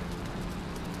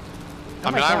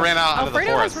 I mean, I ran out into the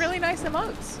Alfredo forest. has really nice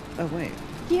emotes. Oh, wait.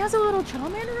 He has a little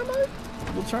Charmander emote?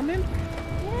 Little Charmin?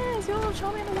 Yeah, he's got a little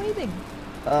Charmander waving.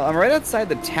 I'm right outside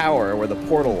the tower where the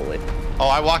portal is. Oh,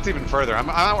 I walked even further. I'm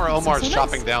out where Omar's so nice.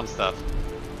 chopping down stuff.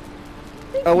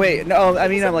 Oh, wait. No, I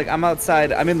mean, I'm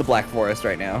outside. I'm in the Black Forest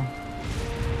right now.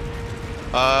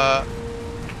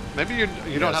 Maybe you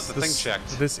don't have the thing this,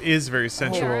 checked. This is very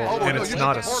sensual, Oh, and no, it's you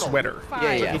not a took the portal. sweater.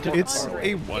 Yeah, yeah. It's a It's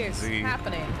onesie.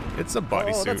 happening. It's a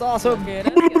bodysuit. Oh, that's awesome. Okay,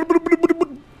 that's good.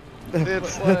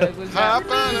 It's What was that?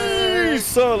 happening.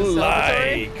 So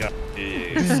Celebratory?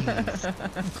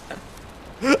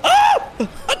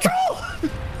 like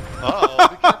Uh-oh,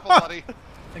 be careful, buddy.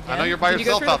 Again? I know you're by Did you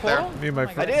go yourself through the out there. portal? Me and my Oh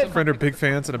my God, I did. friend are big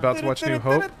fans and about to watch New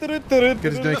Hope. Get us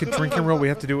to make a drinking roll. We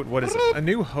have to do it. What is it? A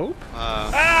New Hope?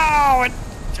 Ow!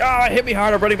 It hit me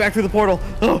hard. I'm running back through the portal.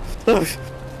 Oh,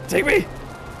 take me!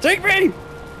 Take me!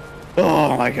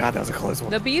 Oh my god, that was a close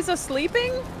one. The bees are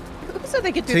sleeping? Who said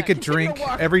they could do Take a that? Continue to drink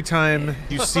walk. every time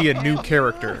you see a new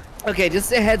character. Okay,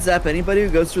 just a heads up. Anybody who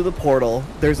goes through the portal,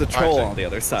 there's a troll Jake. on the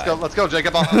other side. Let's go,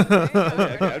 Jacob.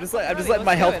 Okay, I'm just letting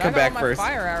my health Let's come do it. I back got all my first.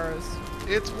 fire arrows.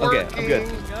 It's Okay, working. I'm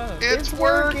good. It's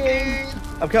working.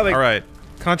 I'm coming. All right.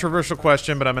 Controversial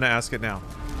question, but I'm going to ask it now.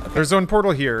 There's one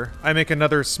portal here. I make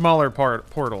another smaller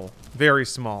portal. Very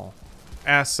small.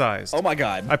 Ass sized. Oh my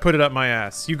god. I put it up my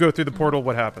ass. You go through the portal,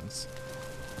 what happens?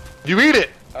 You eat it.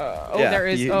 Oh, Yeah, there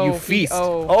is. you feast.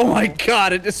 Oh my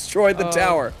god, it destroyed the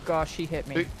tower. Gosh, he hit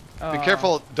me. Be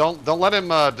careful. Don't let him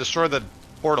destroy the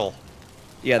portal.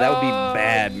 Yeah, that would be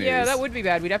bad news. Yeah, that would be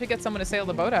bad. We'd have to get someone to sail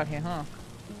the boat out here, huh?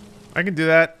 I can do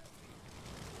that.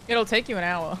 It'll take you an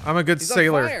hour. I'm a good He's on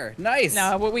sailor. fire. Nice.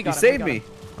 No, we got you him, we saved got me.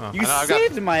 him. You I know,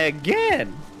 saved my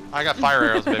again. I got fire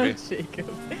arrows, baby. Jacob.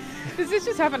 Does this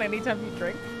just happen anytime you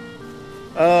drink?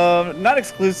 Not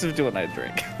exclusive to when I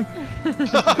drink.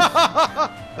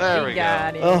 There we go.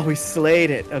 got it. Oh, we slayed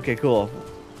it. Okay, cool.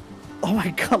 Oh my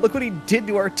god, look what he did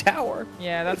to our tower.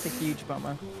 Yeah, that's a huge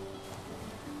bummer.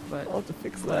 But I'll have to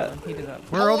fix whatever, that. he did that.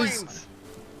 Where are all these? Coins.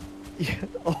 Yeah.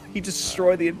 Oh, he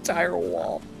destroyed the entire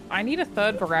wall. I need a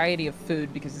third variety of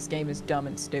food because this game is dumb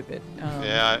and stupid.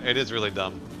 Yeah, it is really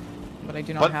dumb. But I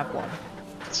do not But- have one.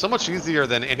 It's so much easier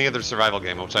than any other survival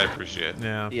game, which I appreciate.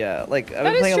 Yeah. Yeah, like I've That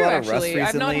been is playing true, a lot of Rust actually.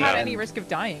 recently. I've not had any and- risk of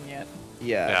dying yet.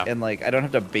 Yeah, Yeah. and like I don't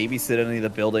have to babysit any of the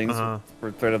buildings Uh-huh.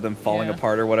 for threat of them falling Yeah.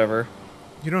 apart or whatever.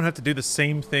 You don't have to do the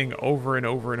same thing over and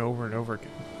over and over and over again.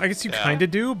 I guess you Yeah. kind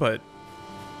of do, but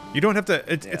you don't have to.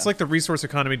 It's Yeah. like the resource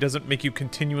economy doesn't make you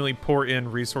continually pour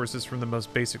in resources from the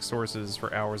most basic sources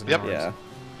for hours and Yep. hours. Yeah,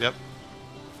 Yep.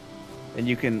 and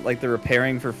you can like the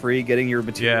repairing for free, getting your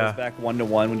materials Yeah. back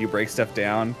 1-to-1 when you break stuff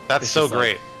down. That's It's so just, like-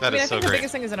 great. That I mean, is I so think the great.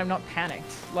 biggest thing is that I'm not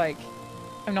panicked. Like,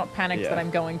 I'm not panicked Yeah. that I'm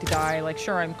going to die. Like,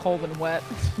 sure, I'm cold and wet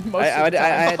most I of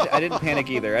the time. didn't panic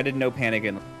either. I did no panic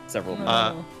in several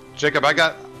months. Jacob, I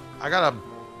got a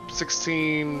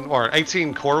 16 or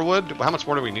 18 core wood. How much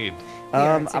more do we need?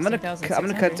 I'm gonna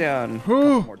cut down a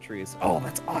couple more trees. Oh,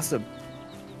 that's awesome.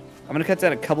 I'm gonna cut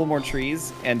down a couple more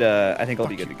trees, and I think I'll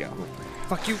be good to go.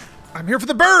 Fuck you. I'm here for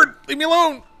the bird. Leave me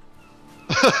alone.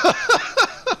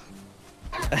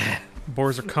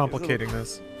 Boars are complicating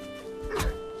this.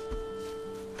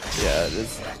 Yeah,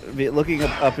 looking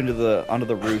up onto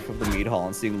the roof of the meat hall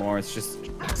and seeing Lawrence just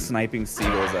sniping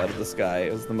seagulls out of the sky.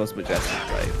 It was the most majestic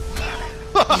sight.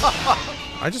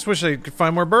 I just wish I could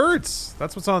find more birds.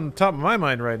 That's what's on the top of my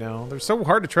mind right now. They're so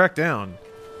hard to track down.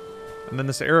 And then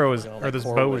this arrow is, or this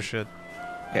bow is shit.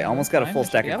 Okay, almost got a full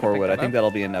stack of core wood. I think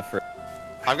that'll be enough for.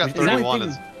 I've got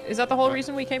 31. Is that the whole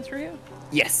reason we came through here?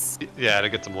 Yes. Yeah, to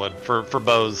get some wood for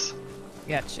bows.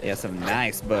 Gotcha. Yeah, some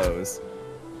nice bows.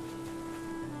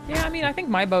 Yeah, I mean, I think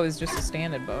my bow is just a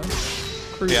standard bow.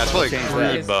 Yeah, it's like a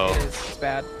crude bow. It's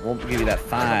bad. We'll give you that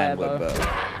fine wood bow.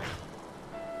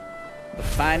 The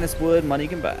finest wood money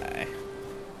can buy.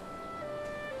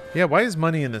 Yeah, why is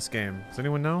money in this game? Does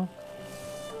anyone know?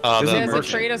 There's a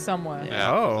trader somewhere.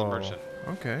 Yeah, oh, merchant.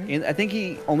 Okay. I think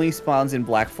he only spawns in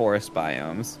Black Forest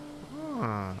biomes.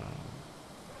 Ah.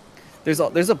 There's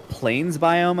a plains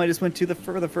biome I just went to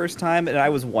for the first time, and I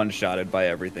was one-shotted by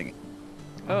everything.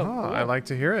 Oh, cool. I like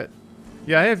to hear it.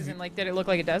 Yeah, I have. Isn't, like, did it look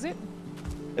like a desert?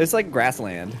 It's like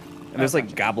grassland, and there's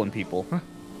like goblin people. Huh.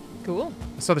 Cool.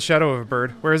 I saw the shadow of a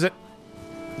bird. Where is it?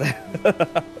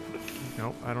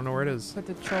 Nope, I don't know where it is. Put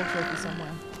the troll trophy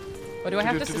somewhere. Or do I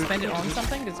have to suspend it on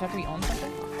something? Does it have to be on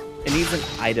something? It needs an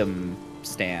item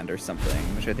stand or something,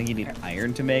 which I think you need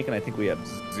iron to make, and I think we have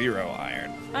 0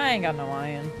 iron. I ain't got no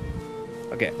iron.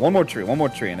 Okay, one more tree,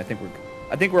 and I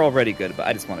think we're already good, but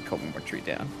I just want to cut one more tree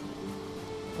down.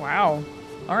 Wow.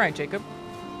 All right, Jacob.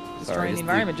 Destroying the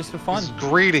environment just for fun. It's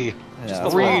greedy. Yeah,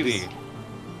 Just greedy.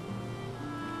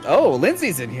 Oh,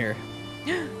 Lindsay's in here.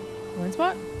 Blind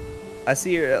spot? I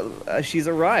see her. She's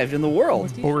arrived in the world.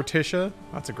 Bortisha?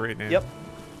 That's a great name. Yep.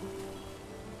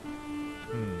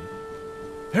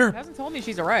 Here. She hasn't told me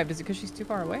she's arrived. Is it because she's too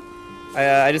far away?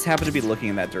 I just happened to be looking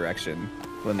in that direction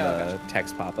when the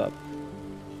text pop up.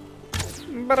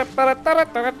 What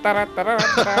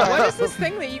is this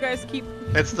thing that you guys keep...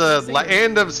 It's the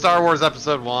end of Star Wars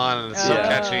Episode 1, and it's so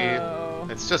catchy.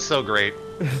 It's just so great.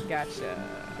 Gotcha.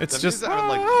 It's The just... music,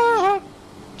 like,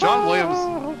 John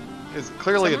Williams is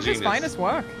clearly a genius. His finest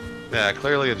work. Yeah,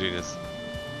 clearly a genius.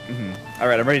 All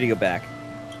right, I'm ready to go back.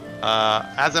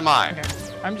 As am I. Okay.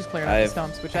 I'm just clearing out the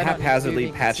stumps, which I don't haphazardly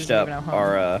need to do patched because up this isn't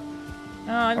even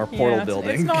our portal building.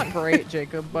 It's not great,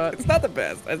 Jacob, but... It's not the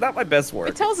best. It's not my best work.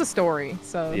 It tells a story,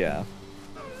 so... Yeah.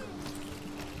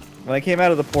 When I came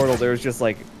out of the portal, there was just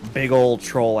like big old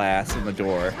troll ass in the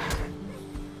door.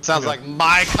 Sounds like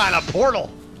my kind of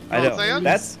portal. I know.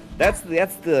 That's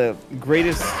the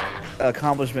greatest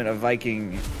accomplishment a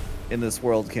Viking in this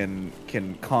world can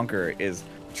conquer is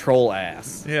troll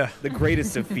ass. Yeah. The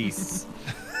greatest of feasts.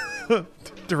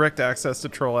 Direct access to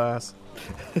troll ass.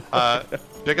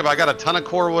 Jacob, I got a ton of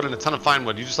core wood and a ton of fine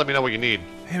wood. You just let me know what you need.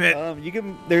 Damn it. You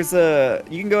can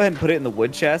go ahead and put it in the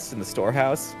wood chest in the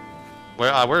storehouse.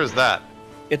 Where is that?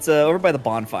 It's over by the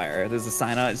bonfire. There's a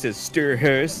sign on it that says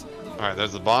Storehouse. Alright,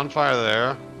 there's the bonfire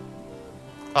there.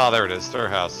 Oh, there it is.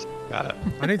 Storehouse. Got it.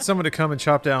 I need someone to come and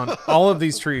chop down all of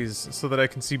these trees so that I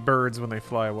can see birds when they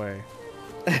fly away.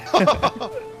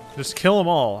 Just kill them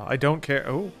all. I don't care.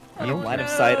 Oh, I don't. Line of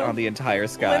sight on the entire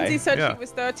sky. Lindsay said she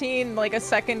was 13 like a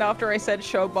second after I said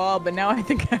show Bob, and now I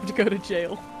think I have to go to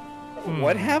jail.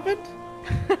 What happened?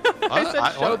 I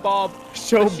said show Bob.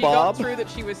 Show she Bob? got through that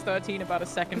she was 13 about a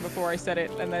second before I said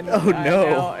it, and then Oh,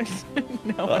 no.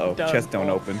 no, Uh-oh, I'm done. chest don't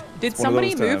open. Did It's one of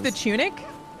somebody those move the times. tunic?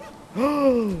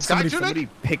 Somebody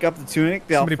pick up the tunic?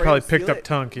 Somebody probably picked up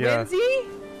Tunk, yeah. Lindsay?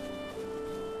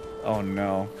 Oh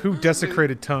no. Who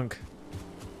desecrated Tunk?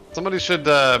 Somebody should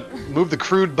move the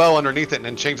crude bow underneath it and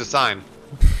then change the sign.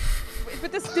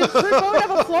 But this boat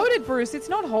never floated, Bruce. It's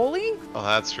not holy. Oh,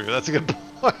 that's true. That's a good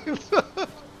point.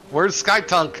 Where's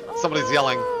Skytunk? Somebody's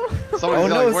yelling. Somebody's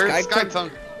yelling. Where's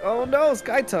Skytunk? Oh no,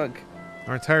 Skytunk.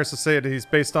 Our entire society is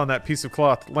based on that piece of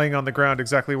cloth laying on the ground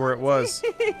exactly where it was.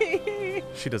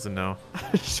 She doesn't know.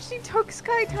 She took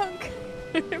Skytunk.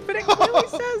 But it clearly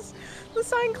says, the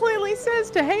sign clearly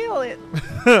says to hail it.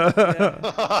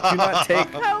 Do not take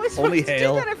How is only supposed to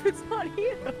hail. do that if it's not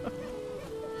here?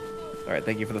 Alright,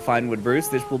 thank you for the fine wood, Bruce.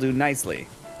 This will do nicely.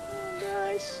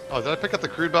 Gosh. Oh, did I pick up the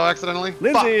crude bow accidentally?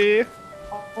 Lindsay!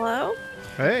 Hello?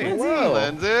 Hey. Hello.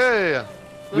 Lindsay!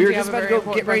 We were Lindsay, I just have a about to very go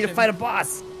important get ready to question. fight a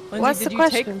boss. Lindsay, What's did the you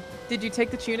question? Did you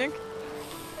take the tunic?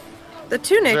 The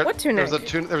tunic? What tunic?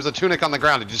 There was a tunic on the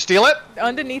ground. Did you steal it?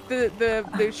 Underneath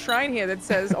the shrine here that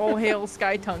says "All hail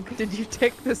Skytunk." Did you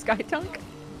take the Skytunk?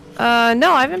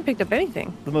 No, I haven't picked up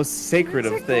anything. The most sacred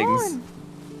of things.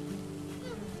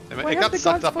 It got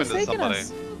sucked up into somebody.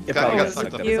 It got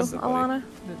sucked up You, into somebody. Alana?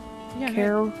 Yeah,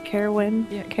 Carowin?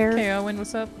 Yeah, Care? K-Owen,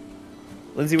 what's up?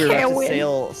 Lindsay, we were about to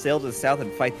Carowin. sail to the south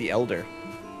and fight the Elder.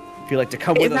 If you'd like to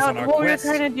come Is with us that on our what quest. we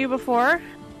were trying to do before?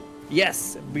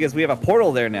 Yes, because we have a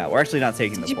portal there now. We're actually not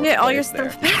taking the Did you portal. get all your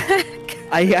there. stuff back?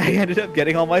 I ended up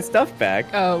getting all my stuff back.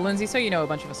 Oh, Lindsay, so you know a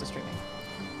bunch of us are streaming.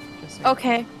 Just so you know.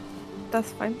 Okay.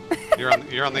 That's fine. You're on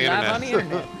the Live internet. on the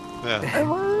internet. Yeah.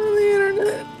 I'm on the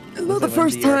internet. It's not the Lindsay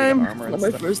first already got time. armor Not and my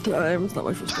stuff. first time. It's not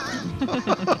my first time.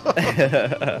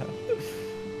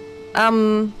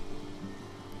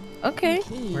 Okay.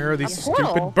 Where are these A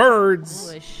portal? stupid birds?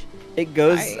 Foolish. It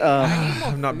goes.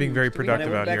 I'm not being very When I productive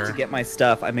went out back to here. get my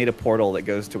stuff, I made a portal that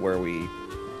goes to where we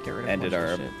Get rid of ended a bunch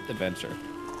our of shit. adventure.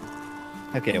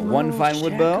 Okay, one fine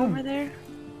wood Jack bow. over there.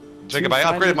 Jacob, I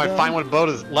upgraded my fine wood bow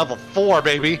to level 4,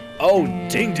 baby. Oh,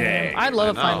 ding dang! I'd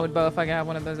love a I know. fine wood bow if I could have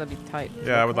one of those. That'd be tight.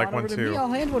 Yeah, I would like Come on one over to me, too.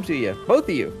 I'll hand one to you, both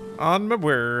of you. On my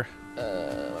where?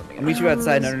 I'll meet you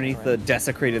outside underneath the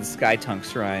desecrated Skytunk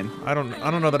shrine. I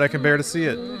don't know that I can bear to see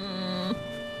it.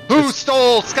 Who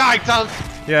stole Sky Tunk?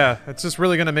 Yeah, it's just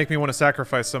really gonna make me want to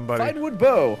sacrifice somebody. Fine wood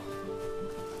bow.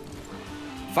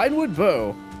 Fine wood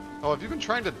bow. Oh, have you been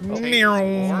trying to tame Meow.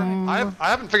 boar? I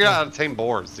haven't figured out how to tame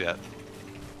boars yet.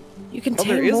 You can Oh, tame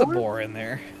there is a more? boar in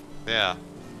there. Yeah.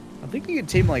 I think you can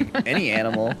tame like any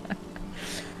animal.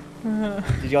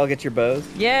 Did y'all get your bows?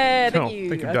 Yeah, Oh, thank you.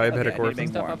 think of Okay, diabetic Okay, I need to orphans. make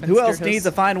Stuff more. up in Who else Sturgis. needs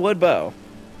a fine wood bow?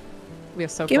 We are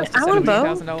so Give close it- to I want a bow.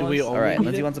 $17,000. Do we All right, Need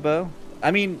Lindsay it? wants a bow.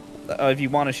 I mean, if you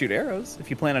want to shoot arrows, if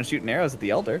you plan on shooting arrows at the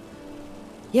Elder,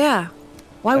 Yeah.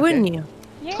 Why Okay. wouldn't you?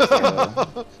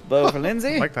 bow for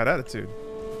Lindsay. I like that attitude.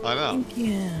 I know.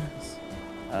 Yeah.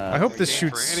 I hope this game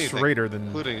shoots for anything, straighter than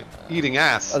Including eating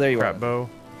ass. Oh, there you crap are. bow.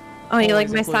 Oh, you like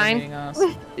Always my including sign? us.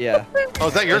 Yeah. Oh,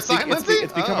 is that your It's, sign, Lindsay?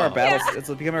 it's become our battle. It's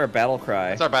become our battle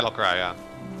cry. It's our battle cry, yeah.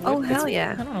 Oh, hell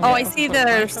yeah. I don't know Oh, what I the see fuck there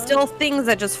mine are says. still things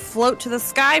that just float to the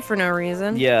sky for no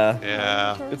reason. Yeah.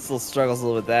 Yeah. It still struggles a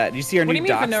little with that. You see our What do new you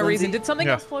mean for docks, no Lindsay? reason? Did something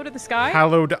Yeah. else float to the sky?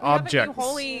 Hallowed We have a new objects.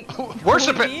 Holy,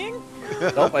 Worship holy it. being?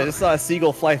 Nope, I just saw a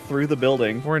seagull fly through the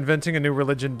building. We're inventing a new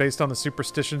religion based on the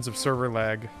superstitions of server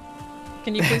lag.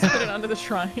 Can you please put it under the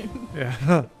shrine?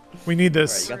 Yeah. We need All right,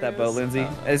 this. you got that bow, Lindsay?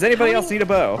 Does anybody else need a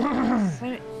bow?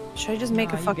 Should I just make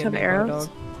Nah, a you fuck get ton of me, arrows?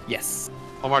 dog. Yes.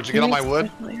 Omar, did you get all my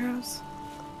wood? Special arrows?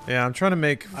 Yeah, I'm trying to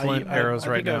make flint I arrows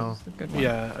right think now. Good one.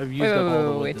 Yeah, I've used Wait, up all the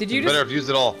wait, wood. wait. Did that's you in Better there. have used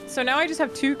it all. So now I just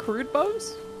have 2 crude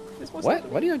bows? Is what's What?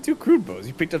 happening? Why do you have 2 crude bows?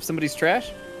 You picked up somebody's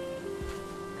trash?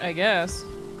 I guess.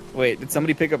 Wait, did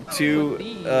somebody pick up Put 2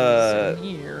 these in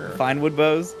here. fine wood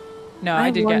bows? No, I I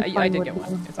have did one get. I fine did wood get bow.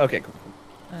 one. It's Okay, cool.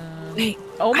 Wait.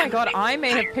 Oh my god, I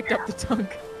may have picked up the tunk.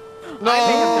 No! I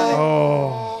may have done it.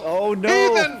 Oh. Oh no!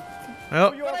 Heathen!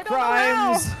 Well, Your But I don't know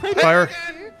crimes! how. fire.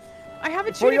 I have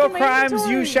it For shooting your in my crimes,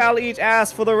 inventory. you shall eat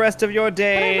ass for the rest of your But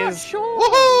I'm not days, sure.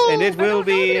 Woohoo! and it I will don't know that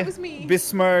be it was me.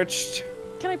 besmirched.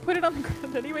 Can I put it on the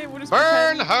ground anyway? We'll just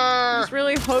Burn pretend. her! Just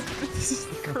really hope that this is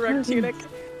the correct tunic,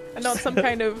 and not some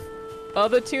kind of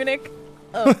other tunic.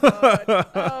 Oh god!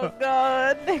 Oh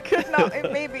god! It could not.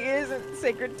 It maybe isn't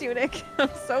sacred tunic. I'm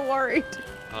so worried.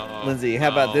 Uh-oh. Lindsay, how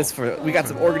about this for? We got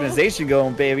some organization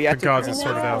going, baby. I The took gods your- will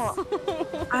sort it out.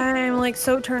 I'm like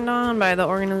so turned on by the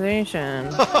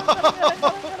organization.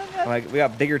 Like we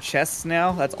got bigger chests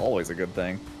now. That's always a good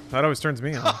thing. That always turns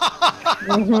me on.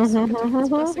 You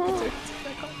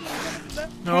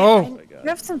No.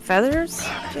 have some feathers?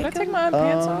 Did I take my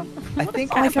pants off? I What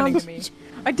think is I happening found. to me?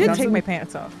 I did found take some- my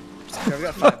pants off. I've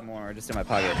got 5 more just in my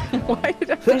pocket. Why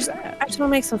did I do that? I just want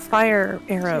to make some fire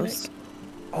arrows.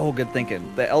 Oh, good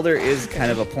thinking. The elder is kind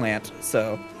of a plant,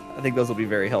 so I think those will be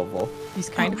very helpful. He's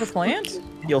kind of a plant.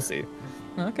 You'll see.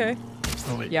 Okay.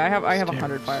 Oh, wait. Yeah, I have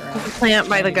 100 fire rounds. Plant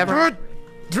by the government.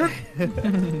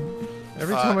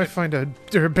 Every time I find a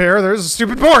bear, there's a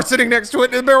stupid boar sitting next to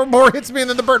it, and the boar hits me, and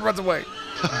then the bird runs away.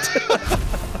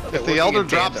 If the elder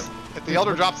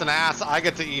drops an ass, I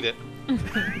get to eat it.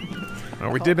 Are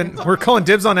we dibbing? We're calling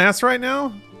dibs on ass right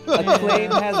now? A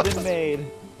claim has been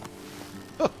made.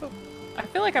 I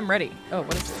feel like I'm ready. Oh,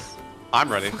 what is this?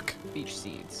 I'm ready. Beach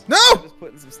seeds. No! Just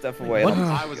putting some stuff away. What?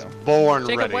 I was born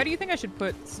Jacob, ready. why do you think I should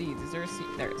put seeds? Is there a seed?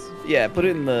 There is. Yeah, put it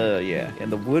in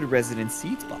the wood resident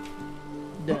seed spot.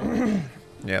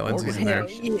 Yeah, Lindsay's in there.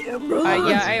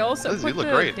 Yeah, I also Liz, you put look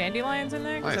the great. dandelions in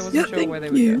there because I Nice. wasn't sure where they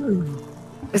would go.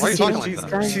 Is Why are you this talking you? like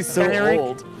that? She's so Eric?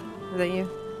 old. Is that you?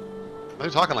 Why are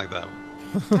you talking like that?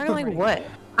 Talking like what?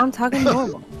 I'm talking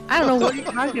normal. I don't know what you're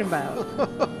talking about.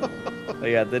 Oh,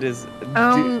 yeah, that is.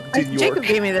 Jacob York.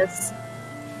 gave me this.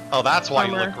 Oh, that's why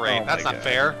you Bummer. look great. Oh that's my not God.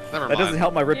 fair. Never mind. That doesn't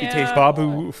help my reputation.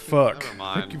 Babu, fuck. Never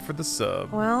mind. Thank you for the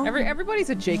sub. Well, Everybody's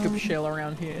a Jacob shill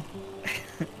around here.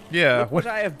 Yeah, What what,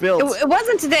 I have built. it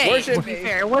wasn't today. Worship To be me.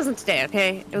 fair, it wasn't today.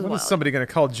 Okay, it was when is wild. somebody gonna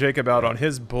call Jacob out on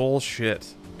his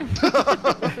bullshit?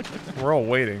 We're all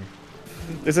waiting.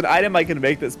 There's an item I can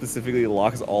make that specifically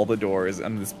locks all the doors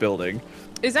in this building.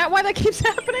 Is that why that keeps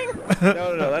happening?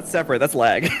 No, that's separate. That's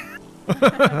lag.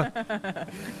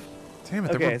 Damn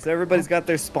it. Okay, so everybody's got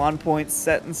their spawn points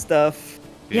set and stuff.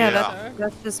 Yeah,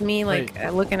 that's just me like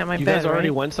Wait, looking at my You bed. guys already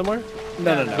right? went somewhere?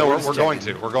 No. No, we're we're just going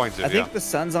checking. to. We're going to. I Yeah. think the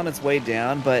sun's on its way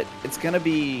down, but it's gonna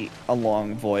be a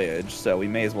long voyage, so we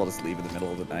may as well just leave in the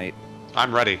middle of the night.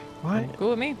 I'm ready. What? Cool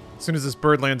with me. As soon as this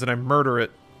bird lands and I murder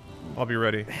it, I'll be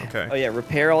ready. Oh Okay. yeah,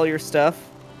 repair all your stuff.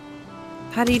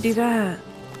 How do you do that?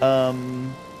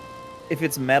 If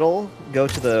it's metal, go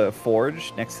to the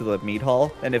forge next to the meat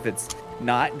hall, and if it's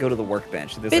not, go to the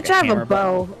workbench. There's Bitch, like I have hammer a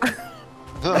bow.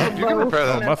 You can repair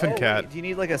Oh, that. Muffin Cat. Do you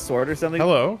need like a sword or something?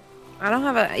 Hello. I don't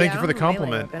have a. Thank you for the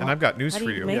compliment, and I've got news How do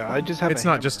for you you. make Yeah, I just have It's a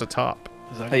not hammer. just a top.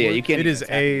 Is that Oh yeah, gonna you work? can't. It even is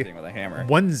attack a anything with a hammer.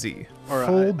 onesie, Or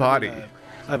full body.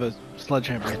 I have a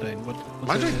sledgehammer thing. Am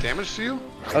I doing damage to you?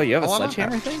 Oh, you have a Alana?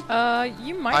 sledgehammer thing?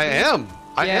 You might. I be. am.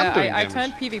 I yeah, am doing I damage.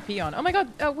 turned PvP on. Oh my god,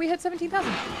 we hit 17,000.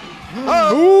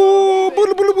 Ooh,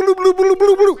 blue, blue, blue, blue, blue,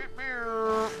 blue, blue.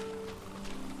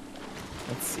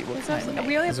 Let's see what Is kind. that-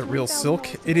 we only have Is it real 3,000 silk?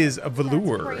 It is a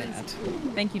velour. That's crazy.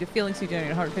 Thank you to Feelings who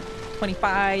donated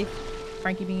 125,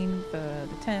 Frankie Bean for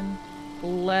the 10,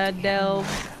 Ledell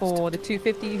for the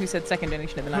 250, who said second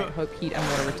donation of the night. Hope heat and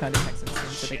water return to Texas soon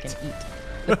so they can eat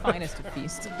the finest of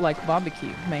feasts, like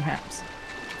barbecue, mayhaps.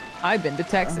 I've been to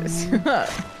Texas.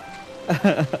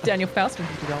 Daniel Faust for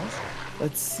 $50.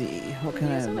 Let's see. What can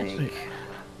Thank you I so much. make?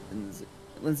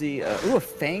 Lindsay, ooh, a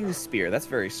fang spear. That's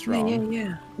very strong.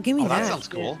 Yeah. Give me Oh, that. that sounds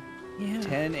cool. Yeah.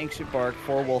 10 ancient bark,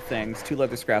 4 wool fangs, 2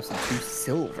 leather scraps, and 2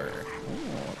 silver.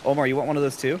 Oh. Omar, you want one of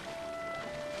those too?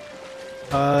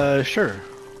 Sure.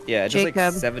 Yeah, just like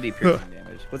Jacob. 70 piercing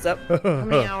damage. What's up? How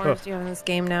many hours do you have in this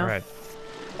game now? All right.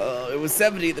 It was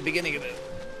 70 at the beginning of it.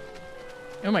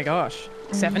 Oh my gosh.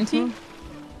 70?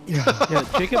 Yeah,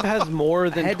 Jacob has more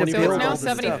than had to 24 So it's build now all this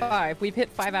stuff. 75. We've hit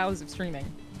 5 hours of streaming.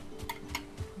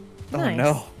 Oh Nice.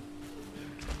 no.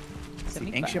 The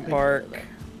 75. ancient bark.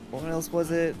 What else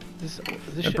was it? This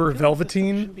Emperor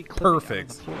Velveteen? should be clipping out of the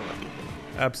Perfect. floor.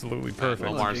 Absolutely perfect.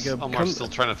 Omar's Jacob, Omar's still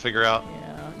trying to figure out.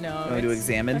 Yeah, no. Want me to it's-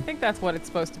 examine? I think that's what it's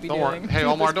supposed to be Don't doing. worry. Hey, at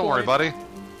Omar, this don't worry, point.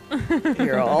 buddy.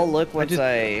 Here, I'll look once just-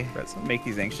 I make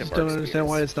these ancient Just bark don't understand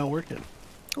why spears. it's not working.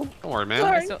 Don't worry, man.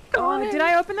 Okay, so, oh, did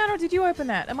I open that or did you open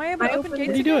that? Am I able to I open opened Jade's?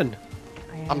 What are you doing?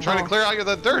 I'm trying to clear out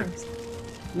the dirt.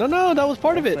 No, that was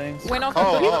part of it. Things. We're not Oh,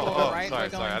 going to oh, oh, right? sorry, we're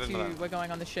going sorry, I didn't know that. we're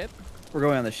going on the ship. We're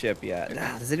going on the ship, yeah.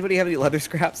 Does anybody have any leather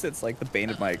scraps? It's like the bane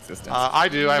of my existence. I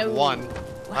do. I have No. one.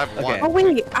 I have Okay. Oh one.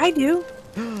 wait, I do.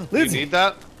 Do you Lindsay, need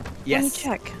that? Let me yes.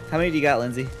 check. How many do you got,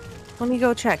 Lindsay? Let me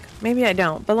go check. Maybe I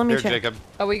don't, but let me Here, check. Jacob.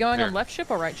 Are we going Here. on left ship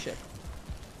or right ship?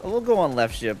 We'll go on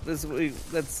left ship. It's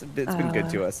been good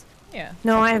to us. Yeah.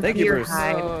 No, I have Thank you, deer Bruce.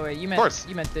 hide. Oh, you course.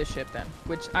 meant this ship then.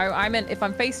 Which I meant if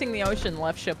I'm facing the ocean,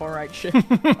 left ship or right ship.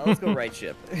 Let's go right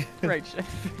ship. Right ship.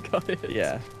 Got it.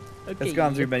 Yeah. Okay. It's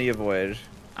gone through many a voyage.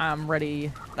 I'm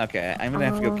ready. Okay, I'm gonna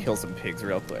have to go Oh. kill some pigs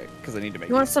real quick because I need to make.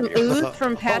 You want these some spears. ooze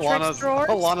from Patrick's drawers?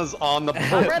 Alana's on the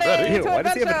boat. ready. Ew, why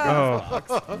does he have a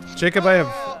Oh, Jacob,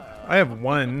 I have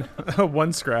one,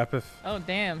 one scrap. If Oh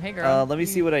damn. Hey girl. Let me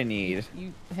see what I need.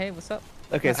 Hey, what's up?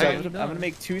 Okay, so Hey. I'm gonna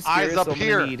make 2 spears. Eyes up so I'm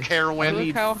here, gonna need, Carowin. I need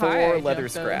Look how high 4 I leather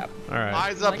jumped up. scrap. all right,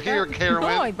 Eyes up Like here, that? Carowin.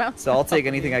 Oh, I bounced So I'll off take of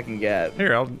anything you. I can get.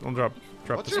 here I'll drop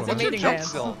What's this your, one. what's your Meeting jump dance.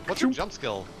 skill? What's your jump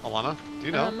skill, Alana? Do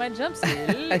you know? My jump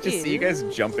skill I just see you guys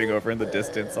is- jumping over in the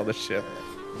distance on the ship.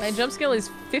 My jump skill is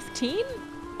 15.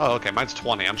 Oh, okay. Mine's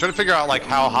 20. I'm trying to figure out like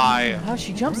how high. Oh,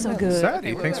 she jumps so good.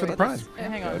 Sadie, Okay, thanks for the prime.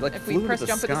 Hang on. Like if flew we to press the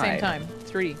jump at the same sky. time.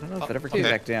 3, I don't know if it ever Okay.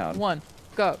 came back down. 1,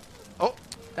 go. Oh,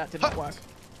 That did not work.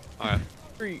 all right.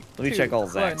 3. Let me check all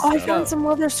Zach's. Oh, I Go. found some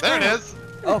leather There scrap. it is.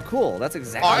 Oh, cool. That's Oh,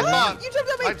 exactly. I what thought. need. You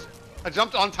jumped at me. I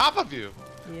jumped on top of you.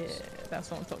 Yeah, that's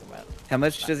what I'm talking about. How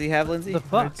much does he have, Lindsay? The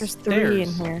fuck? There's 3 in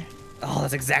Stairs. here. Oh,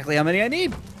 that's exactly how many I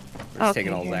need. We're just Okay,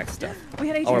 taking all here. Zach's stuff. We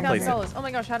had I'll replace $18,000. Oh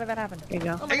my gosh, how did that happen? There you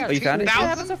go. Oh my gosh. Oh, you found it? How did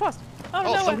that 18,000? happen so fast? Oh,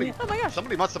 Oh, no, somebody, oh my gosh.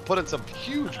 somebody must have put in some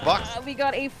huge bucks. We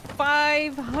got a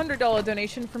 $500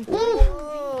 donation from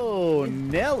Oh,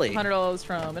 Nelly. $100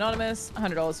 from Anonymous,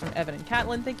 $100 from Evan and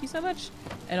Catlin. Thank you so much.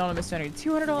 Anonymous donated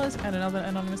 $200, and another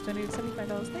Anonymous donated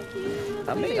 $75. Thank you.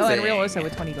 Amazing. Oh, and Real also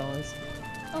with $20.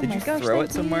 Oh Did my you gosh, throw thank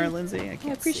it somewhere, you. Lindsay? I can't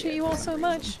I appreciate see you it. all so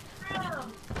much.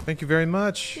 Thank you very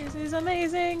much. This is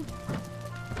amazing.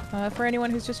 For anyone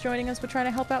who's just joining us, we're trying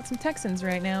to help out some Texans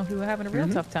right now who are having a real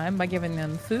tough time by giving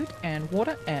them food and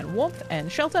water and warmth and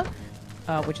shelter,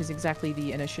 which is exactly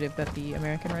the initiative that the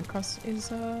American Red Cross is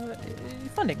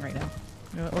funding right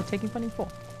now, or taking funding for.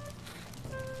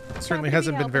 Certainly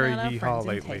hasn't been very yeehaw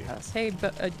lately. Hey,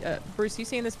 Bruce, you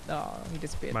seen this? Oh, he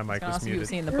disappeared. My mic was muted. You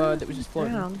seen the bird that was just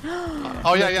floating?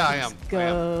 Oh yeah, I am.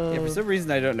 Yeah, for some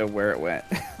reason I don't know where it went.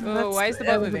 Oh, why is the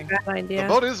boat moving? Bad idea. The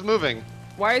boat is moving.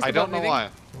 Why is the I boat don't know moving? why.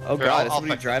 Oh Here, god, is I'll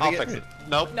somebody fix driving it. I'll fix it.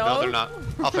 Nope, no, they're not.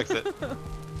 I'll fix it.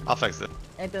 I'll fix it.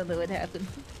 I don't know what happened.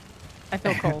 I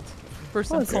feel cold. Bruce,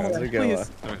 I'm Oh, cold. how's it going?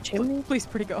 Please, please,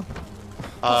 pretty go.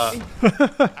 Uh,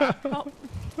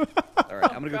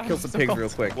 Alright, I'm gonna go kill some pigs real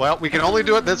quick. well, we can only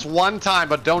do it this one time,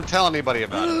 but don't tell anybody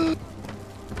about it.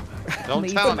 Don't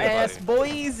Eat tell some ass,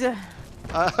 anybody. boys.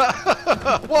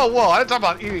 Whoa, I didn't talk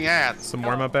about eating ass. Some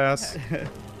warm-up ass.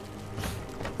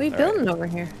 What are you building over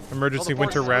here? Emergency Oh, the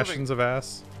winter force is rations of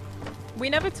ass. We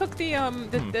never took the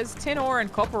there's tin ore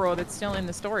and copper ore that's still in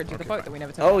the storage of the boat that we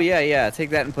never took. Oh yeah,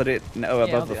 take that and put it I'll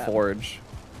above do the that. forge.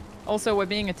 Also, we're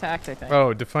being attacked, I think.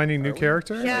 Oh, defining new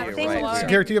character? Yeah, you're I think right. It's a like-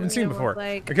 character you haven't seen it was before.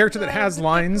 like, A character that "Oh, has the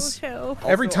lines. show."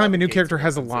 Every Also, time all a new the character gates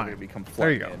has a are considered line. to become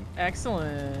There you go. plugged in.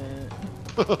 Excellent.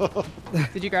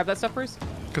 Did you grab that stuff, Bruce?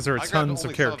 Because there are I grabbed tons only of some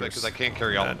of it characters because I can't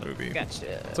carry all in of that it. movie.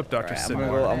 Gotcha. What's up, Dr. Alright,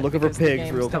 Sidmore? I'm looking for Because the pigs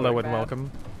game's real still quick. Hello and bad.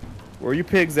 welcome. Where are you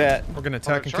pigs at? We're gonna Oh, attack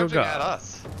they're and kill charging at God.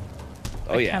 us.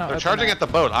 Oh yeah. cannot- They're Open charging that. at the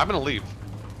boat. I'm gonna leave.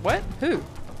 What? Who?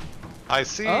 I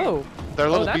see Oh. their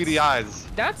little that's- beady eyes.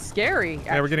 That's scary.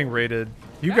 Yeah, we're getting raided.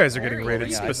 You That's guys are getting very raided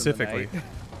rolling eyes in the specifically. night.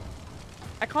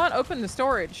 I can't open the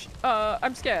storage.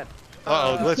 I'm scared.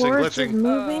 Uh-oh, glitching, Forest is glitching.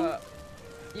 moving.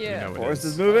 Yeah. You know it Forest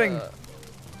is. is moving.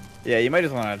 Yeah, you might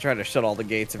just want to try to shut all the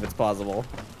gates if it's possible.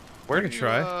 Where can do you,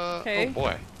 try. Okay. Oh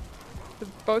boy. The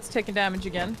boat's taking damage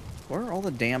again. Where are all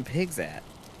the damn pigs at?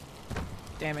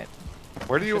 Damn it.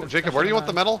 Where do you, Should've- Jacob? I Where do you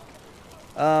should've want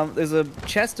the metal? There's a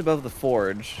chest above the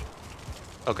forge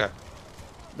Okay.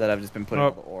 that I've just been putting Oh.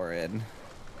 all the ore in.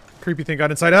 Creepy thing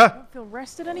got inside. Ah! Don't feel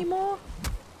rested anymore?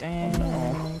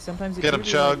 Dang. Sometimes it Get him, do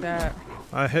be Chug. like that.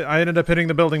 I ended up hitting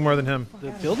the building more than him.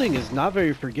 The building is not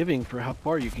very forgiving for how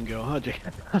far you can go, huh,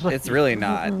 Jacob? It's really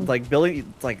not. Like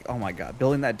building, like oh my god,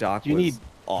 building that dock You was need-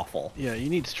 awful. Yeah, you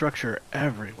need structure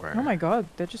everywhere. Oh my god,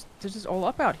 they're just all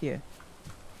up out here.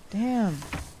 Damn.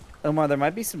 Omar, there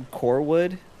might be some core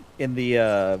wood in the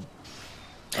Oh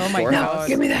my storehouse. god.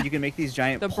 give me that. You can make these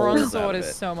giant The poles bronze out sword of is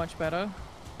it. so much better.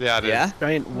 Yeah, it is. Yeah?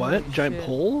 Giant what? Holy Giant shit.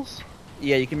 poles?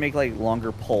 Yeah, you can make like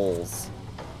longer poles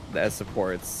as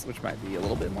supports, which might be a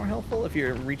little bit more helpful if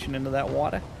you're reaching into that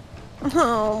water.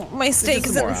 Oh, my steak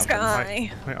is some in more the options.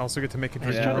 sky. I also get to make a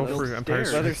Yeah, general those for Empire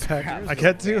stairs. Leather Strikes Back. scraps I just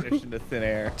get to. vanish into thin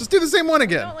air. Just do the same one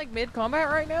It's again. not like mid-combat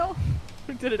right now?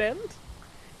 Did it end?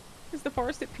 Is the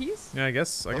forest at peace? Yeah, I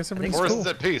guess everything's Forest cool. is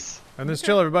at peace. And just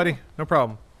chill, everybody. No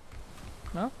problem.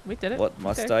 No, we did it. What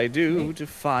must Okay. I do Neat. to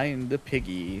find the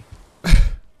piggy?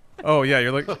 Oh yeah,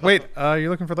 you're like, wait, you're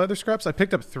looking for leather scraps? I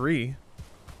picked up 3.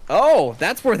 Oh,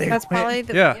 that's where they That's went. probably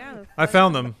the Yeah, I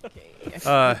found them.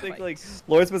 I think like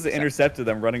Laura's supposed to intercepted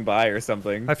them running by or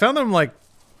something. I found them like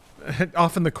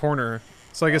off in the corner,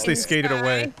 so I guess they In the skated sky.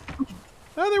 away.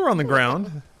 Oh, they were on the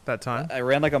ground that time. I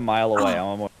ran like a mile away. I'm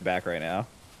on my way back right now.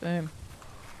 Damn.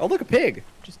 Oh, look, a pig.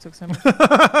 Just took some. That's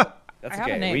I have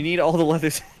a okay. name. We need all the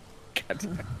leathers. God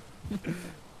damn.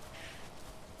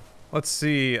 Let's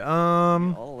see. All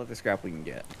the leather scrap we can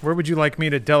get. Where would you like me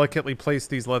to delicately place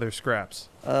these leather scraps?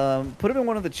 Put them in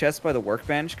one of the chests by the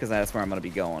workbench, because that's where I'm gonna be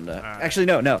going to. Actually,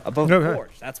 no, above Okay. the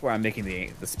forge. That's where I'm making the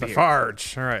spear. The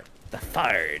forge. All right. The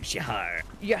forge. Yeah.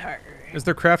 Yeah. Is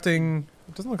there crafting?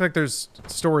 It doesn't look like there's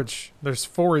storage. There's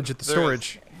forage at the There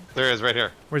storage. There is right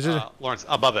here. Where's it? Lawrence,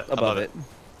 above it. Above it.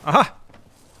 Aha!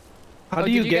 How Oh,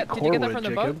 do you did get did you core get that wood, from the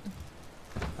Jacob?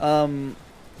 boat?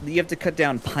 You have to cut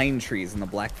down pine trees in the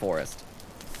Black Forest.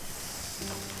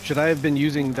 Should I have been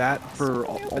using that for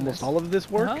almost all of this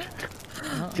work?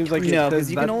 Seems like it No, says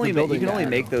because you can that's the only building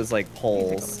make those like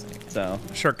poles. So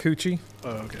Charcuterie. Oh,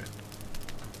 okay.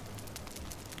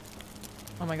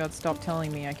 Oh my god, stop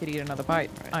telling me I could eat another bite.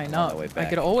 Right, I I'm on know. my way I back.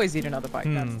 could always eat another bite.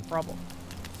 That's Hmm. the problem.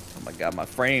 oh my god, my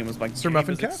frames, my Sir game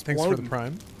Muffin is Cat, thanks for the exploding.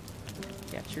 prime.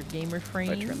 Got your gamer turn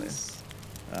frames.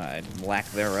 Lack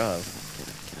thereof.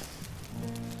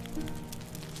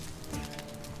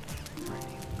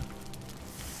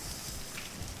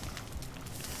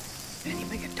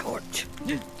 Make a torch.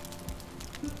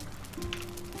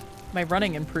 My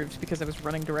running improved because I was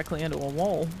running directly into a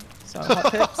wall. So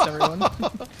hot tips, everyone.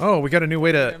 Oh, we got a new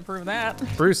way to. Improve that.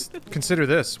 Bruce, consider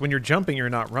this: when you're jumping, you're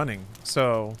not running.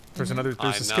 So there's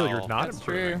a skill you're not That's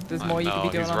true. improving. There's I more you could be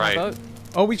know, doing he's on right. that boat.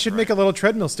 Oh, we should make a little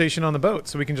treadmill station on the boat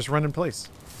so we can just run in place.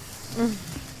 You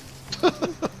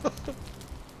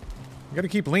gotta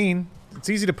keep lean. It's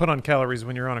easy to put on calories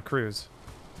when you're on a cruise.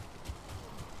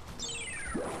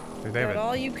 Dude, they have That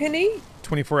all you can eat?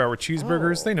 24-hour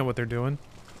cheeseburgers. They know what they're doing.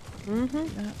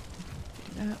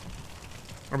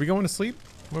 Are we going to sleep?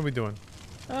 What are we doing?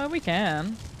 We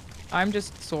can. I'm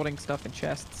just sorting stuff in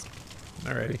chests.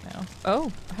 Alrighty. Now.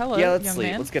 Oh, hello, Yeah, let's young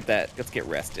sleep. man. Let's get that. Let's get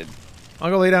rested. I'll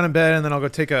go lay down in bed and then I'll go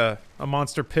take a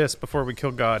monster piss before we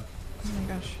kill God. Oh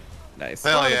my gosh. Nice.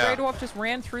 Hell Oh, yeah. the Grey Dwarf just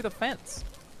ran through the fence.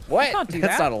 What? You can't do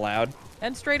That's that. not allowed.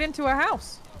 And straight into a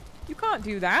house. You can't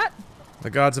do that. The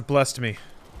gods have blessed me.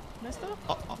 Mister?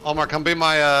 Omar, come be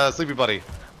my sleepy buddy.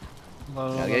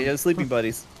 Yeah, sleeping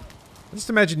buddies. Just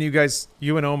imagine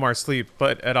you and Omar sleep,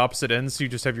 but at opposite ends, so you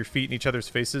just have your feet in each other's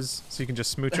faces, so you can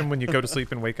just smooch them when you go to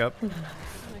sleep and wake up. I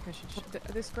think I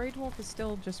should this Grey Dwarf is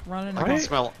still just running I around. can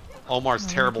smell Omar's I'm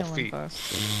gonna terrible kill him feet.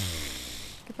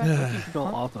 first. Get back to You feel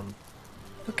awesome.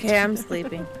 Okay, I'm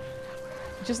sleeping.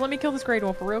 Just let me kill this Grey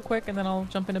Dwarf real quick, and then I'll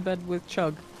jump into bed with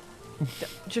Chug.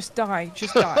 Just die.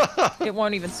 Just die. It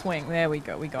won't even swing. There we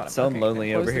go. We got him. So Okay,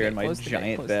 lonely close over the here gate, in my close the gate,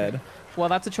 giant close the gate. bed. Well,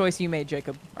 that's a choice you made,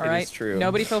 Jacob. All It right. is true.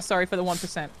 Nobody feels sorry for the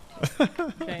 1%.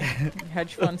 Okay. You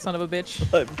hedge fund son of a bitch.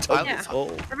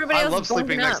 Everybody I else love is going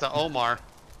sleeping up. next to Omar.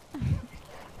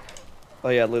 Oh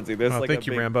yeah, Lindsay, there's Oh, like thank a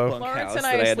you, big Rambo. bunk Lawrence house and that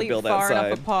I I are had to asleep build far outside.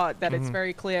 enough apart that it's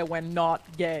very clear we're not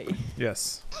gay.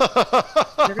 Yes.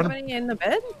 Everybody in the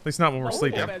bed? At least not when we're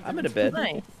sleeping. I'm in a bed.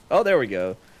 Nice. Oh, there we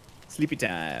go. Sleepy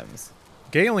times.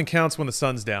 Gay only counts when the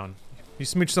sun's down. You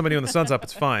smooch somebody when the sun's up,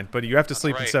 it's fine, but you have to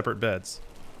sleep in right. separate beds.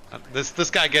 This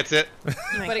guy gets it. Oh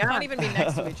my But it God. can't even be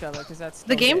next to each other because that's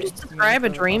The still game gay. just describe a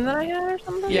dream that I had or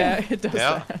something? Yeah, it does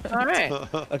Yeah. that. All right.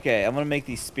 Okay, I'm gonna make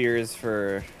these spears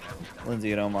for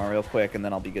Lindsay and Omar real quick, and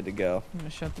then I'll be good to go. I'm gonna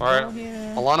shut the All door right. here.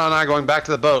 Alana and I are going back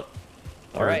to the boat.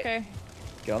 All right, Okay.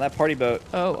 get on that party boat.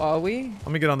 Oh, are we?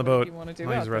 Let me get on the What do boat. you wanna do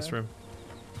I'll use the out there? restroom.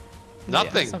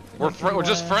 Nothing. something We're like we're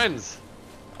just you, friends.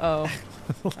 Oh.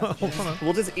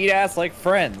 We'll just eat ass like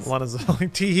friends. Lana's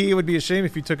like, tee-hee, it would be a shame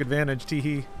if you took advantage,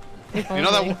 tee-hee. If You know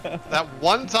only. that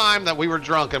one time that we were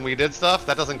drunk and we did stuff?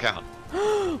 That doesn't count.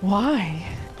 Why?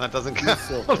 That doesn't count.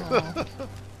 Oh.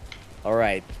 All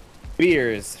right,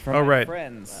 spears from Oh, my right.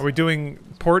 friends. Are we doing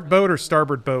port boat or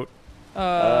starboard boat?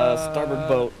 Starboard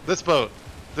boat. This boat.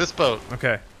 This boat.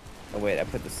 Okay. Oh wait, I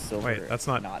put the silver. Wait, that's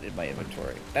not- in my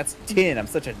inventory. That's tin. I'm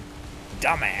such a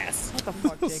dumbass. What the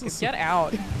fuck, Jacob? Get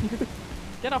out.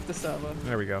 Get off the server.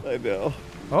 There we go. I know.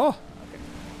 Oh.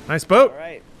 Nice boat. All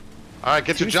right. All right,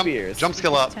 get your Two jump spears.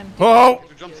 skill up. Oh! Get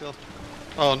your jump skill.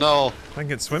 Oh no. I can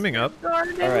get swimming up. All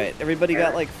right. Everybody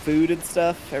got like food and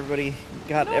stuff. Everybody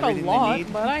got Not everything a lot, they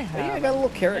need. but I Oh, have. yeah, I got a little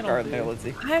carrot It'll garden do. there,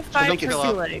 Lindsay. I have 5 don't kill turkey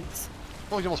up. legs.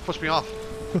 Oh, you almost pushed me off.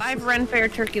 5 Ren Fair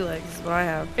turkey legs is what I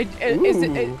have.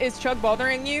 Is Chug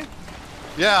bothering you?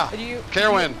 Yeah. Do you?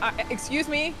 Carowin. Excuse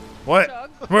me. What? Chug?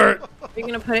 Where? Are you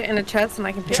gonna put it in a chest and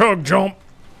I can pick? Chug jump.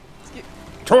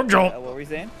 Chug jump. What were we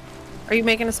saying? Are you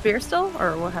making a spear still,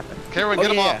 or what happened? Carowin, Oh,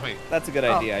 get him yeah, off me. That's a good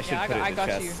Oh. idea. I should Yeah, put it I in the got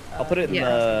chest. you. I'll put it in Yeah.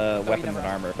 the you weapons never and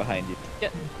know. armor behind you.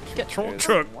 Get. Chug, There's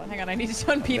chug. one. Hang on, I need to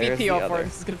turn There's PvP the off other.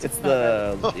 first. It's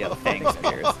the the fang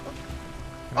spears.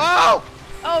 Oh!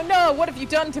 Oh no! What have you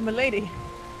done to milady?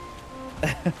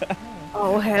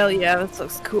 Oh hell yeah, this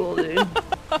looks cool, dude.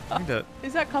 I need to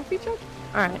Is that comfy, Chug?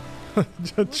 All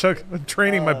right. chug. I'm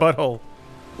training my butthole.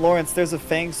 Lawrence, there's a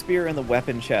fang spear in the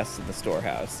weapon chest in the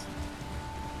storehouse.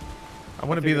 I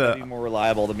want to be Figured that'd the. be more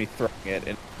reliable than me throwing it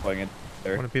and going it I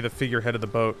there. want to be the figurehead of the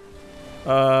boat.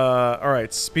 All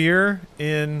right. Spear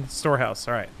in storehouse.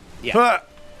 All right. Yeah. Ah!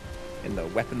 In the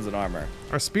weapons and armor.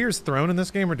 Are spears thrown in this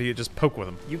game, or do you just poke with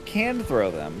them? You can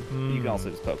throw them. But you can also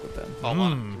just poke with them. Oh,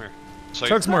 Alana, come here. So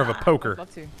Chug's more of a I'd poker.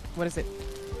 love to. What is it?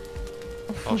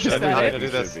 Oh shit! I that didn't it? mean to do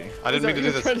this. Should be. I didn't mean to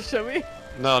do this. Trying to show me?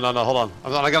 No, hold on.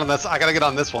 I got on this. I gotta get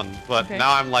on this one. But Okay.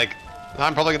 now I'm like,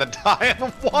 I'm probably gonna die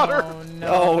in the water. Oh no.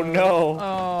 Oh no.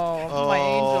 Oh, my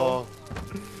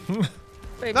angel.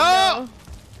 Baby, No!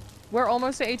 We're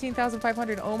almost at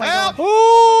 18,500. Oh my Help! god.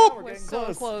 Oh! We're getting so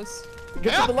close. close.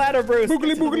 Get to the ladder, Bruce. Boogly,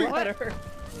 Get to the boogly. ladder.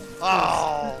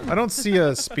 Oh. I don't see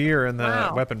a spear in the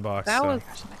Wow. weapon box. That so was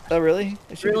Oh really?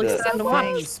 It should Really be the sad to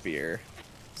fang watch. spear.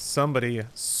 somebody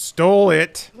stole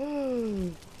it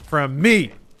from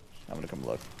me. I'm gonna come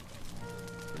look.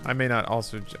 I may not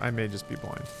also. I may just be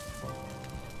blind.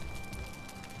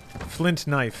 Flint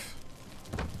knife.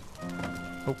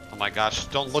 Oh my gosh!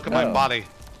 Don't look at my Oh. body.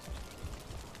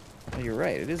 Oh, you're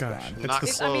right. It is Gosh, gone. it's Not the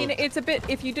clothed. I mean, it's a bit.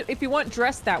 If you weren't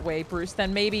dressed that way, Bruce,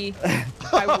 then maybe, I,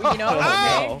 Oh, okay. no.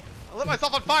 I lit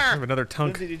myself on I fire. have another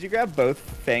tunk. Lindsay, did you grab both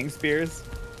fang spears?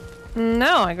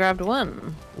 No, I grabbed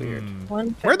one. Weird. One.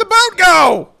 Where'd the boat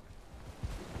go?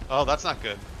 Oh, that's not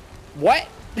good. What?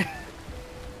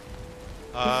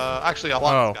 Actually,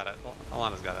 Alana's got it.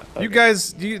 Alana's got it. You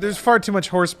guys, there's far too much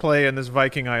horseplay in this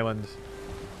Viking island.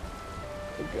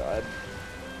 Oh god.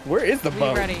 Where is the Be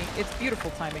boat? ready. It's beautiful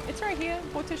timing. It's right here.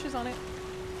 Morticia's on it.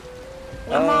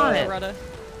 I'm on it. Rudder.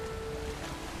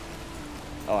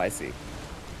 Oh, I see.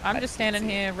 I'm just standing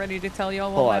here ready to tell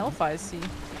y'all Hold what my on. elf eyes see.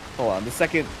 Hold on. The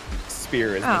second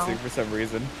spear is missing for some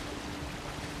reason.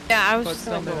 Yeah, I was But just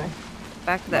still gonna go moving.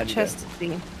 back to that Might be chest to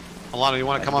see. Alana, you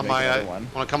want to come on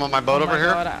my boat Oh over my here?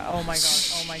 God, oh my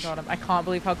god, oh my god. I can't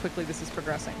believe how quickly this is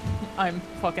progressing. I'm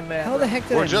fucking there. How the heck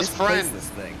did We're I just misplace friends. this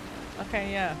thing?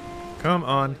 Okay, yeah. Come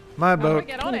on, my How do I boat.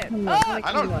 get on it?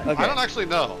 I don't Okay. actually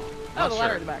know. Oh, Not the ladder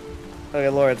sure. at the back. Okay,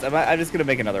 Lawrence, I'm just gonna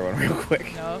make another one real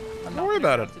quick. No, I'm not. Don't worry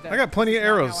about it. Today. I got plenty of This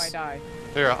is not arrows. How I die.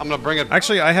 Here, I'm gonna bring it.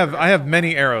 Actually, I have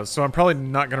many arrows, so I'm probably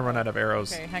not gonna run out of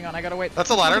arrows. Okay, hang on. I gotta wait. That's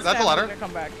a ladder, that's a ladder. I'm gonna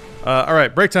come back. All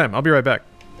right, break time. I'll be right back.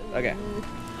 Okay.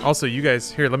 Also, you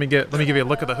guys, here, let me give you a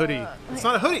look at the hoodie. It's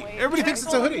not a hoodie. Everybody thinks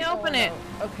it's a hoodie. Open it.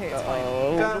 Okay, it's fine.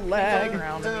 Oh, lag.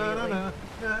 Around immediately.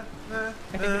 I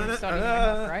think I'm starting my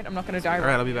health, right? I'm not gonna die. All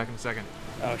right, I'll be back in a second.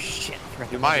 Oh shit.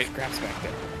 You might. Scraps back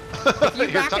there. If you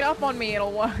Here, back it up on me,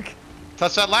 it'll work.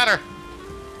 Touch that ladder.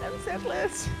 I'm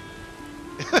setless.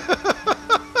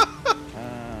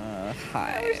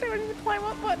 Hi. I wish there was a climb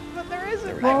up button, but there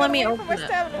isn't. Well, I let gotta me wait for my open it.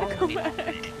 stamina to come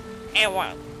back. It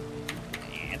won't.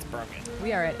 It's broken.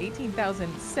 We are at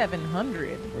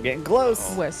 18,700. We're getting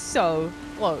close. We're so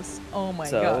close. Oh my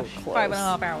So gosh. close.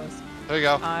 5.5 hours. There you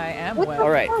go. I am What well. the All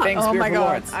right, fuck? thanks Oh for my god.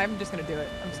 Lawrence. I'm just gonna do it.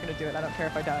 I'm just gonna do it. I don't care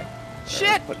if I die.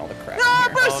 Shit! Putting all the crap Ah,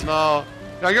 in here. Bruce! Oh no.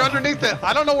 No, you're underneath it.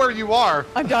 I don't know where you are.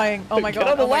 I'm dying. Oh my Get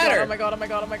god. on the Oh my god. ladder. Oh my god. Oh my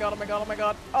god. Oh my god. Oh my god. Oh my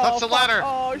god. Oh, Touch the fuck. ladder.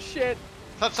 Oh shit.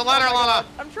 Touch the ladder, Oh my Alana. god.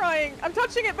 I'm trying. I'm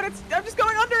touching it, but I'm just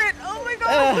going under it. Oh my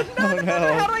god. Oh,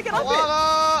 no. How do I get up it?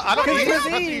 Alana! I don't Press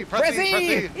know. E. Press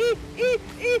E. Press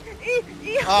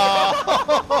E. E.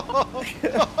 Oh.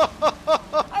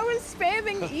 I was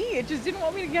spamming E. It just didn't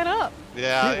want me to get up.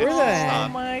 Yeah. Where it's the Oh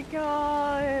heck? my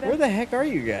god. Where the heck are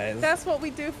you guys? That's what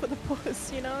we do for the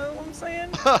puss, you know what I'm saying?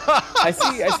 I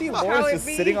see Lawrence it just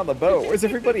be. sitting on the boat. Where's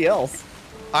everybody else?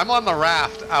 I'm on the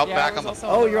raft out Yeah, back I on the. was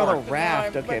also Oh, you're on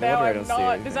raft, the but raft. now I'm- Okay, but no now wonder I I'm don't see not.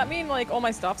 anything. Does that mean like all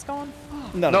my stuff's gone?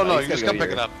 No, No, you just just gotta come go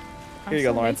pick it up. I'm Here you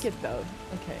go, so Lawrence. naked though.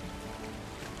 Okay.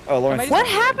 Oh, Lawrence. What What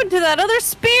happened to that other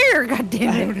spear? God I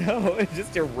damn it. don't know. It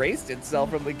just erased itself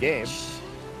from the game.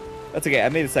 That's okay. I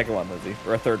made a second one, Lizzie,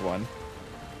 or a third one.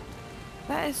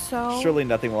 That is so Surely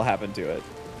nothing will happen to it.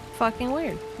 fucking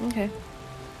weird. Okay.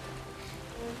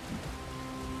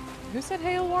 Who said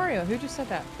Hail Warrior? Who just said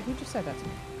that? Who just said that to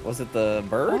me? Was it the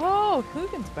bird? Oh,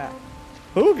 Coogan's back.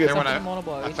 Who Here gets when Something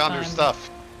monoble I each found your time. stuff.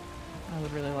 I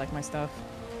would really like my stuff.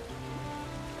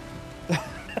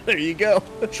 There you go.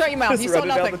 Shut your mouth. Just You saw run it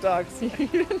down nothing. the docks. You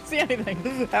didn't see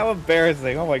anything. How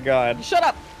embarrassing. Oh my god. Shut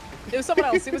up. It was someone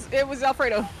else. It was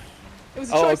Alfredo. It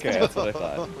was a Oh, choice. okay. That's what I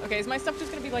thought. Okay, is my stuff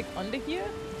just gonna be like under here,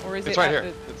 or is It's it right at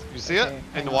here. the- You see Okay, it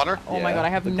hang in the on. water? Oh my Yeah, god, I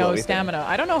have the no glowy thing. stamina.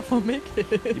 I don't know if I'll make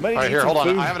it. You might All right, need here, some hold on.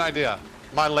 food. I have an idea.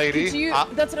 My lady. Could you,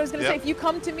 that's what I was gonna say. yep. If you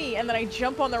come to me and then I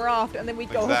jump on the raft and then we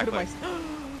go over to my. Exactly.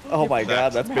 Oh my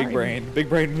god, That's that's big marry brain. Big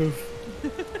brain move.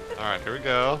 All right, here we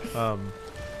go.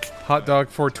 Hot dog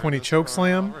 420 choke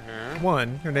slam. Over here.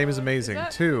 1, your name is amazing. Is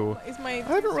that- 2, Is my I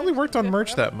haven't really worked on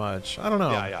merch that much. I don't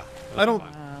know. Yeah, yeah. I don't.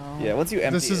 Yeah, once you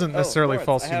empty This isn't it. necessarily Lawrence,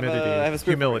 false I have humidity. I have a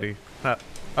spoon for you.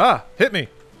 humility. Hit me.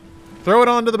 Throw it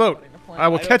onto the boat. I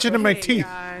will I catch it don't in my trust teeth.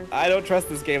 Guys, I don't trust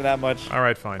this game that much. All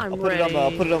right, fine. I'm I'll put it on the.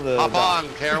 ready. I'll put it on the. Hop dock. on,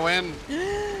 Carowin.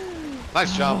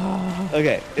 Nice jump.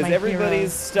 Okay, is My everybody's hero.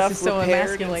 stuff This is so repaired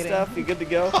and emasculating. stuff? You good to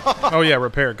go? Oh yeah,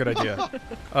 repair. Good idea.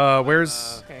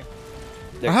 Where's? Okay.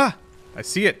 There. Aha! I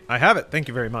see it. I have it. Thank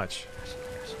you very much.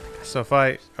 So if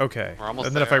I okay, We're almost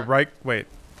and then if I there. wait.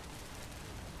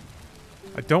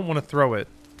 I don't want to throw it.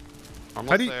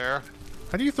 Almost do you- there.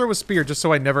 How do you throw a spear just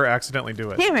so I never accidentally do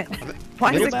it? Damn it.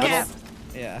 Why is Middle it mouse? gap?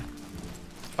 Yeah.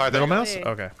 All right, there Middle you go. mouse?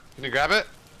 Okay. Can you grab it?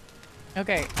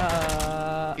 Okay.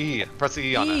 E. Press the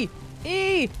E on it.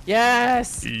 E.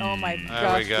 Yes. Oh my There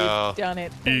gosh, we go. we've done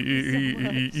it. Thank you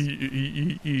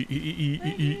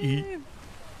so much.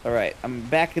 All right, I'm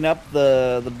backing up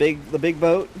the big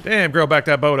boat. Damn, girl, back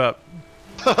that boat up.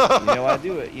 You know I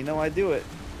do it. You know I do it.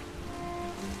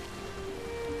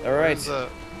 All right.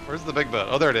 Where's the big boat?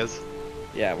 Oh, there it is.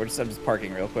 Yeah, I'm just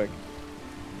parking real quick.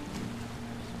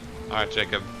 All right,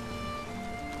 Jacob.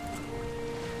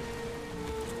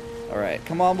 All right,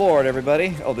 come on board,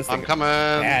 everybody. Oh, this thing I'm is coming.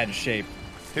 bad shape.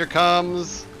 Here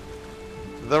comes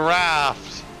the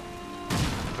raft.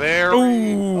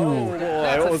 very. Ooh.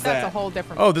 That's a whole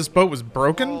different. Oh, this boat was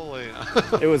broken? Holy.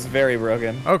 It was very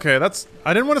broken. Okay, that's...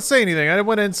 I didn't want to say anything. I didn't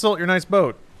want to insult your nice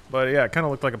boat. But yeah, it kind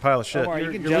of looked like a pile of shit. Don't worry,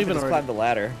 you can You're jump leaving and just already. climb the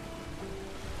ladder.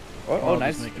 Oh, I'll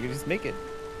nice. just You make it. can just make it.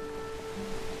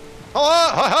 Hello!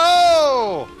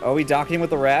 Ho-ho! Are we docking with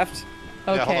the raft?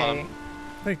 Yeah, hold Okay.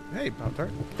 on. Hey, Pop-Tart.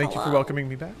 Thank you for welcoming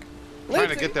me back. I'm trying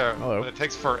to get there, Hello. but it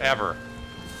takes forever.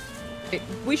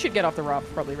 We should get off the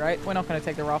raft, probably, right? We're not going to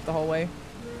take the raft the whole way.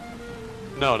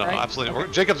 No, no, Right? absolutely. Okay.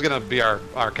 We're- Jacob's gonna be our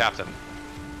captain.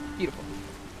 Beautiful.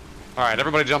 All right,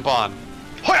 everybody, jump on.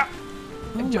 Hoya!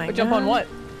 Oh my Jump on God. what?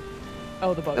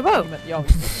 Oh, the boat. The boat. You meant- yo.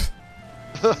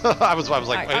 I was like,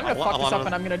 Alright, wait, I'm gonna fuck this up Alana-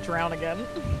 and I'm gonna drown again.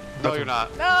 No, you're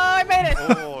not. No, I made it.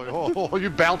 Oh, you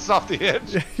bounced off the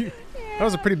edge. That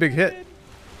was a pretty big hit.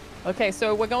 Okay,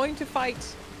 so we're going to fight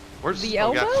Where's the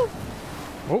oh, elbow. gosh.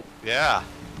 Oh, Yeah.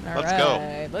 Let's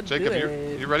Alright, go. let's Jacob, do you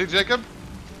it. ready, Jacob?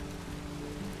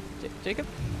 Jacob?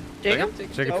 Jacob?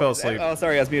 Jacob fell asleep. Oh,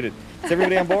 sorry, I was muted. Is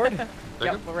everybody on board?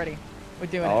 Yep, we're ready. We're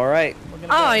doing All it. right. We're gonna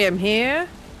go. I am here.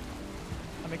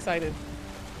 I'm excited.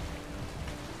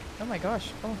 Oh my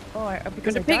gosh.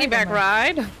 Because It's a piggyback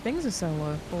ride. Things are so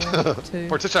low. 4, 2.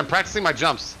 Morticia, I'm practicing my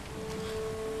jumps.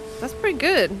 That's pretty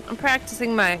good. I'm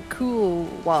practicing my cool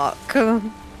walk.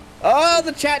 Oh,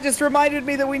 the chat just reminded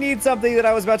me that we need something that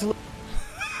I was about to.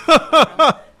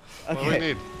 What do we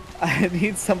need? I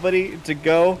need somebody to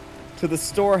go to the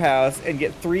storehouse and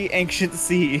get 3 ancient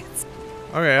seeds.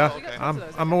 Okay, yeah. okay.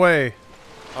 I'm away.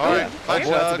 All right, Oh, bye, boy, that's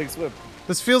a Chug. big swim.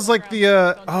 This feels like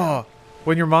the,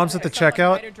 when your mom's at the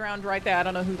checkout. Might have drowned right there. I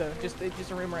don't know who though. Just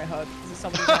a rumor I heard. This is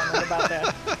somebody down about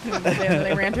that.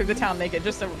 they ran through the town naked.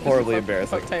 Just a Horribly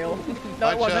embarrassing. Tale. No,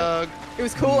 Bye, it wasn't. Chug. It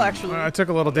was cool actually. I took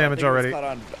a little damage I think it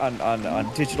already. was caught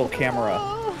on digital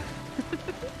camera.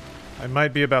 I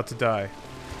might be about to die.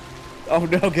 Oh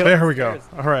no! Get There up we the go. stairs.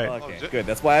 All right. Okay, good.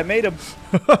 That's why I made him.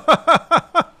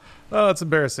 Oh, that's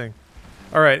embarrassing.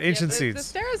 All right, ancient The seeds.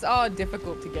 stairs are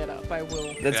difficult to get up. I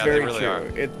will. That's Yeah, very they really true. are.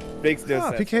 It makes no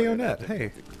Ah, sense. PKO net.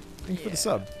 Hey, thank you for the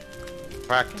sub.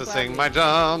 Practicing my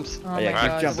jumps. Oh yeah, my keep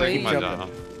god. jumping, The way keep you,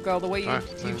 jumping. girl, the way you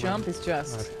Practicing jump is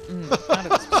just out of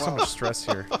this So world. much stress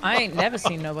here. I ain't never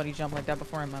seen nobody jump like that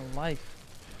before in my life.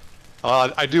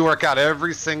 I do work out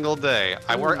every single day.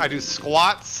 I do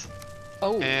squats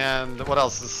Oh, and what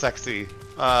else is sexy?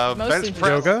 Mostly Bench press,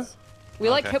 Yoga, we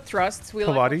like okay. hip thrusts. We Pilates?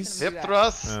 like watching them do hip that.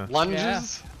 thrusts, Yeah.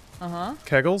 lunges,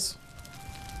 kegels.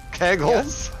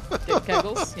 kegels.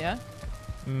 Kegels, yeah.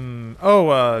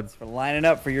 For lining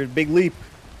up for your big leap.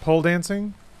 Pole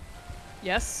dancing,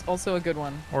 Yes, also a good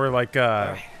one. or like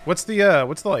what's the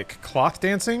like cloth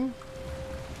dancing?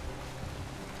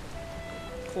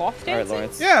 Cloth All right, dancing?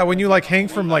 Lawrence. Yeah, when you like hang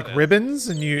from like ribbons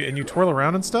and you twirl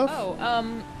around and stuff.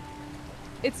 Oh,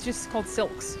 it's just called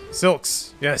silks.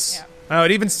 Silks, yes. Oh,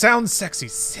 it even sounds sexy.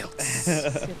 Silks.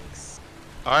 Silks.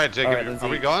 All right, Jacob, All right, are Lindsay.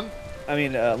 we going? I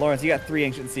mean, Lawrence, you got 3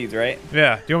 ancient seeds, right?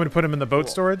 Yeah. Do you want me to put them in the boat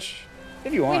storage?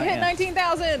 If you We want. hit yeah.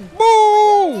 19,000. Woo!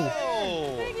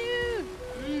 Oh. Thank you.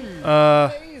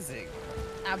 Amazing.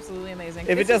 Absolutely amazing.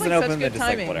 If it This is, doesn't like, open, such then good just, like,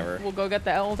 timing. whatever. We'll go get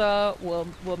the Elder. We'll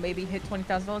maybe hit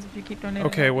 $20,000 if you keep donating.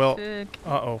 Okay, well, Sick.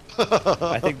 uh-oh.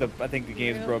 I think the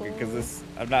game's broken because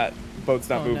boat's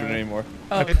not Oh, moving no. anymore.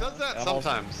 Oh, It does that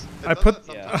sometimes. It I does put that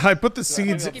sometimes. I put the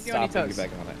seeds. Keep you on your Stop and toes. get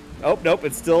back on it. Oh nope,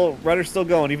 it's still rudder's still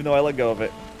going even though I let go of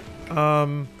it.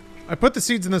 I put the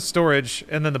seeds in the storage,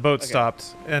 and then the boat Okay.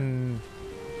 stopped, and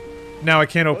now I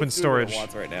can't open Boat's doing what it storage.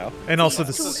 wants right now. And also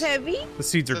Too the heavy?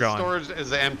 seeds are The gone. storage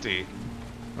is empty.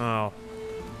 Oh,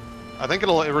 I think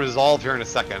it'll resolve here in a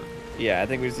second. Yeah, I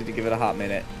think we just need to give it a hot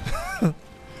minute.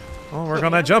 I'll work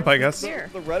on that jump, I guess. Here.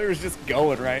 The rudder's just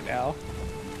going right now.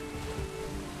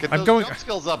 Get I'm those going- jump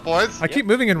skills up, boys. I keep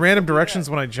moving in random directions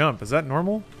when I jump. Is that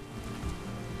normal?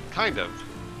 Kind of.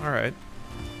 All right.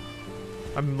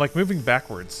 I'm like moving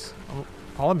backwards.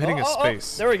 All I'm hitting is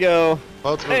space. There we go.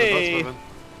 Boat's moving. Hey. Boat's moving.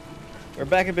 We're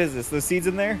back in business. Those seeds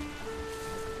in there?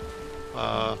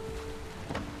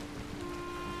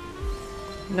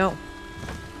 No.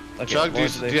 Okay, Chug, do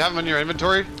Lawrence, you have them in your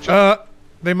inventory? Chug?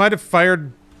 They might have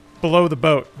fired below the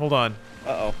boat. Hold on.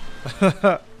 Uh-oh.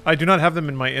 I do not have them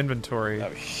in my inventory.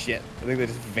 Oh, shit. I think they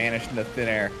just vanished into thin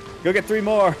air. Go get 3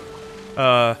 more.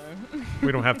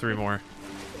 We don't have 3 more.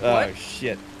 Oh,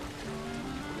 shit.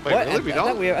 Wait, What? really? We I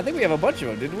don't? think we have a bunch of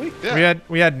them, didn't we? Yeah.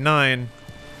 We had 9.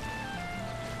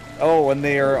 Oh, and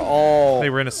they are all...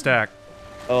 They were in a stack.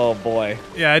 Oh, boy.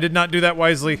 Yeah, I did not do that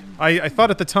wisely. I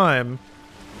thought at the time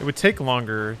it would take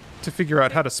longer to figure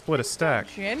out how to split a stack.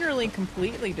 Generally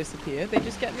completely disappear. They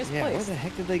just get misplaced. Yeah, where the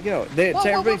heck did they go? They, Whoa, whoa,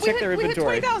 everybody whoa, check their we hit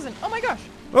inventory. 20,000. Oh my gosh.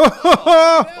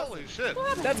 Holy shit. What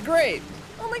happened? That's great.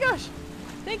 Oh my gosh.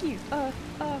 Thank you.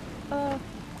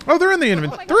 Oh, they're in the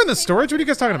inventory. They're in the storage. What are you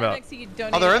guys talking about?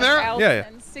 Oh, they're in there? Yeah.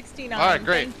 69. All right,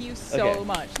 great. Thank you so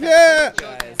much. Yeah.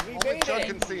 Guys, we Only made Chuck it.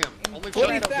 can see him. Only Chuck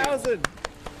can see him. 40,000.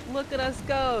 Look at us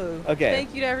go. Okay.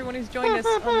 Thank you to everyone who's joined us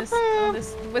on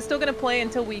this. We're still gonna play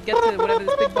until we get to whatever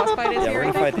this big boss fight is. Yeah, here,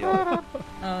 we're gonna I fight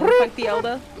think. the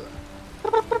Elder. Fight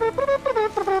the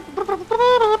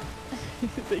Elder.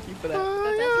 Thank you for that.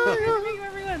 Thank you,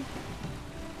 everyone.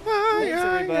 Thanks,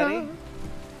 everybody.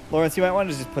 Lawrence, you might want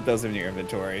to just put those in your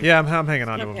inventory. Yeah, I'm hanging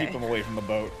on to them. Keep them away from the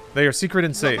boat. They are secret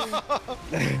and safe.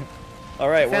 All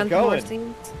right, we're Found more going.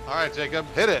 things. All right, Jacob,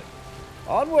 hit it.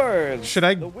 Onwards. Should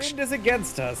I- The wind is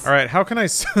against us. All right, how can I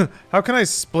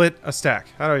split a stack?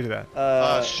 How do I do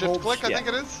that? Shift hold click, I shift.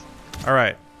 think it is. All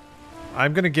right.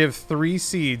 I'm going to give 3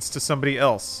 seeds to somebody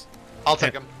else. I'll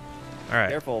take him. All right.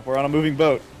 Careful, we're on a moving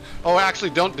boat. Oh,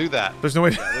 actually, don't do that. There's no way.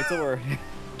 Wait till we're.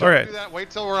 All right. Do that. Wait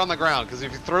till we're on the ground, because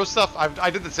if you throw stuff, I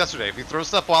did this yesterday. If you throw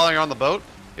stuff while you're on the boat,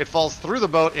 it falls through the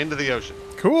boat into the ocean.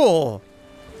 Cool.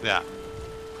 Yeah.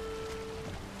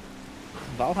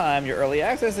 Valheim, your early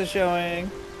access is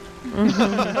showing.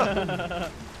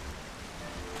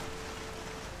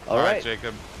 All right,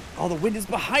 Jacob. Oh, the wind is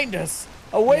behind us.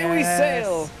 Away we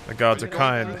sail. The gods are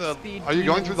kind. Are you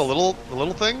going through the little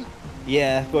thing?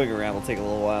 Yeah, going around will take a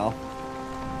little while.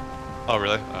 Oh,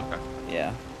 really? Okay.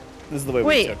 Yeah. This is the way we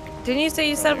Wait, took. didn't you say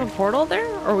you set up a portal there,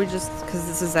 or we just because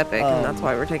this is epic and that's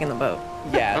why we're taking the boat?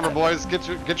 Yeah. Remember, boys, get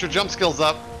your jump skills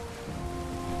up.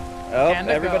 Oh, And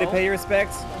a everybody go. pay your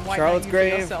respects. Why not Charlotte's you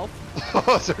grave. yourself?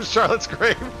 Oh, there's Charlotte's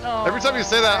grave. Every time you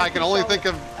say that, I can only think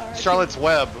of Charlotte's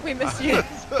Web. We miss you.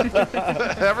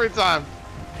 Every time.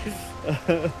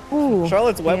 Ooh,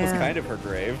 Charlotte's Web was yeah. kind of her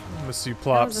grave. Miss you That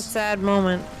was a plops. sad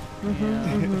moment.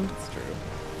 It's true.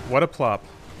 What a plop.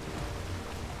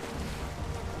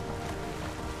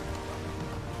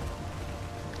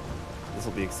 This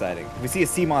will be exciting. If we see a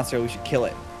sea monster, we should kill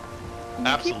it.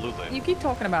 Absolutely. You keep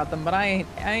talking about them, but I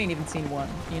ain't even seen one.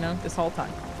 You know, this whole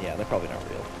time. Yeah, they're probably not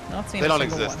real. Not seen. They a don't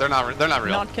single exist. One. They're not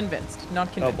real. Not convinced. Not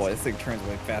Oh convinced. boy, this thing turns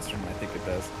way faster than I think it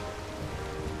does.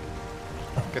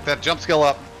 Get that jump skill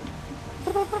up.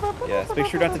 Yeah, make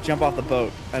sure not to jump off the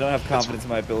boat. I don't have confidence in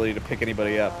my ability to pick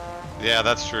anybody up. Yeah,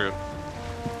 that's true.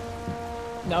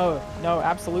 No,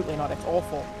 absolutely not. It's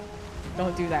awful.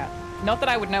 Don't do that. Not that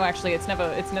I would know. Actually, it's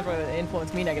never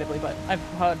influenced me negatively, but I've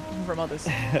heard from others.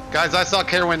 Guys, I saw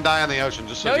Carowin die in the ocean.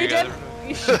 Just so No, you you guys. didn't.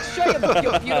 You should show your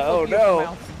beautiful, Oh, beautiful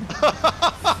no.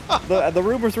 mouth. The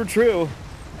rumors were true.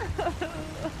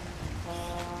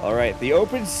 All right, the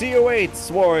open sea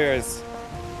awaits, warriors.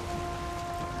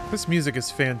 This music is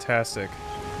fantastic.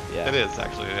 Yeah. It is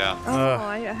actually, yeah. Oh,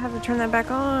 I have to turn that back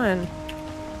on.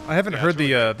 I haven't Yeah, heard it's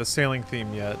really the sailing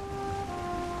theme yet.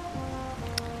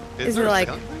 Is there it a like-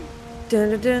 sound thing? Dun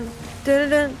dun dun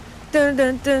dun dun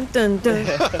dun dun dun dun.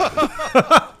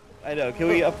 I know. Can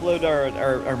we upload our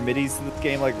midis to this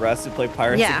game like Rust and play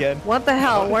Pirates Yeah. again? What the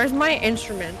hell? Where's my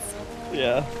instruments?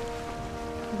 Yeah.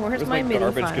 Where's my MIDI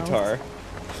garbage files? guitar?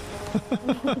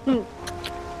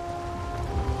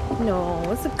 No,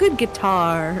 it's a good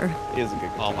guitar. It is a good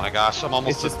guitar. Oh my gosh, I'm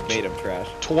almost It's just made of trash.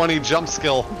 20 jump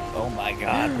skill. Oh my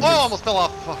god. Oh, almost fell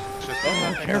off. Oh, shit.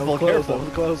 Careful, Close, careful. that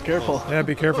was close, careful. Yeah,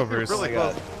 be careful, Bruce. Really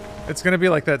God. close. It's gonna be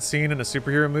like that scene in a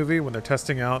superhero movie when they're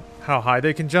testing out how high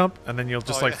they can jump, and then you'll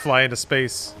just Oh, like yeah. fly into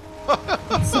space.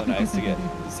 It's so nice to get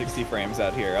 60 frames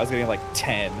out here. I was getting like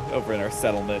 10 over in our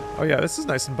settlement. Oh yeah, this is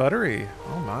nice and buttery.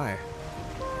 Oh my.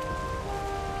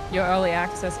 Your early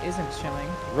access isn't showing.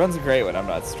 Runs great when I'm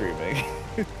not streaming.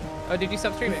 Oh, did you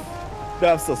stop streaming?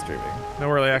 No, I'm still streaming. No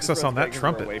early It access just on runs that great 'cause we're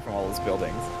trumpet. away from all those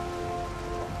buildings.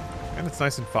 And it's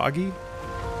nice and foggy.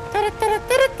 Dun,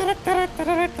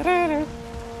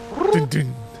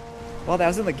 dun, Well, that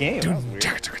was in the game. That was dun, weird.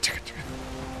 chugga, chugga, chugga, chugga.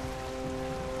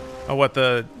 Oh, what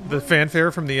the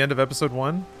fanfare from the end of episode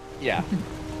 1? Yeah.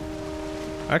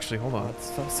 Actually, hold Oh, on. it's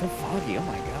so foggy. Oh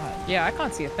my god. Yeah, I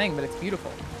can't see a thing, but it's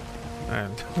beautiful.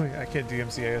 And I can't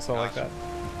DMCA ASL like Gosh.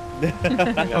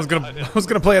 that. I was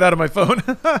gonna play it out of my phone.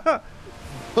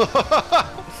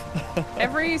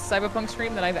 Every Cyberpunk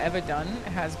stream that I've ever done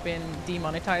has been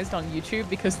demonetized on YouTube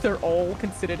because they're all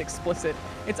considered explicit.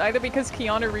 It's either because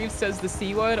Keanu Reeves says the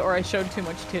C word or I showed too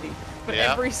much titty. But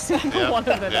Yeah. every single Yeah. one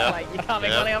of them Yeah. is like, you can't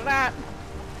make Yeah. money off that.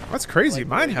 That's crazy. Like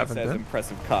Mine when he haven't says been.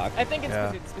 impressive cock. I think it's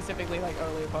Yeah. specifically like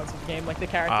earlier parts of the game, like the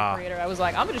character Ah. creator. I was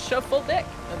like, I'm gonna show full dick,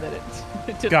 and then it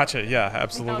didn't. Gotcha. Yeah, The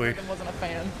absolutely. algorithm wasn't a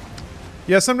fan.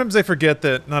 Yeah, sometimes I forget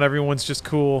that not everyone's just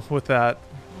cool with that.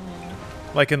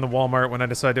 Like in the Walmart when I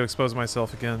decide to expose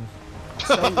myself again.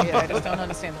 So weird. I just don't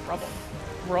understand the problem.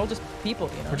 We're all just people,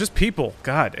 you know. We're just people.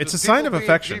 God, it's a Just sign people of being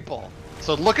affection. People.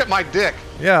 So look at my dick.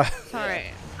 Yeah. Alright.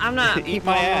 I'm not Eat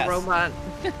people, my I'm ass. a robot.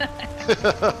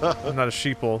 I'm not a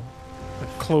sheeple. A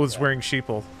clothes-wearing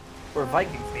sheeple. We're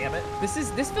Vikings, damn it.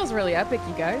 This feels really epic,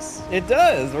 you guys. It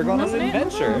does. We're going on an Doesn't it?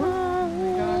 adventure. Oh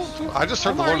my gosh. I just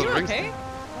heard the Omar, Lord of are the you Rings. okay?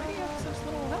 Why do you have such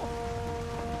little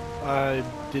health?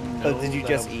 I didn't know. Did you that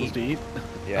just I was supposed eat? to eat.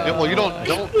 Yeah. Yeah, well, you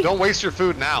don't waste your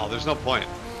food now. There's no point.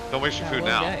 Don't waste your food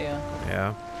now.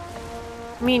 Yeah.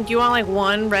 I mean, do you want like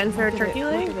one Ren Fair turkey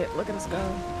Look leg? at it. Look at us go.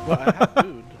 Well, I have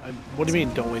food. What do you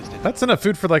mean, don't waste it? That's enough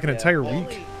food for like an Yeah. entire Well,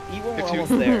 week. Eat when we're If you-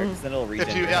 almost there, 'cause then it'll regen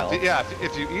If you your health.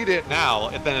 if you eat it now,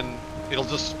 then it'll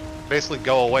just basically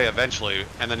go away eventually,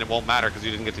 and then it won't matter because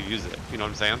you didn't get to use it. You know what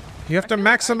I'm saying? You have to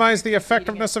maximize the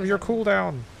effectiveness of your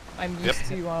cooldown. I'm used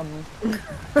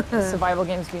to survival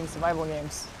games being survival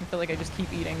games. I feel like I just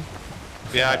keep eating.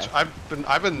 Yeah,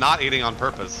 I've been not eating on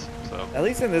purpose. So At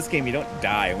least in this game, you don't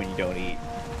die when you don't eat.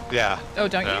 yeah. Oh,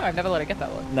 don't you? Yeah. I've never let it get that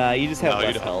low. Nah, you just have No, you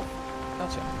less don't. health.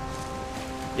 Gotcha.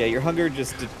 Yeah, your hunger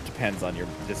just depends on your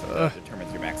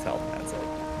determines your max health. That's it.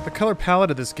 The color palette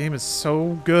of this game is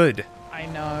so good. I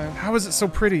know. How is it so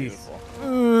pretty? Beautiful.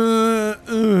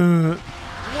 Uh.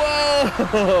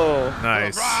 Whoa!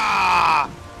 Nice.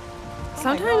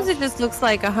 Sometimes it just looks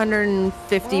like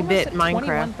 150-bit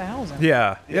Minecraft. 21,000.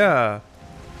 Yeah, yeah.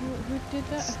 Who did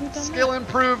that? Who done Skill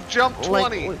improved, jump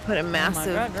 20. Like we put a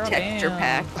massive God, girl, texture damn.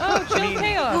 pack. Oh, Chill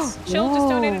Chaos. Chill just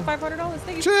donated $500.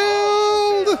 Thank you.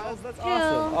 Chilled! That's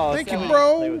awesome. Oh, Thank Sam you, didn't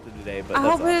bro. play with it today, but I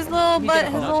that's hope his awesome. little He butt, did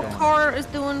a his whole little bunch of car is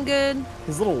doing good.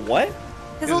 His little what?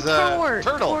 His His little tower.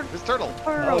 turtle. His turtle.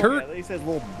 Oh, Turd. yeah, he said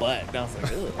little butt. And I was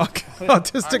like, ugh.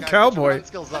 Autistic cowboy.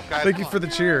 Skills up, guys. Thank Come you on. for the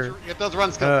cheer. Get those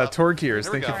run skills up. Torgears, Here we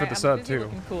thank you go. for the sub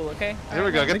too. Cool, okay? Here we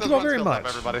go. Get Thank those you all run very skills up, much.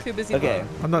 everybody. Too busy. Okay.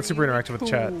 I'm not super interactive with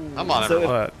chat, I'm on it. So if-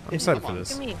 but I'm excited for Look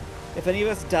this. at me. If any of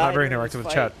us die, very in interactive this with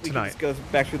fight, chat we can tonight. just go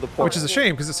back through the portal. Which is a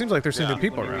shame because it seems like there's some Yeah. new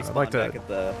people When we around. I'd respawn like to back at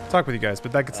the- talk with you guys,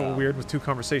 but that gets a little weird with two the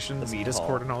conversations, meat Discord,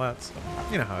 hall. and all that. So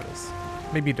you know how it is.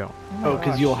 Maybe you don't. Oh,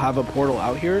 because you'll have a portal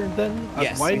out here then?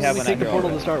 Yes, Why we didn't have we one take out the here portal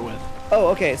to already. start with? Oh,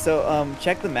 okay. So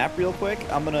check the map real quick.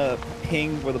 I'm gonna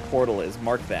ping where the portal is.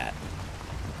 Mark that.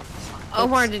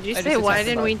 Omar, did you I say just why attacked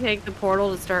the didn't we bug. take the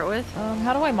portal to start with?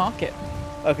 How do I mock it?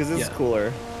 Oh, because this is Yeah.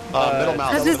 cooler. Middle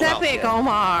mouse. Because middle it's mouse. epic,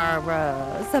 Omar,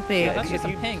 bruh. It's epic. Yeah, that's if just a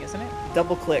you- ping, isn't it?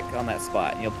 Double click on that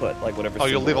spot and you'll put like whatever. Oh,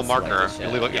 you'll symbol leave a is marker.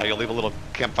 selected. You'll leave a little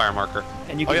campfire marker.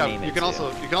 And you Oh can yeah, name you it can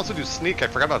too. also do sneak. I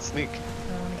forgot about sneak.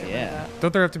 Yeah.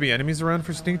 Don't there have to be enemies around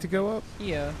for sneak to go up?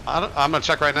 Yeah. I'm gonna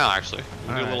check right now. Actually, we'll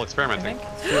do a Alright. little I experimenting.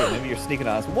 think. True. Maybe you're sneaking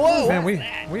on us. Whoa! Man, what's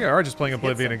that? we are just playing Hit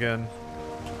Oblivion something. again.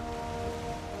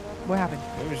 What happened?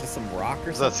 Maybe it was just some rock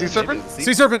or Is that something. sea serpent? Maybe it was a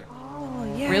Sea serpent.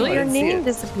 Oh, yeah, Really? your I didn't see name it.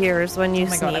 disappears when you Oh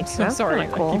my sneak. god, I'm so That's sorry.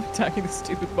 kinda cool. I keep attacking this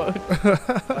stupid bug.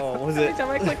 Oh, was Every it? time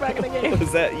I click back in the game.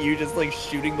 Was that you just like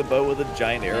shooting the bow with a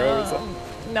giant arrow or something?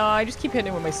 No, I just keep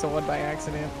hitting it with my sword by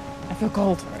accident. I feel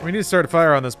cold. We need to start a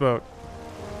fire on this boat.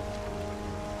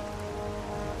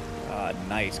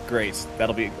 Nice, great.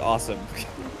 That'll be awesome.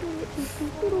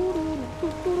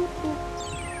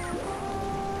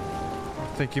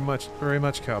 Thank you very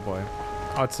much, cowboy.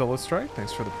 Odd Solo Strike,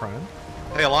 thanks for the prime.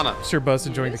 Hey Alana. Sir Buzz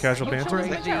enjoying the casual I'm banter.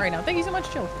 chilling in chat right now. Thank you so much,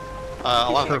 Chill.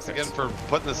 Alana, thanks again for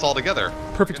putting this all together.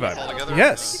 Perfect Getting this all vibe. together. Thank you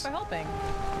Yes. for helping.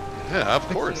 Yeah, of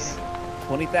course.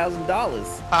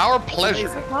 $20,000. Our pleasure.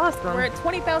 That's awesome. We're at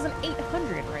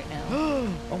 20,800 right now. Oh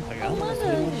my god. Oh my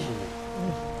gosh.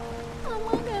 Oh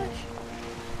my gosh.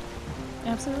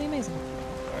 Absolutely amazing.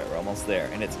 Alright, we're almost there,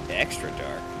 and it's extra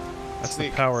dark. That's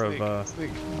Sneak, the power sneak, of.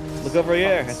 sneak. Look over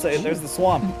here. There's the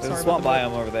swamp. There's Sorry a swamp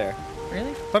about the biome over there. Really?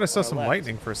 I thought I saw Or some left.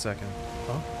 lightning for a second.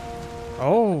 Huh?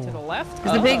 To the Oh. left?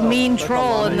 There's a big mean that's a troll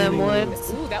lot in of them enemies.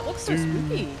 woods. Ooh, that looks so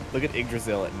spooky. Look at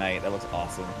Yggdrasil at night. That looks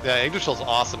awesome. Yeah, Yggdrasil's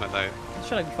awesome at night.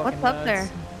 Should I be fucking What's up there?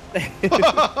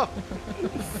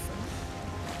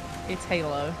 It's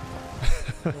Halo.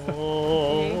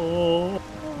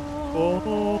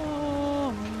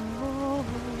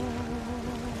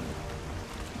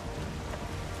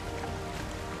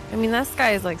 I mean, that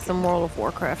sky is like some World of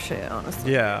Warcraft shit,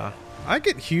 honestly. Yeah. I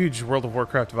get huge World of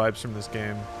Warcraft vibes from this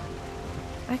game.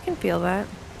 I can feel that.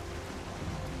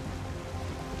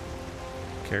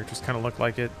 Characters kind of look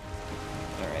like it.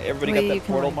 Alright, everybody Wait, got you that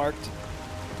can, portal like- marked?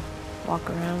 Walk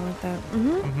around like that.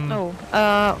 Mm-hmm. Mhm.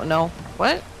 Oh, no.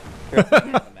 What? Here, I'll put it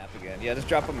on the map again. Yeah, just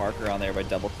drop a marker on there by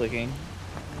double clicking.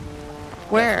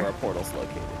 That's where Where? our portal's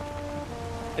located.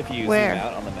 If you Where? zoom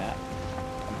out on the map.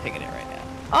 I'm pinging it right now.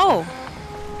 Oh.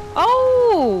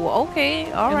 Oh,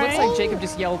 okay. All It right. looks like Jacob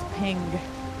just yelled ping.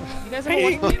 You guys ever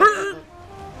watch Ping. Ping?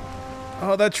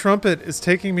 Oh, that trumpet is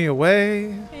taking me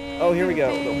away. Oh, here we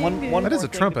go. The one That is more a thing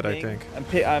to trumpet, I ping.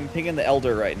 think. I'm pinging the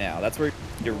Elder right now. That's where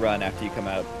you run after you come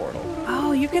out of the portal.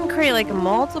 Oh, you can create like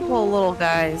multiple little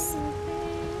guys.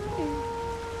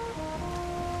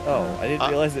 Oh, I didn't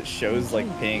realize it shows like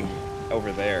ping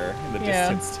over there in the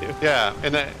distance too. Yeah,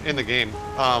 in the game.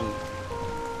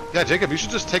 Yeah, Jacob, you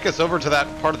should just take us over to that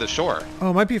part of the shore.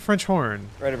 Oh, it might be a French horn.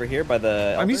 Right over here by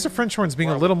the. I'm used to French horns being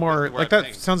a little more like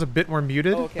that. Sounds a bit more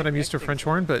muted, but I'm used to French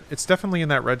horn. But it's definitely in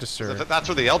that register. That's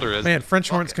where the elder is. Man, French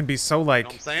horns can be so like. You know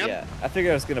what I'm saying? Yeah, I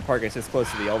figured I was gonna park it as close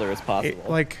to the elder as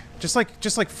possible. Just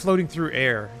like floating through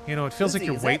air. You know, it feels like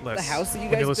you're weightless the house that you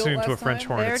when guys you're listening built to a last French time?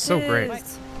 horn. There It's so it great.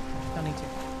 is. Don't need to.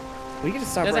 We can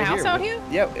just stop There's right a house here. out here?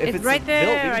 Yeah, if It's right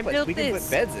there. Built, I built we can this.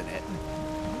 put beds in it.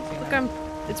 Look,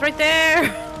 it's right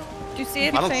there. Do you see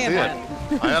it? I don't see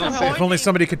it. I don't see it. If only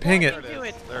somebody could ping it. There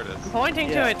it is. Pointing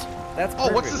to it. That's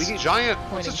Oh, what's perfect. this giant?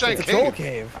 What's this giant It's a troll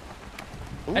cave?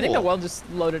 cave. I think the well just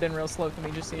loaded in real slow for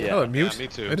me. Just see it. Yeah. Oh, mute. me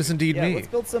too. It is indeed Yeah, me. let's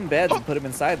build some beds and put them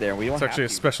inside there. We don't It's actually a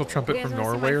have to. special trumpet You guys from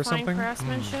wanna see Norway my or fine something.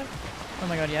 craftsmanship? Oh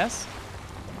my god, yes.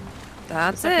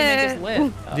 That's Make us it.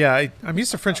 lit. Yeah, I'm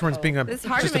used to French horns being It's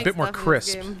hard just to a make bit more stuff in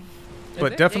this crisp, game.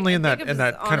 but it? definitely in that Jacob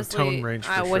is kind of tone honestly, range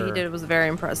for what sure. he did was very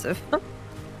impressive.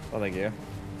 Oh, thank you.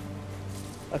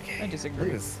 Okay. I disagree. Look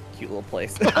at this cute little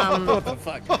place. What the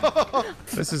fuck?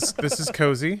 This is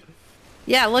cozy.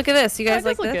 Yeah, look at this. You guys Oh,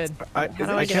 like it does this? look good. I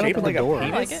it can't shaped open like the a door. I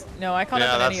like it. No, I can't Yeah,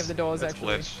 open any that's of the doors that's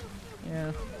actually. glitch.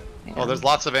 Yeah. Oh, there's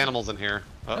lots of animals in here.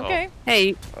 Uh-oh. Okay.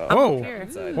 Hey, Whoa, here.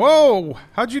 whoa!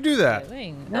 How'd you do that?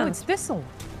 Oh, it's thistle.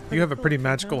 You have a pretty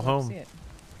magical See home. it.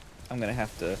 I'm gonna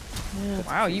have to.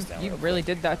 Wow, you really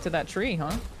did that to that tree,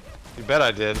 huh? You bet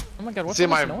I did. Oh my god, what's See all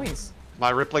this my noise? my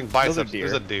rippling biceps. deer.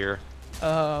 There's a deer.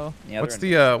 Oh. Yeah, What's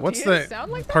they're the what's Do you the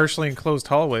sound like that? partially enclosed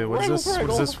hallway? What is this? What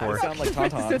is this for? sound like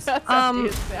tauntauns.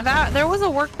 That there was a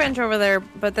workbench over there,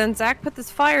 but then Zach put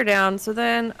this fire down, so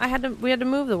then we had to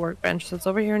move the workbench, so it's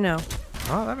over here now.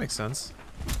 Oh, that makes sense.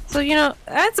 So you know,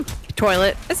 that's a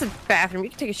toilet. It's a bathroom. You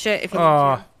can take a shit if you Oh,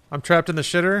 want I'm trapped in the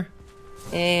shitter,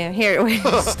 to. Yeah, here. Wait.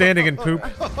 standing in poop.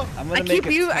 I'm I gonna make keep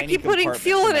a I tiny keep putting compartment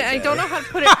fuel for in my it. I bed. don't know how to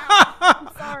put it. I'm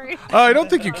sorry. I don't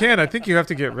think you can. I think you have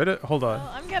to get rid of. Hold on.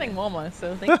 Well, I'm getting warmer,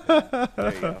 so thank you.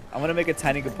 There you go. I'm gonna make a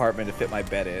tiny compartment to fit my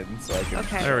bed in, so I can.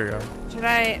 Okay. There we go. Should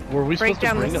I Were we break supposed to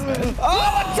down bring this? a bed?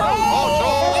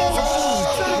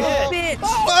 Bitch.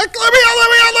 Fuck! Let me out! Let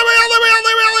me out! Let me out! Let me out!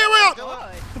 Let me out! Let me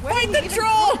out! Fight the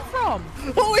troll! From?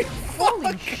 Holy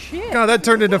Holy shit! God, that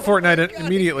turned into Fortnite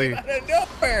immediately. out of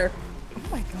nowhere! Oh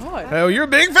my god! Oh, you're a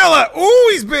big fella. Ooh,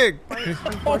 he's big.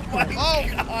 Oh my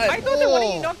god! I thought that one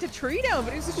of you knocked a tree down,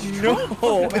 but it was just a troll.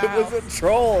 No, it was a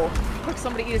troll. Quick,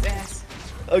 somebody eat his ass.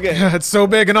 Okay. It's so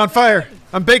big and on fire.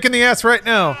 I'm baking the ass right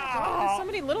now. Oh, there's so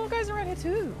many little guys around here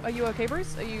too. Are you okay,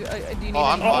 Bruce? Are you? Do you need? Oh,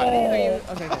 I'm any fine. Are you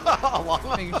okay?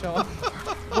 Good. Making sure.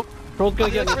 Troll's gonna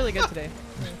You get look really good today.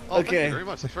 Oh, thank Okay. you very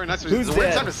much. It's very nice of Who's you. It's a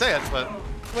weird dead? time to say it, but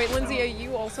Wait, Lindsay, are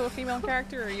you also a female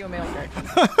character or are you a male character?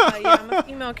 Yeah, I'm a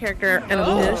female character, and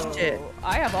I'm this shit.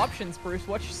 I have options, Bruce.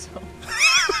 Watch yourself.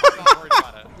 I'm not worried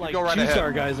about it. You like go right two ahead.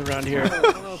 star guys around here. I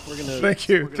don't know if we're gonna. Thank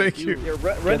you, we're gonna thank do- you. Yeah,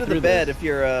 run to the through bed this. if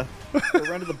you're or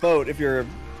run to the boat if you're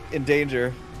in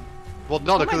danger. Well,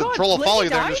 no, because the God, troll will Lindsay follow you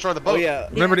there and died? destroy the Oh boat. yeah.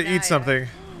 Remember to I eat died. something.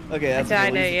 Okay, that's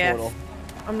died, okay, we'll use the yeah. portal.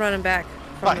 I'm running back.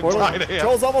 I Portal. died, yeah.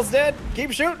 Troll's almost dead.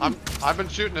 Keep shooting. I've been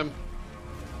shooting him.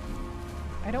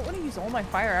 I don't want to use all my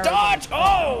fire arrows Dodge!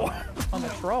 Oh! on the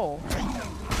troll.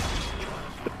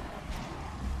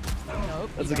 Nope.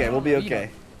 That's okay. We'll be okay.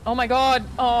 Oh my god.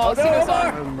 Oh, Oh, no,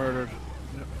 Sino-san. I'm murdered.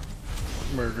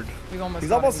 Murdered. We've almost He's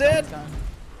got him, almost we've dead. done.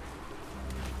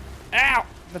 Ow!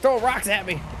 They're throwing rocks at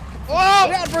me. Oh!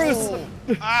 Down,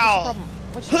 Bruce. Ow!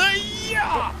 What's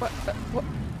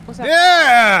that?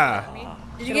 Yeah!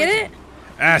 Did you get it?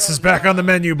 Ass is back on the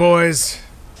menu, boys.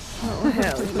 Oh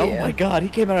hell yeah. Oh my god, he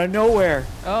came out of nowhere.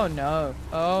 Oh no.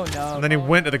 Oh no. And then he oh,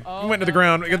 went no. to the Oh, went to the no.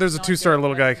 ground. That's There's a not two-star good.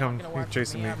 little guy That's not coming gonna work for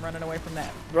chasing me. I'm running away from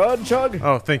that. Run, Chug.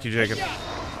 Oh, thank you, Jacob.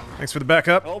 Thanks for the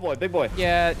backup. Oh boy, big boy.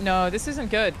 Yeah, no, this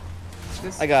isn't good.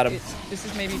 This, I got him. This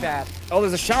is maybe bad. Oh,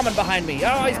 there's a shaman behind me.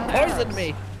 Oh, he's poisoned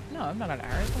me. No, I'm not an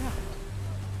arrow. What happened?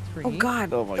 It's Oh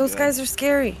god, Oh my those God. guys are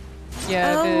scary.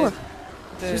 Yeah, Oh,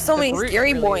 there's so many brute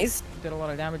scary really boys. Did a lot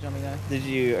of damage on me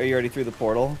though. Are you already through the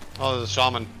portal? Oh, there's a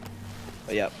shaman.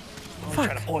 Oh, yep. Oh, Fuck.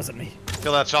 trying to poison me.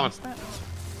 Kill that shaman.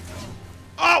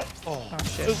 Oh! Oh, Oh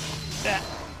shit.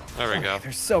 there we go.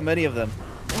 There's so many of them.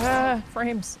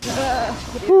 Frames.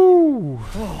 Ooh.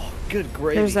 Oh, good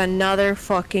gravy. There's another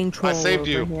fucking troll I saved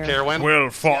you, over here. Carowin. Well I,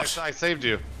 fought. I saved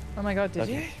you. Oh my god, did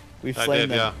you? Okay. We I flamed did,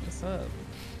 them. yeah. What's up?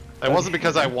 It wasn't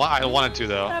because I wanted to,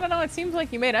 though. I don't know. It seems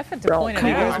like you made effort to Bro, point it come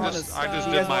You guys out. want just- us, I just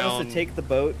you did guys my want us own- to take the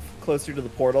boat closer to the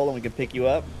portal and we can pick you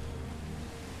up?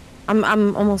 I'm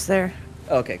almost there.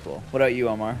 Okay, cool. What about you,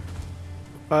 Omar?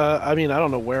 I mean, I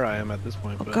don't know where I am at this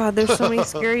point, but God, there's so many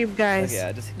scary guys.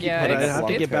 Yeah, just keep Yeah, heading but I this have to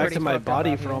along. get back pretty to my fucked up body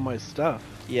out for here. all my stuff.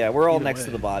 Yeah, we're all Either next way.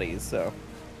 to the bodies, so.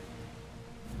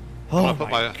 I'm Oh gonna put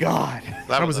my god.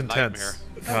 That was a intense. nightmare.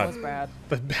 That was God, bad.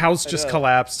 the house just know.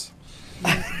 collapsed.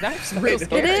 That's real It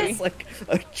scary. is like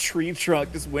a tree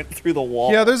trunk just went through the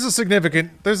wall. Yeah, there's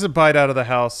a bite out of the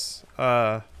house.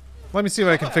 Let me see if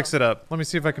I can fix it up. Let me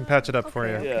see if I can patch it up for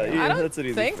you. Yeah, I don't that's an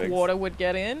easy think fix. water would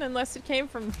get in unless it came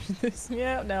from this.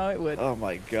 Yeah, no, it would. Oh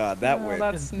my god, that No, went.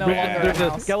 that's no longer a There's a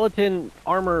house. skeleton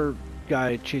armor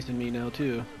guy chasing me now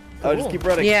too. Oh, just keep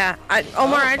running. Yeah,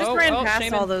 Omar, I just ran oh, past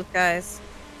Shaman. all those guys.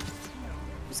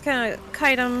 Just kind of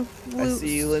kite them, I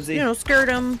see you, Lindsay. you know, skirt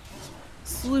them,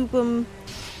 sloop them.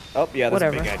 Oh yeah, there's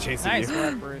Whatever. a big guy chasing Nice you.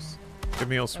 work, Bruce. Give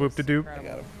me a swoop to do. I got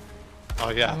him. Oh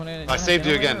yeah. You wanna I saved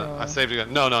you go again. or- I saved you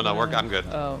again. No, I'm good.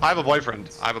 Oh. I have a boyfriend.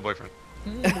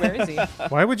 Where is he?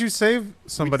 Why would you save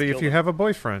somebody if killed you him. have a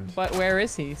boyfriend? But where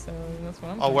is he? So that's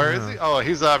what I'm. Oh, where is he? Oh,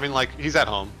 he's I mean, like he's at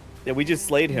home. Yeah, we just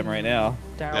slayed him right now.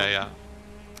 Yeah.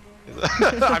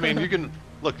 I mean, you can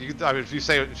look. I mean, if you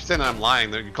say that I'm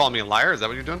lying, then you call me a liar. Is that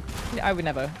what you're doing? I would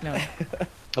never. No.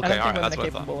 Okay, I don't all think right. women That's are what I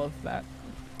thought. capable of that.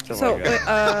 So,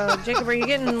 wait, Jacob, are you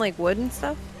getting like wood and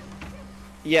stuff?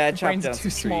 Yeah, I My chopped brain's down too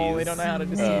some small. They trees. don't know how to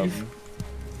deceive.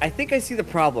 I think I see the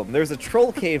problem. There's a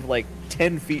troll cave like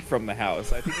 10 feet from the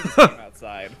house. I think he just came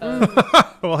outside.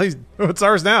 Well, it's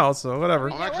ours now, so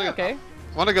whatever. I'm actually okay.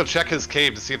 I want to go check his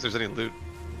cave to see if there's any loot.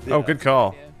 Oh, good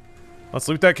call. Yeah. Let's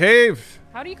loot that cave.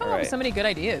 How do you come up Alright. with so many good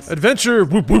ideas? Adventure.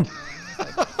 Whoop whoop.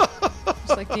 Just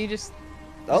like, do you just?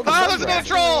 Oh, there's another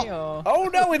troll! Or- Oh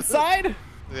no, inside?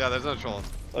 Yeah, there's no troll.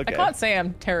 Okay. I can't say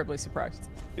I'm terribly surprised.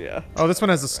 Yeah. Oh, this one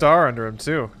has a star under him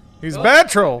too. He's a bad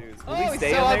troll. Will we he's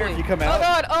stay so in there ugly. if you come Oh out?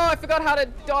 god! Oh, I forgot how to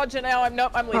dodge it now. I'm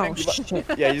leaving. Oh shit!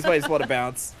 Yeah, you just might want to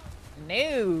bounce.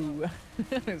 No.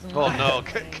 Oh no,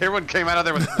 Kieran came out of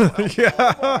there with. Yeah.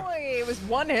 Boy, it was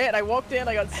one hit. I walked in,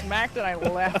 I got smacked, and I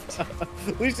left.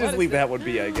 We should just is leave it? that one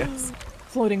be, I guess.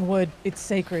 Floating wood. It's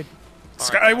sacred.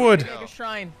 Skywood. Make a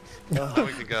shrine. Oh,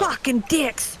 we could go. Fucking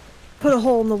dicks! Put a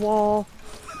hole in the wall.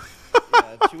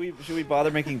 Should we bother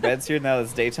making beds here now that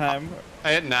it's daytime?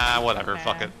 Nah, whatever.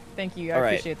 Fuck it. Thank you. I All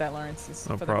right. appreciate that, Lawrence. It's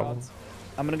No for problem. the gods.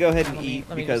 I'm gonna go ahead and Let me- eat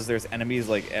let me because just there's enemies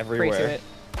like Pray to everywhere. it.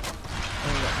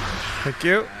 Thank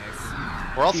you.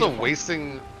 We're also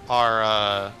wasting our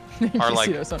like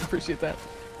I don't appreciate that.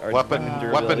 Our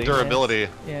weapon durability.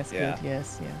 Yes, Yeah. good.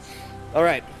 Yes, yes. All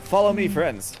right, follow me,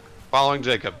 friends. Following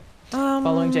Jacob.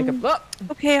 Following Jacob. Oh,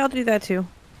 Okay, I'll do that too.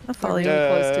 I'll follow you.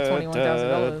 Really close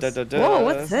to $21,000. Whoa,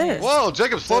 what's this? Whoa,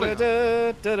 Jacob's floating.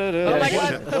 Oh my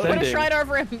god, put a Ascending. shrine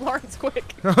over him, Lawrence, quick.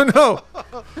 Oh no.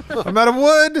 I'm out of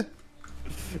wood.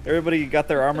 Everybody got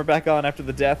their armor back on after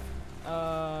the death.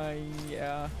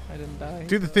 Yeah, I didn't die.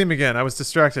 Do the theme again. I was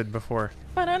distracted before.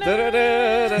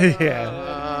 Ba-da-da.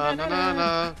 Yeah. Na, na,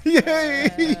 na.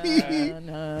 Yay.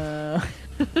 Na.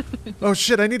 Oh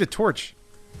shit! I need a torch.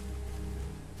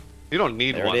 You don't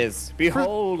need There one. it is.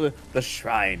 Behold the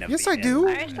shrine of Yes, the I do.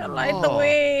 I shall light the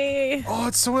way. Oh,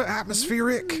 it's so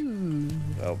atmospheric.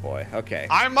 Oh boy. Okay.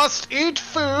 I must eat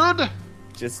food.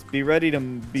 Just be ready to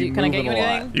be Can I get moving you a lot.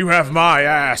 anything? You have my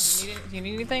ass. Do you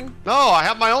need anything? No, I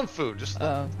have my own food. Just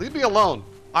Oh. leave me alone.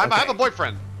 I have a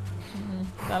boyfriend.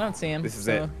 I don't see him. This is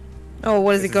so- it. Oh,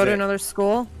 what does he This go is to it. another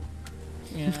school?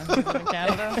 Yeah. Is it in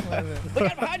Canada? What is it?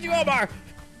 Look out behind you, Omar!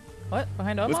 What?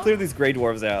 Behind Let's Omar? clear these gray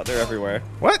dwarves out. They're everywhere.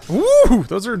 What? Woo!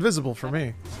 Those are invisible for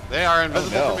me. They are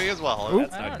invisible no. for me as well.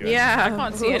 That's I not don't- good. Yeah. I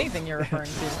can't see anything you're referring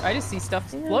to. I just see stuff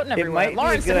floating It everywhere. might be a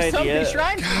Lawrence, good there's so many idea.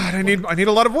 shrines. God, I need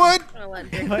a lot of wood.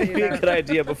 It might be a good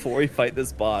idea before we fight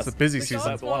this boss. It's a busy The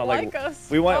season. gods wanna, won't like, like us.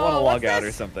 We might want to Oh, log what's out or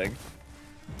this? something.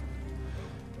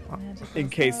 In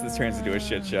case this turns into a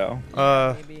shit show.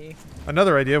 Maybe.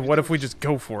 Another idea. What if we just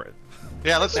go for it?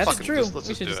 Yeah, let's That's fucking true. just let's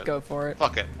We just should do just it. go for it.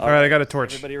 Fuck it. All right, I got a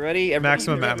torch. Everybody ready? Everybody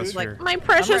Maximum ready? atmosphere. My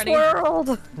precious ready.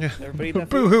 world. Yeah. Everybody enough?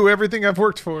 Boo-hoo! Everything I've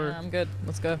worked for. Yeah, I'm good.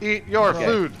 Let's go. Eat your Okay.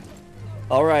 food.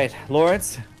 All right,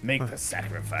 Lawrence, make the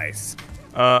sacrifice.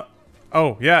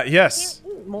 Oh yeah. Yes.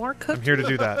 More I'm cookies. here to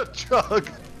do that. Chug.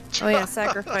 Oh yeah,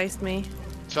 sacrifice me.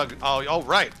 Chug. Oh,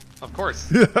 right. Of course.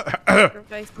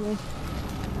 Sacrifice me.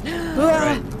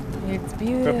 It's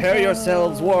beautiful. Prepare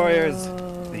yourselves, warriors.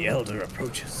 The elder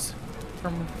approaches.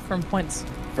 From whence?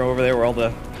 From over there where all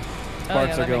the Oh, sparks yeah, are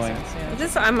that makes going. sense, yeah. Is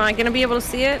this? Am I gonna be able to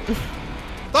see it? The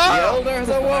Ah! elder has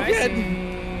I awoken.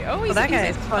 see. Oh, he's that guy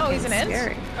he's is oh, fucking he's an ant.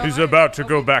 scary. Oh, He's right. about to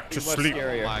go back to He's much sleep. Oh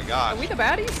scarier. my Are god. we the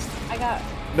baddies? I got.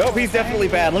 Nope, he's definitely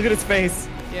bad. Look at his face.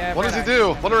 Yeah. What does he right.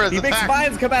 do? What are his He makes attacks?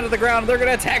 spines come out of the ground. They're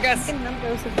gonna attack us.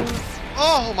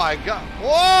 Oh my god.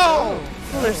 Whoa!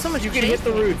 Oh, there's so much. You can hit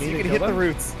the roots. You can hit the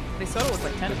roots. They sort of look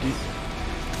like tentacles.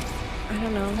 I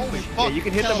don't know. Holy Yeah, fuck! you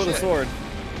can hit them with a sword,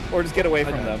 or just get away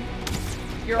from them.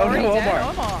 You're Oh, already no, dead,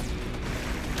 Omar. Omar.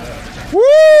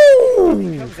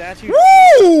 Woo! Comes at you.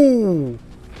 Woo!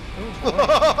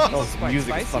 Oh, this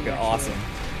music is fucking awesome.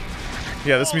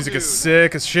 Yeah, this music is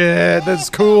sick as shit. This is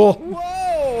cool.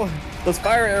 Whoa! Those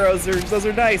fire arrows those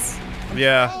are nice.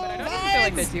 Yeah. I don't even feel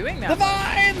like they're doing that. The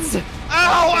vines! Ow!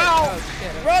 Ow! Oh,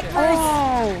 shit, oh, Run, shit. Bruce!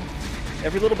 Oh,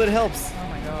 Every little bit helps. Oh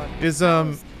my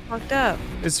god. fucked up.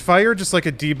 Is fire just like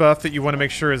a debuff that you want to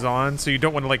make sure is on, so you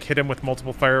don't want to like hit him with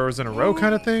multiple fire arrows in a row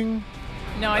kind of thing?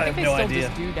 No, I think have they no still idea.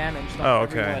 just do damage. Though. Oh,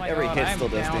 okay. my Every god, hit I'm still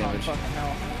does down on damage. fucking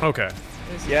hell. Okay.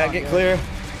 This is Yeah, not get good. clear.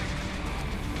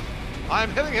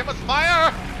 I'm hitting him with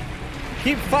fire!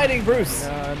 Keep fighting, Bruce.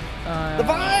 God. The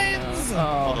vines!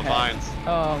 Oh, the vines.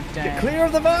 Oh, damn. Get clear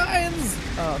of the vines!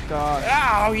 Oh, God.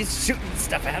 Ow, he's shooting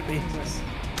stuff at me. Jesus.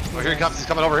 Oh, here he comes. He's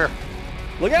coming over here.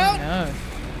 Look out! No.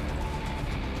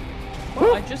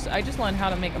 Well, I just learned how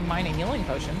to make a minor healing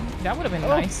potion. That would have been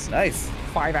nice. Nice.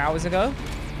 5 hours ago.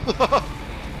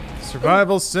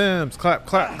 Survival Sims. Clap,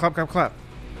 clap, clap, clap, clap.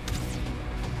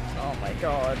 Oh my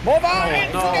god. More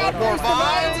vines! no, Look out, more Bruce, the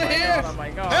vines vines are here! Oh my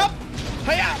god. Help!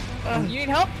 Hiya! You need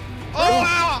help? Oh,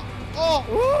 ow!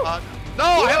 Oh! No,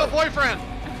 I have a boyfriend!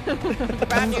 The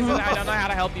bad news is I don't know how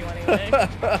to help you anyway.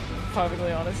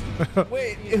 Perfectly honest.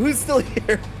 Wait, who's still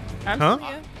here? I'm Huh? still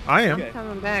here. I am. Okay.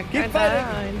 Coming back. Keep I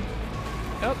fighting. died.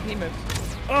 Oh, he moved.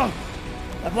 Oh!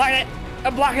 I'm blocking it!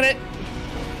 I'm blocking it!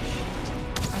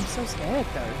 I'm so scared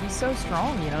though. He's so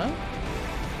strong, you know?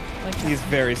 Like, He's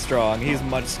very strong. He's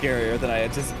much scarier than I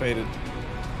anticipated.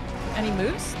 and he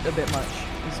moves a bit much.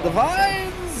 is The all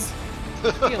I'm vines!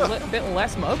 saying. He's a bit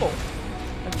less mobile.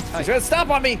 He's trying to stop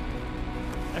on me!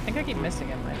 I think I keep missing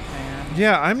him, man.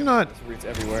 Yeah, I'm not. Roots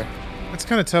everywhere. It's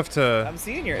kind of tough to. I'm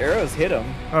seeing your arrows hit him.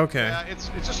 Okay. Yeah, it's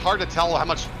just hard to tell how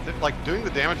much, like, doing the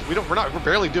damage. We're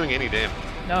barely doing any damage.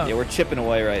 No. Yeah, we're chipping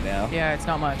away right now. Yeah, it's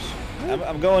not much.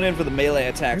 I'm going in for the melee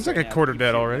attacks. He's like right a now. quarter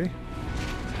dead already.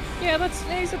 Yeah,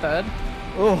 he's a third.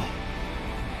 Oh,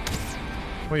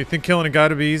 Well, you think killing a guy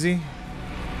would be easy?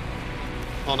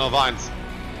 Oh no, vines.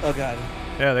 oh god.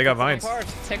 Yeah, they got vines.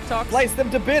 TikTok. Slice them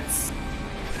to bits.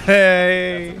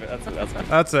 Hey. That's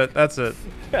That's it. That's it.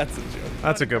 that's a joke.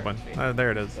 That's a good one.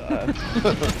 There it is.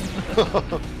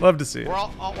 Love to see it. We're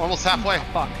almost halfway.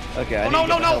 Fuck. Okay, I Oh, need no, to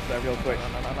no, get no. help there real quick.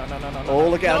 No. Oh,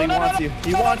 look out! No, He no, wants no, you. no.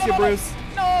 He No, wants no, you, no, Bruce.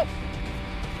 No.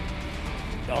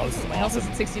 Oh, this is My health is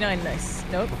awesome. at 69. Nice.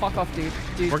 Nope. Fuck off, dude.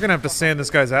 We're gonna have to sand this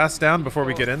guy's ass down before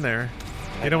we get in there.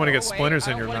 You don't want to get splinters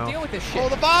in your I don't mouth. deal with this shit. Oh,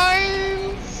 the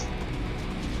vines!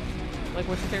 Like,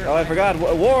 what's your favorite? Oh, I forgot.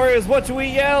 Warriors, what do we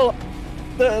yell?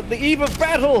 The eve of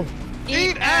battle.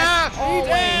 Eat ass! Eat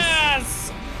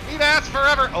ass! Eat ass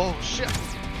forever! Oh shit!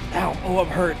 Ow! Oh, I'm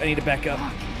hurt. I need to back up.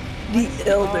 The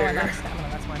Oh, I Elder. got stamina.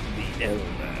 That's fine. The elder.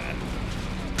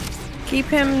 Keep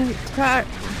him.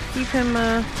 Keep him.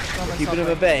 We're keeping him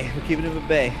at bay. We're keeping him at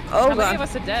bay. Oh How many of god.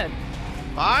 us are dead?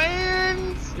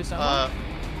 Vines! Just Omar?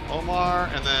 Omar,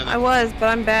 and then... I was, but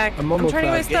I'm back. I'm almost trying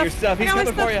to back. get my Get stuff. your stuff. He's I got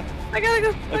my coming for you. stuff. I gotta go.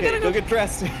 I Okay, gotta go go. get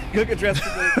dressed. Go get dressed.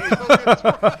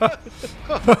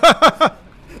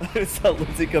 I just saw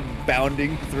Lindsay come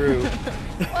bounding through.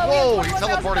 Whoa, he's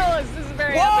teleporting. This is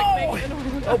very Whoa! epic.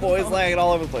 Nathan. Oh boy, he's lagging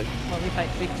all over the place. Well, we fight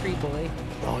big tree boy.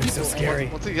 Oh, he's so scary.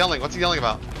 What's he yelling? What's he yelling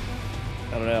about?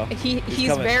 I don't know. He's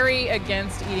coming. very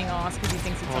against eating ass because he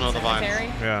thinks it's Oh, no, the vines. unsanitary.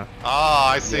 Yeah. Oh,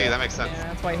 I see. Yeah. That makes sense. Yeah,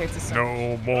 that's why he hates us.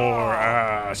 No more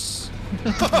ass.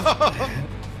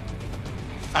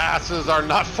 Asses are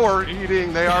not for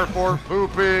eating, they are for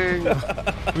pooping.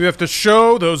 We have to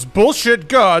show those bullshit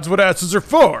gods what asses are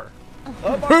for.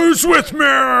 Who's with me?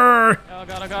 Oh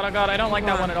god, oh god, oh god! I don't like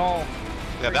that one at all.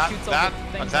 Yeah, Where he shoots all that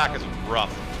the things attack out. is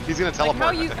rough. He's gonna Like, teleport.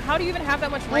 I think. how do you even have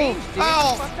that much range, dude? Ow!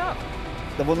 It's fucked up.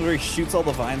 The one where he shoots all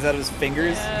the vines out of his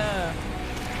fingers. Yeah.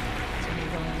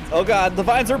 Oh god, the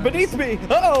vines are beneath me.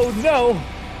 Oh no.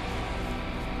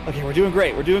 Okay, we're doing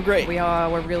great. We're doing great.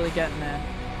 We're really getting there.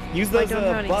 Use I those don't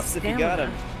have any buffs if you got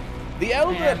them. The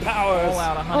elder Man, powers. All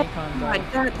out a Oh honeycomb. my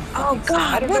though. god. Oh god.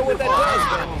 I don't know what that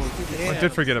does, but I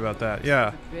did forget about that.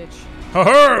 Yeah. Bitch. Ho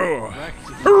ho!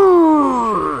 He's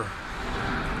Oh,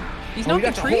 he knocking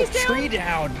got the whole trees down. tree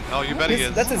down. Oh, you bet he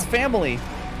is. That's his family.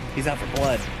 He's out for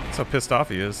blood. That's how pissed off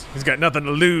he is. He's got nothing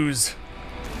to lose.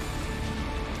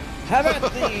 Have at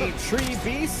the tree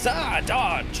beasts.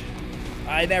 Dodge.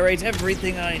 I narrate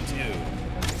everything I do.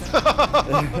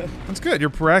 That's good. You're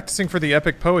practicing for the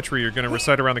epic poetry you're going to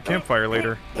recite around the campfire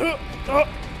later.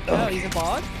 Oh, he's a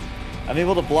bog. I'm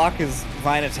able to block his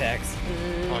vine attacks.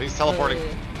 Oh, he's teleporting.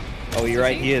 Oh, you're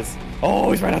right. He is.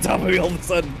 Oh, he's right on top of me all of a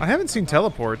sudden. I haven't seen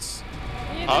teleports.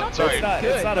 Yeah, Oh, sorry.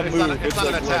 It's not a It's move. not, it's not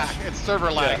like an attack. glitch. It's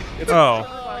server lag. It's Oh.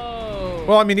 Oh.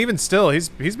 Well, I mean, even still, he's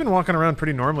been walking around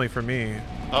pretty normally for me.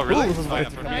 Oh, really? Ooh, Oh, yeah,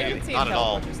 for No, I me, didn't see not him at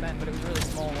all. teleport just then, but it was a really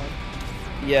small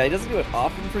one. Yeah, he doesn't do it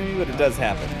often for me, but it does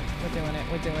happen. We're doing it.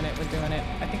 We're doing it. We're doing it.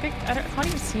 I think I can't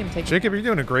even see him taking. Jacob, you're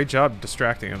doing a great job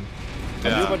distracting him.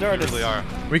 doing Yeah, my you darndest. really are.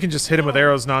 We can just hit him with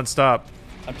arrows nonstop.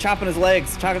 I'm chopping his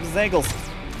legs, chopping his ankles.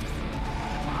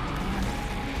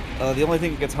 The only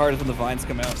thing that gets hard is when the vines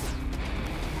come out.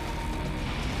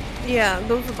 Yeah,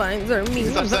 those vines are mean.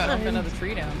 He's upset. Jump another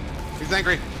tree down. He's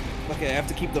angry. Okay, I have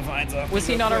to keep the vines up. Was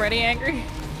he not already angry?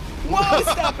 Whoa,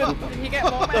 stop it! Did he get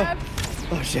more mad?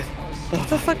 Oh, shit. What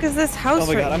the fuck is this house Oh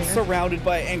my right god, I'm here? surrounded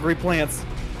by angry plants.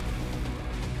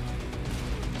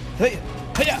 Hey,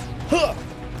 hey, huh.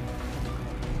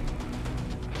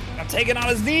 I'm taking on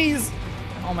his knees.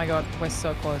 Oh my god, we're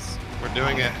so close. We're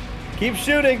doing it. Keep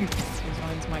shooting. These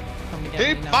vines might come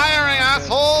together. Keep firing,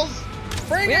 assholes!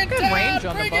 Bring We have it good down. range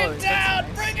on the Bring it bows, down.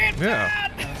 that's nice. Bring it Yeah.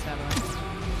 down. Let's have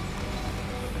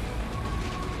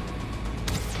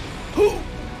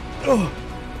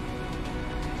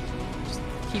Just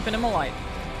keeping him alive.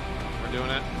 We're doing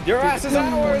it. Your ass is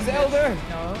ours, Elder.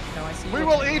 No, I see. We you.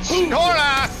 will eat your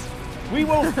ass! We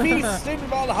will feast in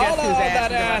Valhalla Guess on whose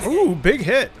that ass ass. Ooh, big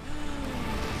hit.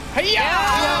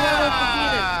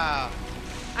 Yeah!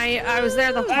 I was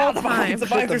there the Ah, whole the time. vines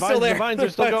are still there. The vines are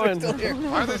still going.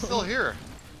 Why are they still here?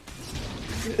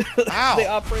 They Ow!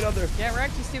 operate on their... Yeah,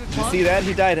 Rex, you see the You clock? see that?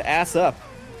 He died ass up.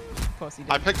 Of course he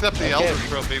did. I picked up the Elder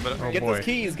Trophy, but Oh, Get boy. those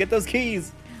keys. Get those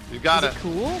keys. you got it.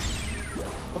 Cool.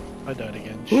 I died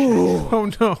again.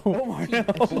 Oh, no. Omar, no.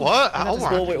 What?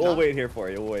 Omar, We'll wait here for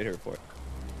you. We'll wait here for you.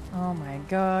 Oh my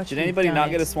gosh. Did you anybody not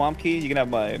get a guys. swamp key? You can have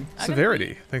mine.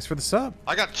 Severity. Thanks for the sub.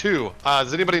 I got 2.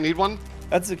 Does anybody need one?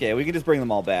 That's okay. We can just bring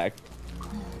them all back.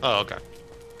 Oh, okay.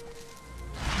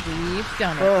 We've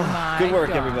done it. Oh, My good work,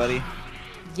 God. everybody.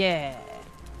 Yeah.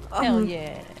 Hell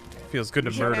yeah. Feels good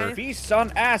to murder. Feast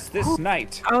on ass this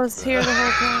night. I was here the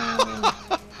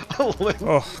whole time.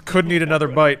 Oh, couldn't eat another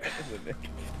bite.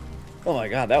 Oh my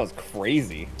god, that was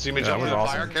crazy. See me Yeah, jumping that on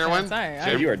was fire, awesome. Carolyn? Sorry,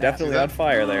 Yeah, you are definitely on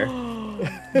fire there. Oh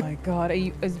my god. Are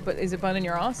you, is it burning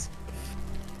your ass?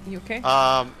 You okay?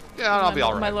 Yeah, I'll be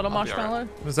alright. My little I'll be all right. marshmallow?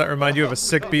 Does that remind you of a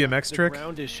sick BMX The trick?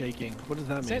 ground is shaking. What does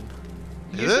that Is mean? it?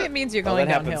 Is Usually it? it means you're Well, going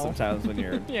that happens downhill. sometimes when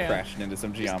you're Yeah. crashing into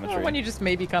some geometry. When you just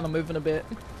maybe kind of moving a bit.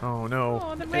 Oh, no.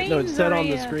 Oh, the No, rains it said are on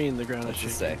the here. screen the ground is Let's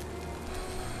just shaking. say.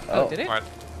 Oh, did it? Alright.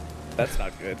 That's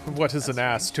not good. What is an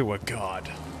ass to a god?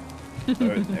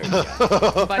 There we go.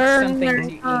 But Burn some their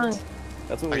things you tongue. eat.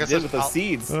 That's what I we guess did with those I'll-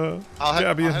 seeds. I'll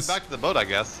head Gabions. back to the boat, I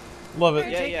guess. Love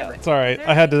it. Yeah, yeah. It's all right.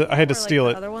 I had to steal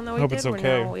it. Hope it's Where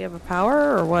okay. now we have a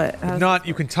power or what? If not,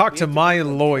 you can talk to my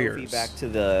lawyers. Back to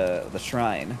the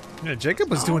shrine. Yeah, Jacob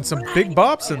was doing some big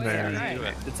bops in there.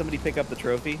 Did somebody pick up the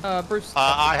trophy? Bruce.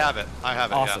 I have it. I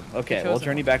have it, Awesome. Okay, You we'll chose it.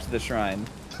 journey back to the shrine.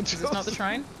 Is this not the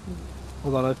shrine?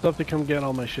 Hold on, I still have to come get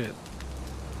all my shit.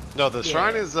 Yeah. No, the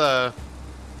shrine is,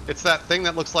 it's that thing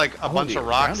that looks like a bunch the of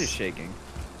ground rocks. is shaking.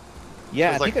 Yeah, I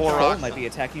There's like think a 4 troll rocks. might be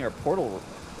attacking our portal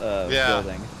Yeah.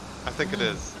 building. I think it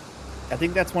is. I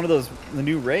think that's one of the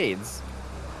new raids.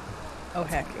 Oh,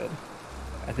 heck. Good.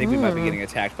 I think we might be getting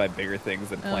attacked by bigger things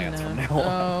than plants no. from now on.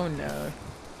 Oh, no.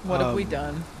 What have we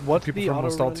done? What's People the from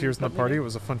almost all auto-run tiers in the button party. It again?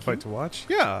 was a fun fight to watch.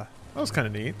 Yeah, that was kind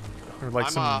of neat. Or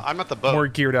like I'm at the boat. more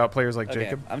geared out players like Okay,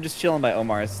 Jacob, I'm just chilling by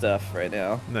Omar's stuff right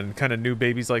now. and then kind of new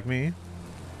babies like me.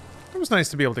 It was nice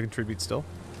to be able to contribute still.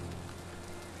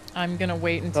 I'm gonna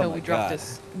wait until my we drop God.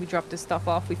 this. We drop this stuff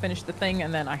off. We finish the thing,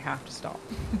 and then I have to stop.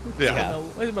 Yeah.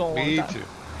 It's been a long Me time. too.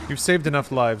 You've saved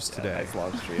enough lives today. Nice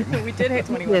long stream. We did hit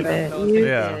 21. did it. though. You Thank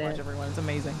Yeah. you so much, everyone. It's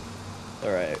amazing.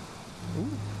 All right.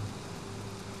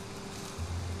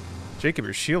 Jacob,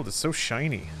 your shield is so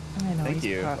shiny. I know. Thank he's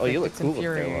you. Perfect. Oh, you look It's cool with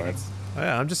infuriating. Lawrence.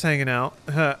 Yeah, I'm just hanging out.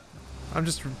 I'm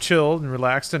just chilled and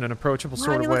relaxed in an approachable Wow,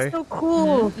 sort you of look way. so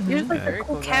cool. You're just like Yeah. the Very cool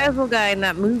cool guy. casual guy in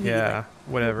that movie. Yeah,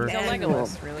 whatever. He's a Yeah.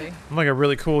 Legolas, really. I'm like a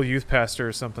really cool youth pastor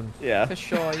or something. Yeah. For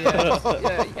sure, yeah.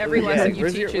 Yeah, every Yeah, lesson you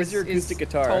where's teach your- where's your is acoustic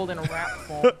guitar? told in a rap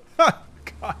form.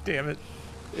 God damn it.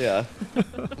 Yeah.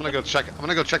 I'm gonna go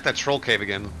check that troll cave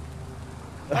again.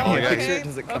 Oh, yeah. picture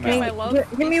does it come Okay, out? my love.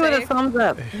 Hit Be me with a safe. thumbs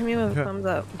up. Hit me with a thumbs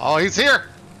up. Oh, he's here.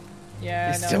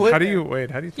 Yeah, He's no. still in How do there. you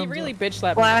wait? How do you? He thumbs really up? bitch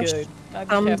slapped Flash, me good. I'd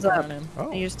be thumbs careful up. around him.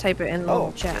 Oh. You just type it in the Oh,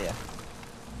 little chat. yeah.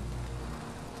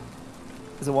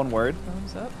 Is it one word?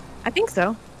 Thumbs up. I think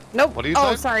so. Nope. What do you Oh,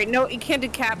 type? sorry. No, you can't do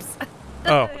caps. Oh,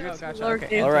 Oh, gotcha. Lowercase.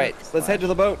 Okay. All right, let's head to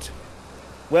the boat.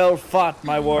 Well fought,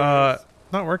 my warriors.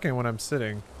 not working when I'm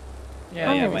sitting.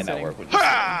 Yeah, Oh, yeah, it we're might not sitting. work with this.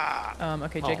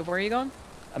 Okay, Jacob, where are you going?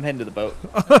 I'm heading to the boat.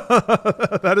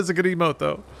 That is a good emote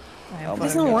though. I It am It going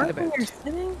doesn't to work the when boat. you're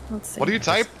sitting. Let's see. What do you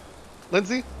type,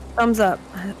 Lindsay? Thumbs up.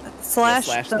 Slash,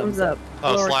 slash thumbs thumbs up.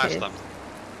 Oh, slash Lowercase. thumbs.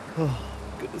 Oh,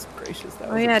 goodness gracious. That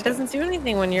Oh was yeah, it intense. doesn't do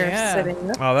anything when you're Yeah. sitting.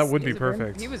 Oh, that would be He was a very-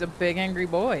 perfect. He was a big angry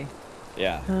boy.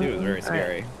 Yeah, it was very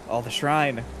scary. Oh, the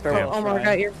shrine. Farewell Oh, shrine. I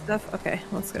got your stuff. Okay,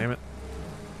 let's go. Damn it.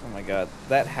 Oh my god,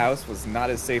 that house was not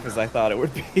as safe as I thought it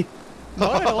would be.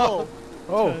 Not at all.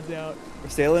 Oh, Turns out. we're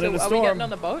sailing in a So are storm. we getting on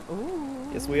the boat? Ooh.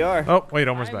 Yes, we are. Oh, wait,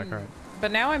 Elmer's back. I'm- All right.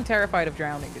 But now I'm terrified of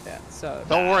drowning to death. So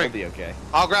Don't worry. We'll be okay.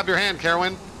 I'll grab your hand,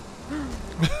 Carwin.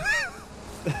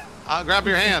 I'll grab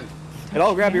your hand. And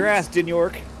I'll grab your ass, Din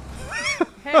York.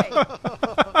 hey,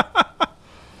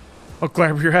 I'll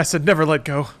grab your ass and never let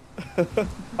go.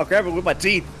 I'll grab it with my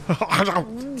teeth.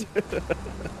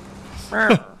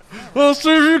 I'll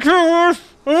save you, Carwin.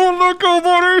 I won't let go,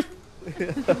 buddy.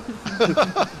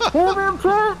 Hold on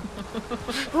tight.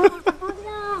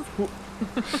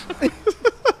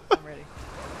 I'm ready.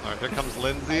 All right, here comes You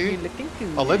Lindsay. looking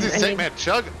cool. Oh, Lindsay's taking, man,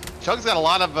 Chug's got a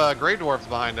lot of Grey Dwarfs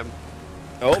behind him.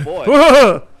 Oh boy.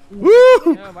 Woo!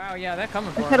 Oh wow, yeah, they're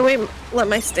coming for How do us. we let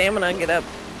my stamina get up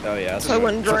Oh yeah. so I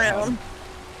wouldn't drown?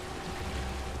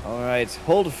 All right,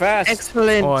 hold fast.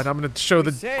 Excellent. Oh, and I'm gonna show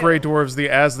the Sail. Grey Dwarves the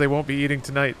as they won't be eating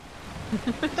tonight.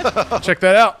 Check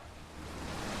that out.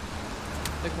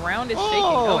 The ground is shaking.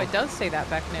 Oh. Oh, it does say that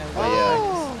back now.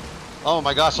 Oh, Oh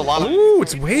my gosh, Alana. Ooh,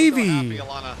 it's I'm wavy. So happy,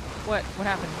 Alana. What? What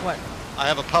happened? What? I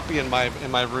have a puppy in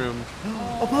my room.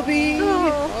 A puppy.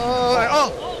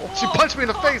 Oh, she punched me in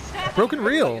the face. Broken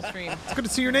reel. Stream. It's good to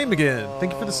see your name again.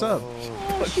 Thank you for the sub.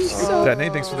 Oh, she's so Danny,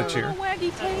 thanks for the cheer.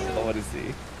 waggy tail. Oh, what is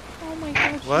he? Oh my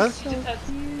gosh, What? she's so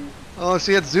cute. Oh,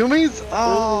 she had zoomies.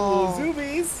 Oh, Oh,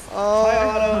 zoomies. oh. Hi,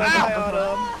 Autumn. Hi,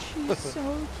 Autumn. She's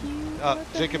so cute.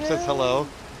 What the Jacob hell? says hello.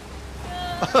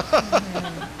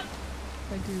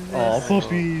 I do this. Oh,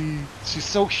 puppy. She's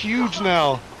so huge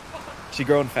now. She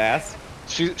growing fast?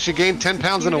 She gained 10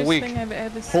 pounds in a Cutest week. thing I've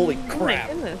ever Holy seen. crap.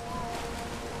 Goodness.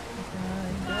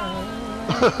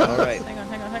 All right. Hang on.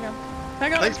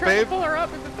 Hang on, Thanks, I'm trying babe. to pull her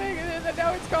up in the thing, and then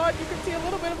now it's gone. You can see a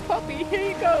little bit of puppy. Here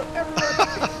you go, everyone.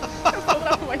 I pulled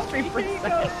up my stream for a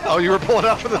second. Oh, you were pulling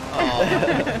out for the.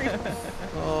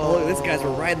 Oh, look, these guys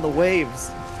were riding the waves.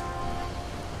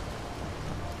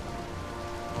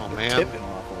 Oh man, Tipping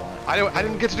off a lot. I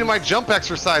didn't get to do my jump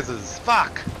exercises.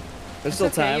 Fuck. There's still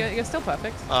Okay, time. you're still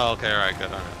perfect. Oh, okay, all right,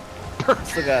 good, all right.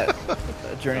 Still got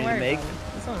a journey Don't to worry make. about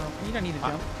it. It's not wrong. You don't need to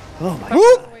jump. Oh my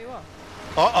Whoop! That's the way you are.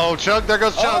 Oh, Chug, there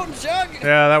goes Chug. Oh, Jug!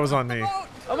 Yeah, that was on me.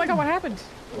 Oh my god, what happened?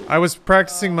 I was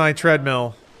practicing my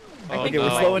treadmill. Okay, no. we're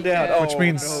slowing down. Yeah. Oh, Which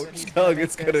means- no, Chug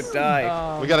is gonna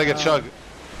die. We gotta get Chug.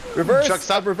 Reverse. Chug,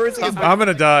 stop. Reversing his. I'm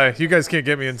gonna die. You guys can't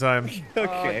get me in time.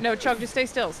 Okay. No, Chug, just stay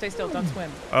still. Stay still. Don't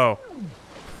swim. Oh.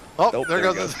 Oh, Nope, there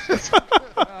there goes it his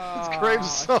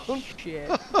gravestone. Shit.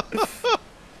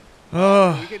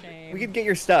 Oh. We can get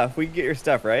your stuff. We can get your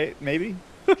stuff, right? Maybe.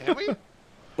 Can we?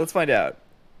 Let's find out.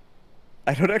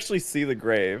 I don't actually see the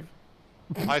grave.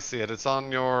 I see it. It's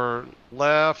on your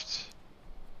left.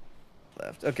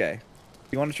 Left. Okay.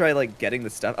 You want to try like getting the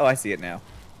stuff? Oh, I see it now.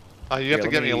 You have Yeah, to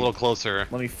get me a let me- little closer.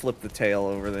 Let me flip the tail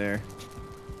over there.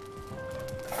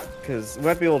 Because we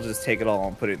might be able to just take it all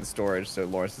and put it in storage so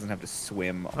Lawrence doesn't have to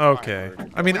swim. Okay.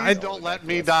 I mean, Please don't let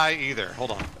me die either.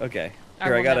 Hold on. Okay. I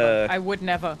Here, I will gotta never. I would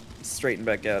never. straighten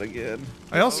back out again.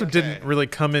 I also Okay. didn't really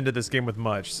come into this game with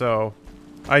much, so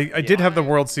I did have the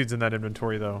world seeds in that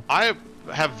inventory though. I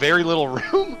have very little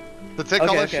room to take all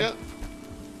Okay, that okay. shit.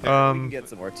 We can Um, get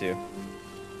some more too.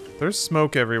 there's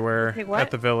smoke everywhere Hey, what?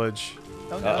 at the village.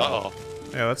 Oh no. Uh-oh.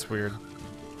 Yeah, that's weird.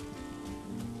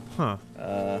 Huh.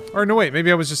 Uh, Or no, wait,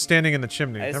 maybe I was just standing in the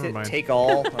chimney. I just Never hit mind. take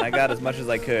all, and I got as much as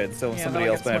I could, so Yeah, somebody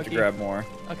that'll else get might have to smoky. grab more.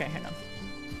 Okay, hang on.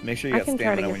 Make sure you I got can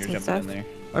try to stamina get when you're some jumping in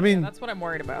stuff. there. I mean, That's what I'm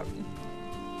worried about.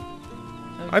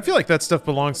 I feel like that stuff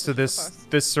belongs to this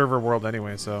server world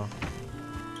anyway, so.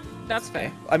 That's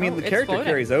fair. I mean, Oh, the it's character floating.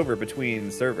 carries over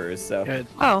between servers, so. Yeah,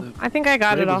 Oh, I think I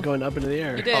got grave it is all. going up into the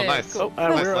air. You did. Oh, nice. Cool. Oh,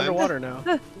 Nice, we're Lance. underwater now.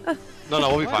 No,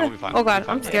 we'll be fine. We'll be fine. Oh god,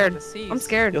 We'll I'm be fine. scared. the seas. I'm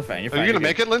scared. You're fine. You're Are fine. you gonna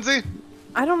make it, Lindsay?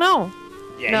 I don't know.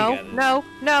 Yeah, No, you got it. no,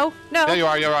 no, no. Yeah, you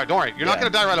are. You're right. Don't worry. You're not Yeah.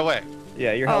 gonna die right away.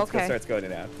 Yeah, your Oh, health okay. starts going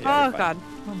down. Yeah, Oh you're fine. god,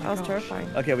 Oh my that was gosh. terrifying.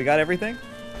 Okay, we got everything?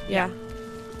 Yeah.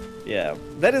 Yeah.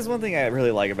 That is one thing I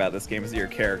really like about this game is that your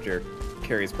character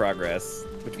carries progress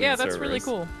between Yeah, servers. that's really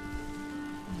cool.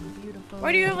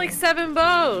 Why do you have like 7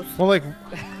 bows? Well, like.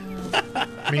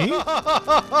 Me?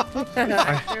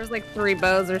 There's like 3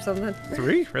 bows or something.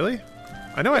 3? Really?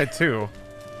 I know I had 2.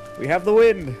 We have the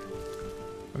wind.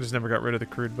 I just never got rid of the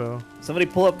crude bow. Somebody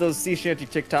pull up those sea shanty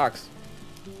TikToks.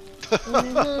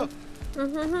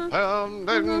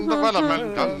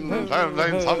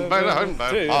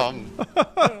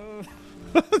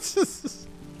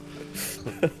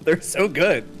 They're so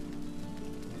good.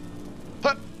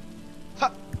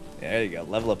 Yeah, there you go.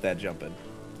 Level up that jumping.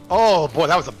 Oh boy,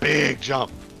 that was a big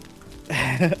jump.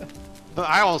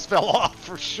 I almost fell off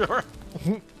for sure.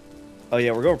 Oh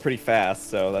yeah, we're going pretty fast,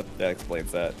 so that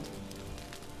explains that.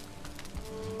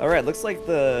 All right, looks like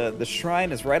the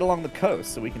shrine is right along the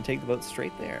coast, so we can take the boat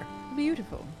straight there.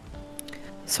 Beautiful.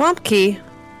 Swamp key.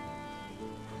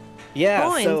 Yeah,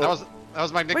 Coins. so that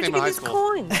was my Where'd you nickname in get high these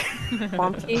school. coins?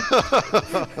 Swamp key.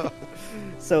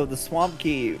 so the swamp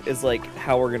key is like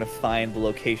how we're gonna find the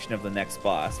location of the next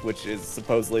boss, which is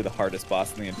supposedly the hardest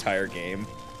boss in the entire game.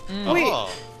 Wait, Oh.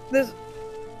 this.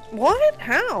 What?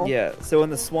 How? Yeah, so in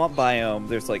the swamp biome,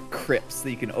 there's like crypts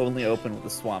that you can only open with the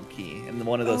swamp key, and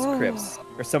one of those crypts,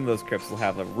 or some of those crypts, will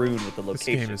have a rune with the This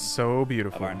game location is so of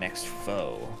beautiful. our next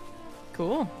foe.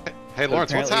 Cool. Hey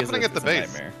Lawrence, what's Apparently happening at the it's a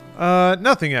base? nightmare.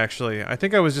 Nothing actually. I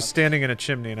think I was just standing in a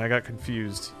chimney and I got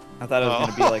confused. I thought it was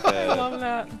gonna be like I a love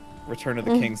that. Return of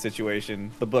the King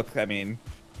situation. The book, I mean.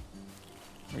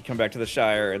 We come back to the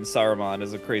Shire, and Saruman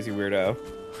is a crazy weirdo.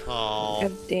 Oh. A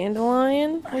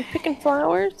dandelion? Are we picking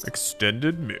flowers?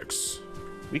 Extended mix.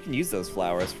 We can use those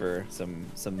flowers for some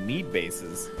mead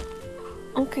bases.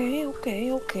 Okay,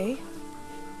 okay, okay.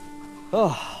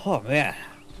 Oh man,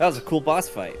 that was a cool boss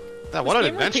fight. Now, what an This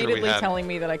game adventure we repeatedly had. telling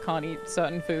me that I can't eat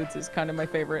certain foods is kind of my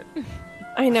favorite.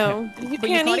 I know. You But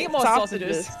can't eat more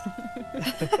sausages.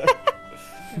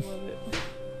 I love it.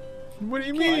 What do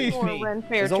you Can't eat mean? more Ren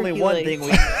Fair There's only turkey one legs. thing we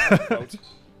can quote.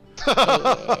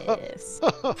 Yes.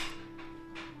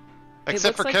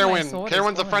 Except looks for like my Kerwin. sword is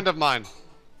Kerwin's a fine. friend of mine.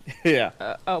 Yeah.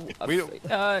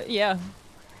 Yeah.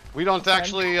 We don't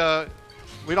actually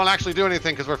do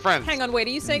anything because we're friends. Hang on, wait.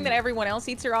 Are you saying that everyone else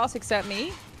eats your ass except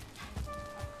me?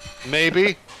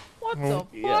 Maybe. What the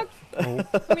Yeah.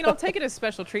 fuck? I mean, I'll take it as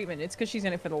special treatment. It's because she's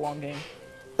in it for the long game.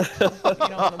 You don't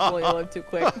want to blow your load too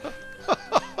quick.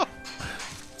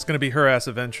 It's gonna be her ass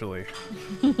eventually.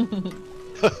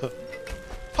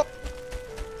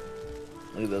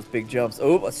 Look at those big jumps.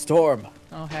 Oh, a storm.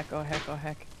 Oh heck! Oh heck! Oh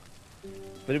heck!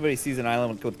 If anybody sees an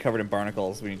island covered in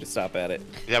barnacles, we need to stop at it.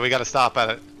 Yeah, we got to stop at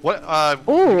it. What?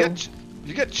 Ooh.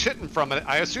 You get chitin from it.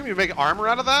 I assume you make armor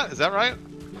out of that. Is that right?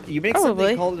 You make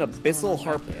Probably. something called an abyssal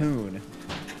harpoon.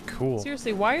 Cool.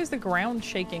 Seriously, why is the ground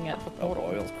shaking at the Oh, portal?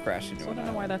 oil's crashing into So I an don't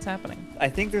know why island. that's happening. I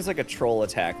think there's like a troll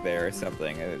attack there or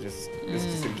something. And it's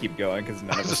just gonna keep going because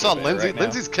none I of us just are saw there Lindsay. right now.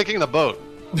 Lindsay's kicking the boat.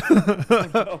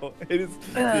 No, it is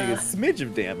doing a smidge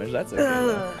of damage. That's okay.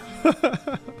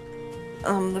 though.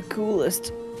 I'm the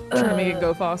coolest. Trying to make it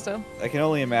go faster. I can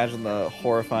only imagine the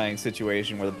horrifying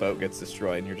situation where the boat gets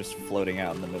destroyed and you're just floating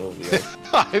out in the middle of the ocean.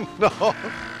 I know.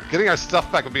 Getting our stuff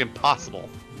back would be impossible.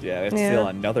 Yeah, we have to Yeah. sail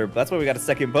another. That's why we got a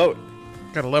second boat.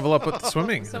 Gotta level up with the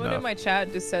swimming. Someone in enough. my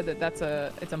chat just said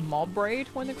that it's a mob raid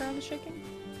when the ground is shaking.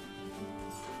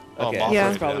 Oh, Okay, mob Yeah.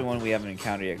 that's probably one we haven't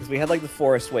encountered yet because we had like the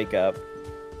forest wake up.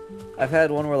 I've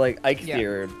had one where like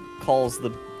Eikthyr calls the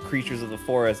creatures of the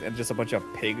forest and just a bunch of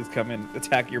pigs come and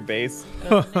attack your base.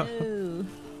 Oh, no.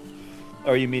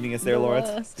 Are you meeting us there, Lawrence?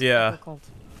 Worst. Yeah. Difficult.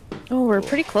 Oh, we're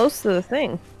pretty close to the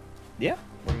thing. Yeah,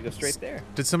 we're gonna go straight there.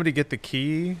 Did somebody get the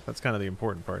key? That's kind of the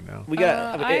important part now. We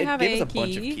got. I it have gave a us a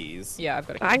bunch of key. keys. Yeah, I've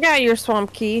got a key. I got your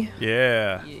swamp key.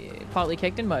 Yeah. Yeah, partly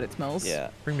caked in mud, it smells. Yeah.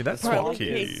 Bring me that The swamp swamp key.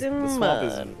 key. Caked in The swamp mud.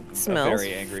 is a Smells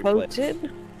very angry place.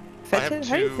 floated. I have Fetid?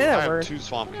 How do you two. say I that have word? two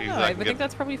swamp keys. No, that I I can think get.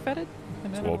 that's probably fetid. I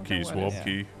mean, I don't Swamp know key, what swamp it is.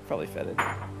 key. Probably fetid.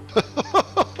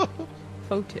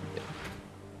 Fotid.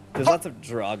 There's lots of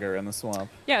Draugr in the swamp.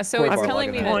 Yeah, so Poor it's Bart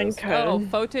telling me that Lagerman. Coin oh, code.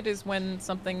 fotid is when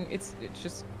something it's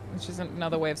just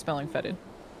another way of spelling fetid.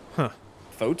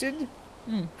 Fotid?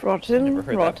 Rotten, Never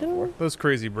heard that rotten. before. Those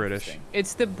crazy British.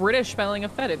 It's the British spelling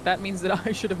of fetid. That means that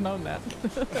I should have known that.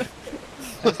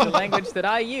 That's the language that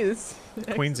I use.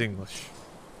 Queen's English.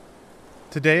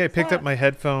 Today I picked up my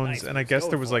headphones Nice, and I let's guess go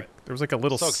there was for like a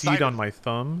little So seed excited. on my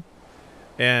thumb,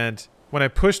 and when I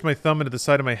pushed my thumb into the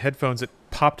side of my headphones, it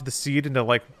popped the seed into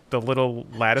like the little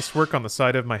lattice work on the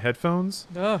side of my headphones,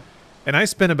 Ugh. and I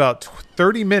spent about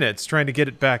 30 minutes trying to get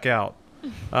it back out.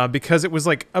 Because it was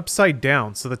like upside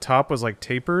down, so the top was like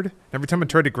tapered. Every time I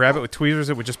tried to grab it with tweezers,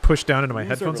 it would just push down into my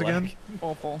headphones again.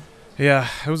 Awful. Yeah,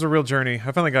 it was a real journey.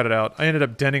 I finally got it out. I ended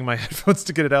up denting my headphones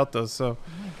to get it out though, so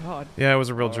Oh my god. yeah, it was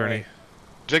a real All journey. right.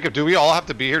 Jacob, do we all have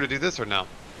to be here to do this or no?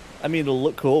 I mean, it'll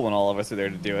look cool when all of us are there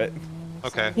to do it.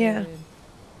 Okay. Yeah.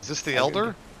 Is this the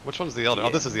elder? Which one's the elder? Oh,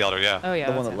 this is the elder. Yeah. Oh yeah.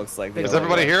 The one that's that it. looks like. Is the Is other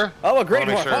everybody one. here? Oh, a great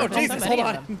Wanna make dwarf. sure. Oh, So Jesus, many hold of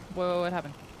on. them. Whoa, what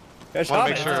happened? There's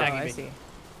Wanna Shaman make sure. Oh, attacking I me. see. You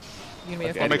gonna be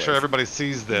Okay, a I'll make sure anyways. everybody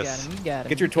sees You got this. him. You got him.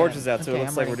 Get your you got torches him. out so it Okay,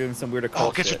 looks I'm like we're ready. doing some weird occult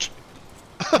Oh, get your. shit.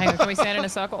 Hang on, can we stand in a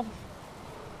circle?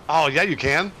 Oh yeah, you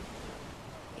can.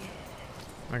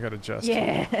 I got adjust.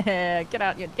 Yeah, get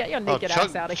out, get your naked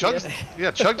ass out of here.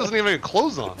 Yeah, Chug doesn't even have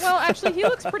clothes on. Well, actually, he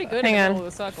looks pretty good Hang in the on. middle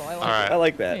of the circle. I like All right. it. I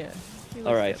like that. Yeah, he looks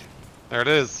All right. good. There it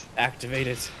is. Activate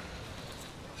it.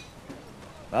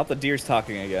 Now the deer's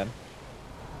talking again.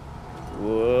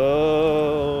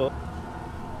 Whoa.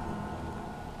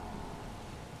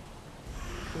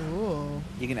 Ooh.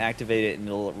 You can activate it and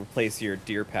it'll replace your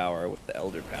deer power with the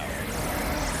elder power.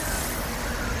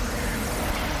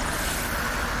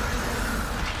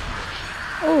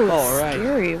 Oh, All right.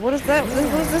 scary. What is that? What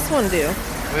does this one do?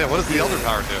 Oh, yeah, what does the elder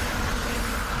power do?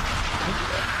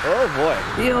 Oh boy.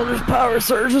 The Elder's power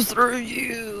surges through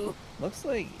you. Looks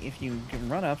like if you can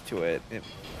run up to it, it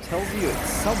tells you it's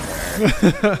somewhere.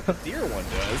 The deer one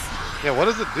does. Yeah, what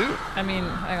does it do? I mean,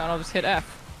 hang on, I'll just hit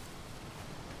F.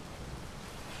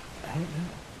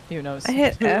 Who knows? I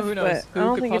hit F, Who knows? but Who I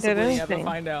don't could think it did possibly ever anything.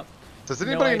 find out? Does No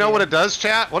anybody know idea. what it does,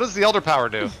 chat? What does the elder power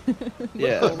do?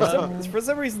 Yeah. For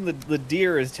some reason, the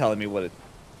deer is telling me what it.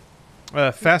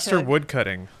 Faster Okay. wood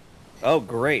cutting. Oh,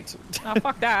 great. Oh,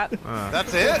 fuck that.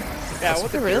 That's it? Yeah, I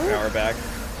want the deer Really? power back.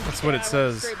 That's what it I went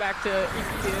says. Straight back to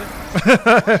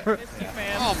EQ.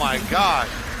 Oh my god.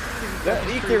 That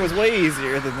E-clear was way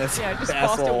easier than this. Yeah, just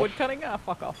faster asshole. wood cutting. Ah,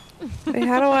 fuck off. Wait,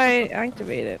 how do I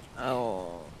activate it?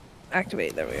 Oh,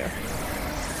 activate. There we go.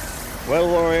 Well,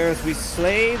 warriors, we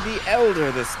slayed the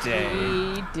elder this day.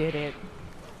 We did it.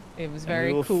 It was And very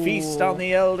we will cool. feast on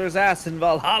the elder's ass in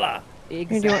Valhalla. Here,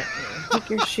 do it. Exactly. Take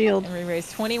your shield. And we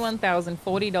raised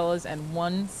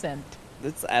 $21,040.01.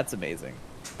 That's amazing.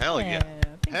 Hell yeah.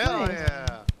 Hell thanks.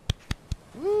 yeah.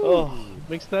 Oh,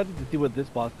 I'm excited to see what this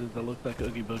boss is that looks like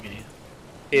Oogie Boogie.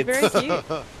 it's Very cute.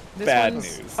 This bad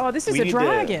one's- news. Oh, this is We a need to-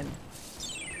 dragon.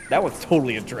 That one's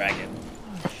totally a dragon.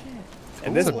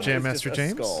 And this What's up, one Jam is Master just a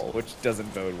James? skull, which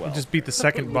doesn't bode well. You just beat the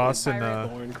second boss in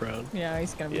Thorn crown. Yeah,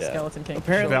 he's gonna be Yeah. Skeleton King.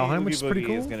 Apparently, Valheim, Oogie which is pretty Boogie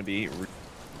cool. is going to be.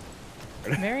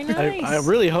 Very nice. I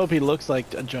really hope he looks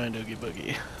like a giant Oogie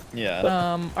Boogie.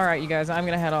 Yeah. All right, you guys, I'm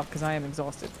gonna head off because I am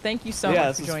exhausted. Thank you so Yeah,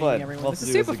 much this for was joining fun. me, everyone. We'll This have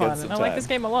is to do super this again fun. I like this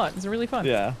sometime. game a lot. It's really fun.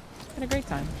 Yeah. Had a great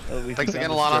time. Thanks again,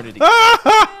 Alana.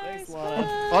 Thanks,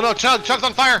 Lana. Oh no, Chug's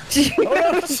on fire! Oh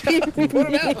no, put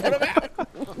him out! Put him out!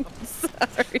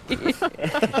 Sorry.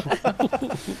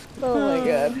 Oh my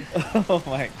god. Oh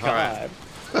my god.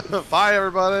 Bye,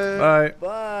 everybody. Bye.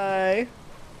 Bye.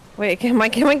 Wait, can I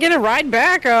get a ride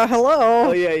back? Hello.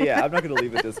 Oh yeah. I'm not gonna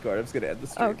leave the Discord. I'm just gonna end the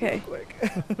stream Okay. real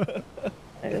quick.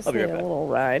 I just I'll be need right a back. little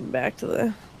ride back to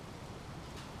the.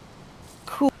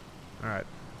 All right.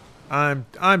 I'm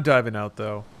diving out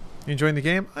though. You enjoying the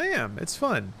game? I am. It's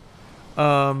fun.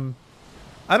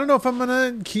 I don't know if I'm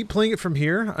gonna keep playing it from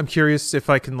here. I'm curious if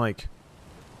I can like.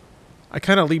 I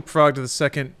kind of leapfrog to the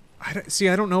second. I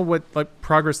don't know what like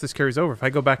progress this carries over. If I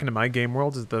go back into my game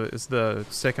world, is the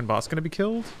second boss gonna be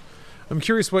killed? I'm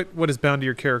curious what is bound to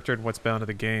your character and what's bound to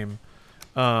the game.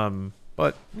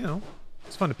 But you know,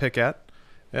 it's fun to pick at.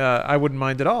 I wouldn't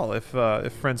mind at all if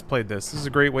friends played this. This is a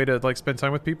great way to like spend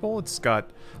time with people. It's got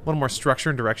a little more structure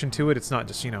and direction to it. It's not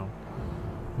just, you know,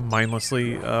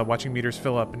 mindlessly watching meters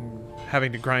fill up and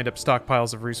having to grind up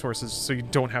stockpiles of resources so you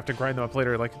don't have to grind them up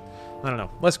later. Like, I don't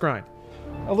know, less grind.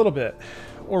 A little bit.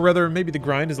 Or rather, maybe the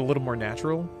grind is a little more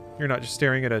natural. You're not just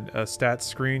staring at a stats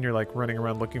screen. You're like running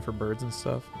around looking for birds and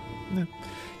stuff. Yeah.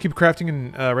 Keep crafting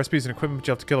and recipes and equipment, but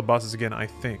you have to kill the bosses again, I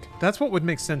think. That's what would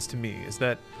make sense to me, is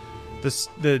that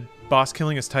the boss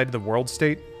killing is tied to the world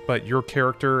state, but your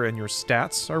character and your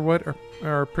stats are what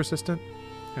are persistent.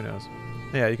 Who knows?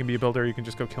 Yeah, you can be a builder. You can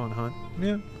just go kill and hunt.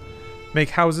 Yeah. Make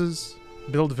houses.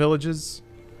 Build villages.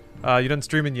 You done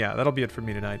streaming? Yeah, that'll be it for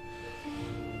me tonight.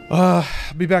 I'll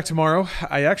be back tomorrow.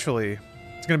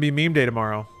 It's going to be meme day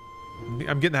tomorrow.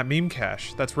 I'm getting that meme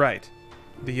cash. That's right.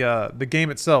 The game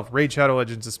itself, Raid Shadow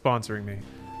Legends, is sponsoring me.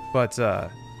 But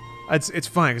it's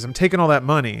fine, because I'm taking all that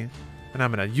money, and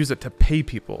I'm going to use it to pay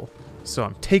people. So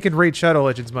I'm taking Raid Shadow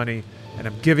Legends money, and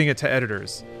I'm giving it to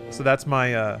editors. So that's my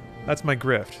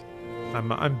grift.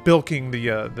 I'm bilking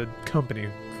the company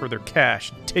for their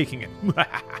cash and taking it.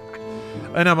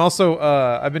 And I'm also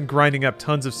I've been grinding up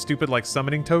tons of stupid like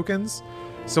summoning tokens,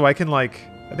 so I can like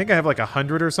I think I have like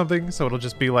 100 or something. So it'll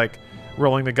just be like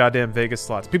rolling the goddamn Vegas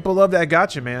slots. People love that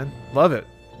gotcha, man. Love it.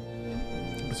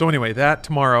 So anyway, that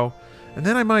tomorrow, and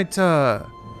then I might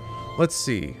let's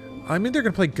see. I'm either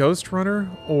gonna play Ghost Runner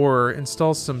or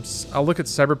install some. I'll look at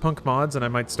Cyberpunk mods, and I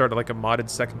might start like a modded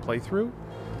second playthrough.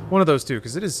 One of those two,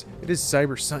 because it is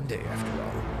Cyber Sunday after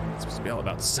all. It's supposed to be all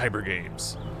about cyber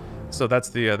games. So that's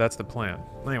the plan.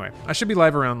 Anyway, I should be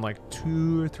live around like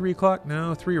 2 or 3 o'clock.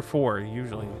 No, 3 or 4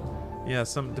 usually. Yeah,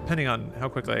 depending on how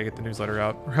quickly I get the newsletter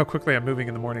out or how quickly I'm moving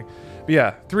in the morning. But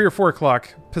yeah, 3 or 4 o'clock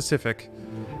Pacific.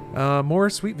 More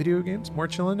sweet video games, more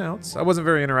chilling outs. I wasn't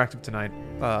very interactive tonight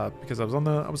because I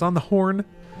was on the horn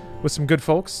with some good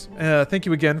folks. Thank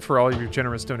you again for all your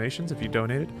generous donations if you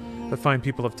donated. The fine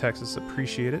people of Texas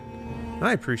appreciate it.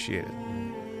 I appreciate it.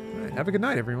 All right, have a good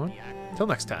night, everyone. Till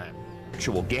next time.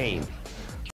 Virtual game.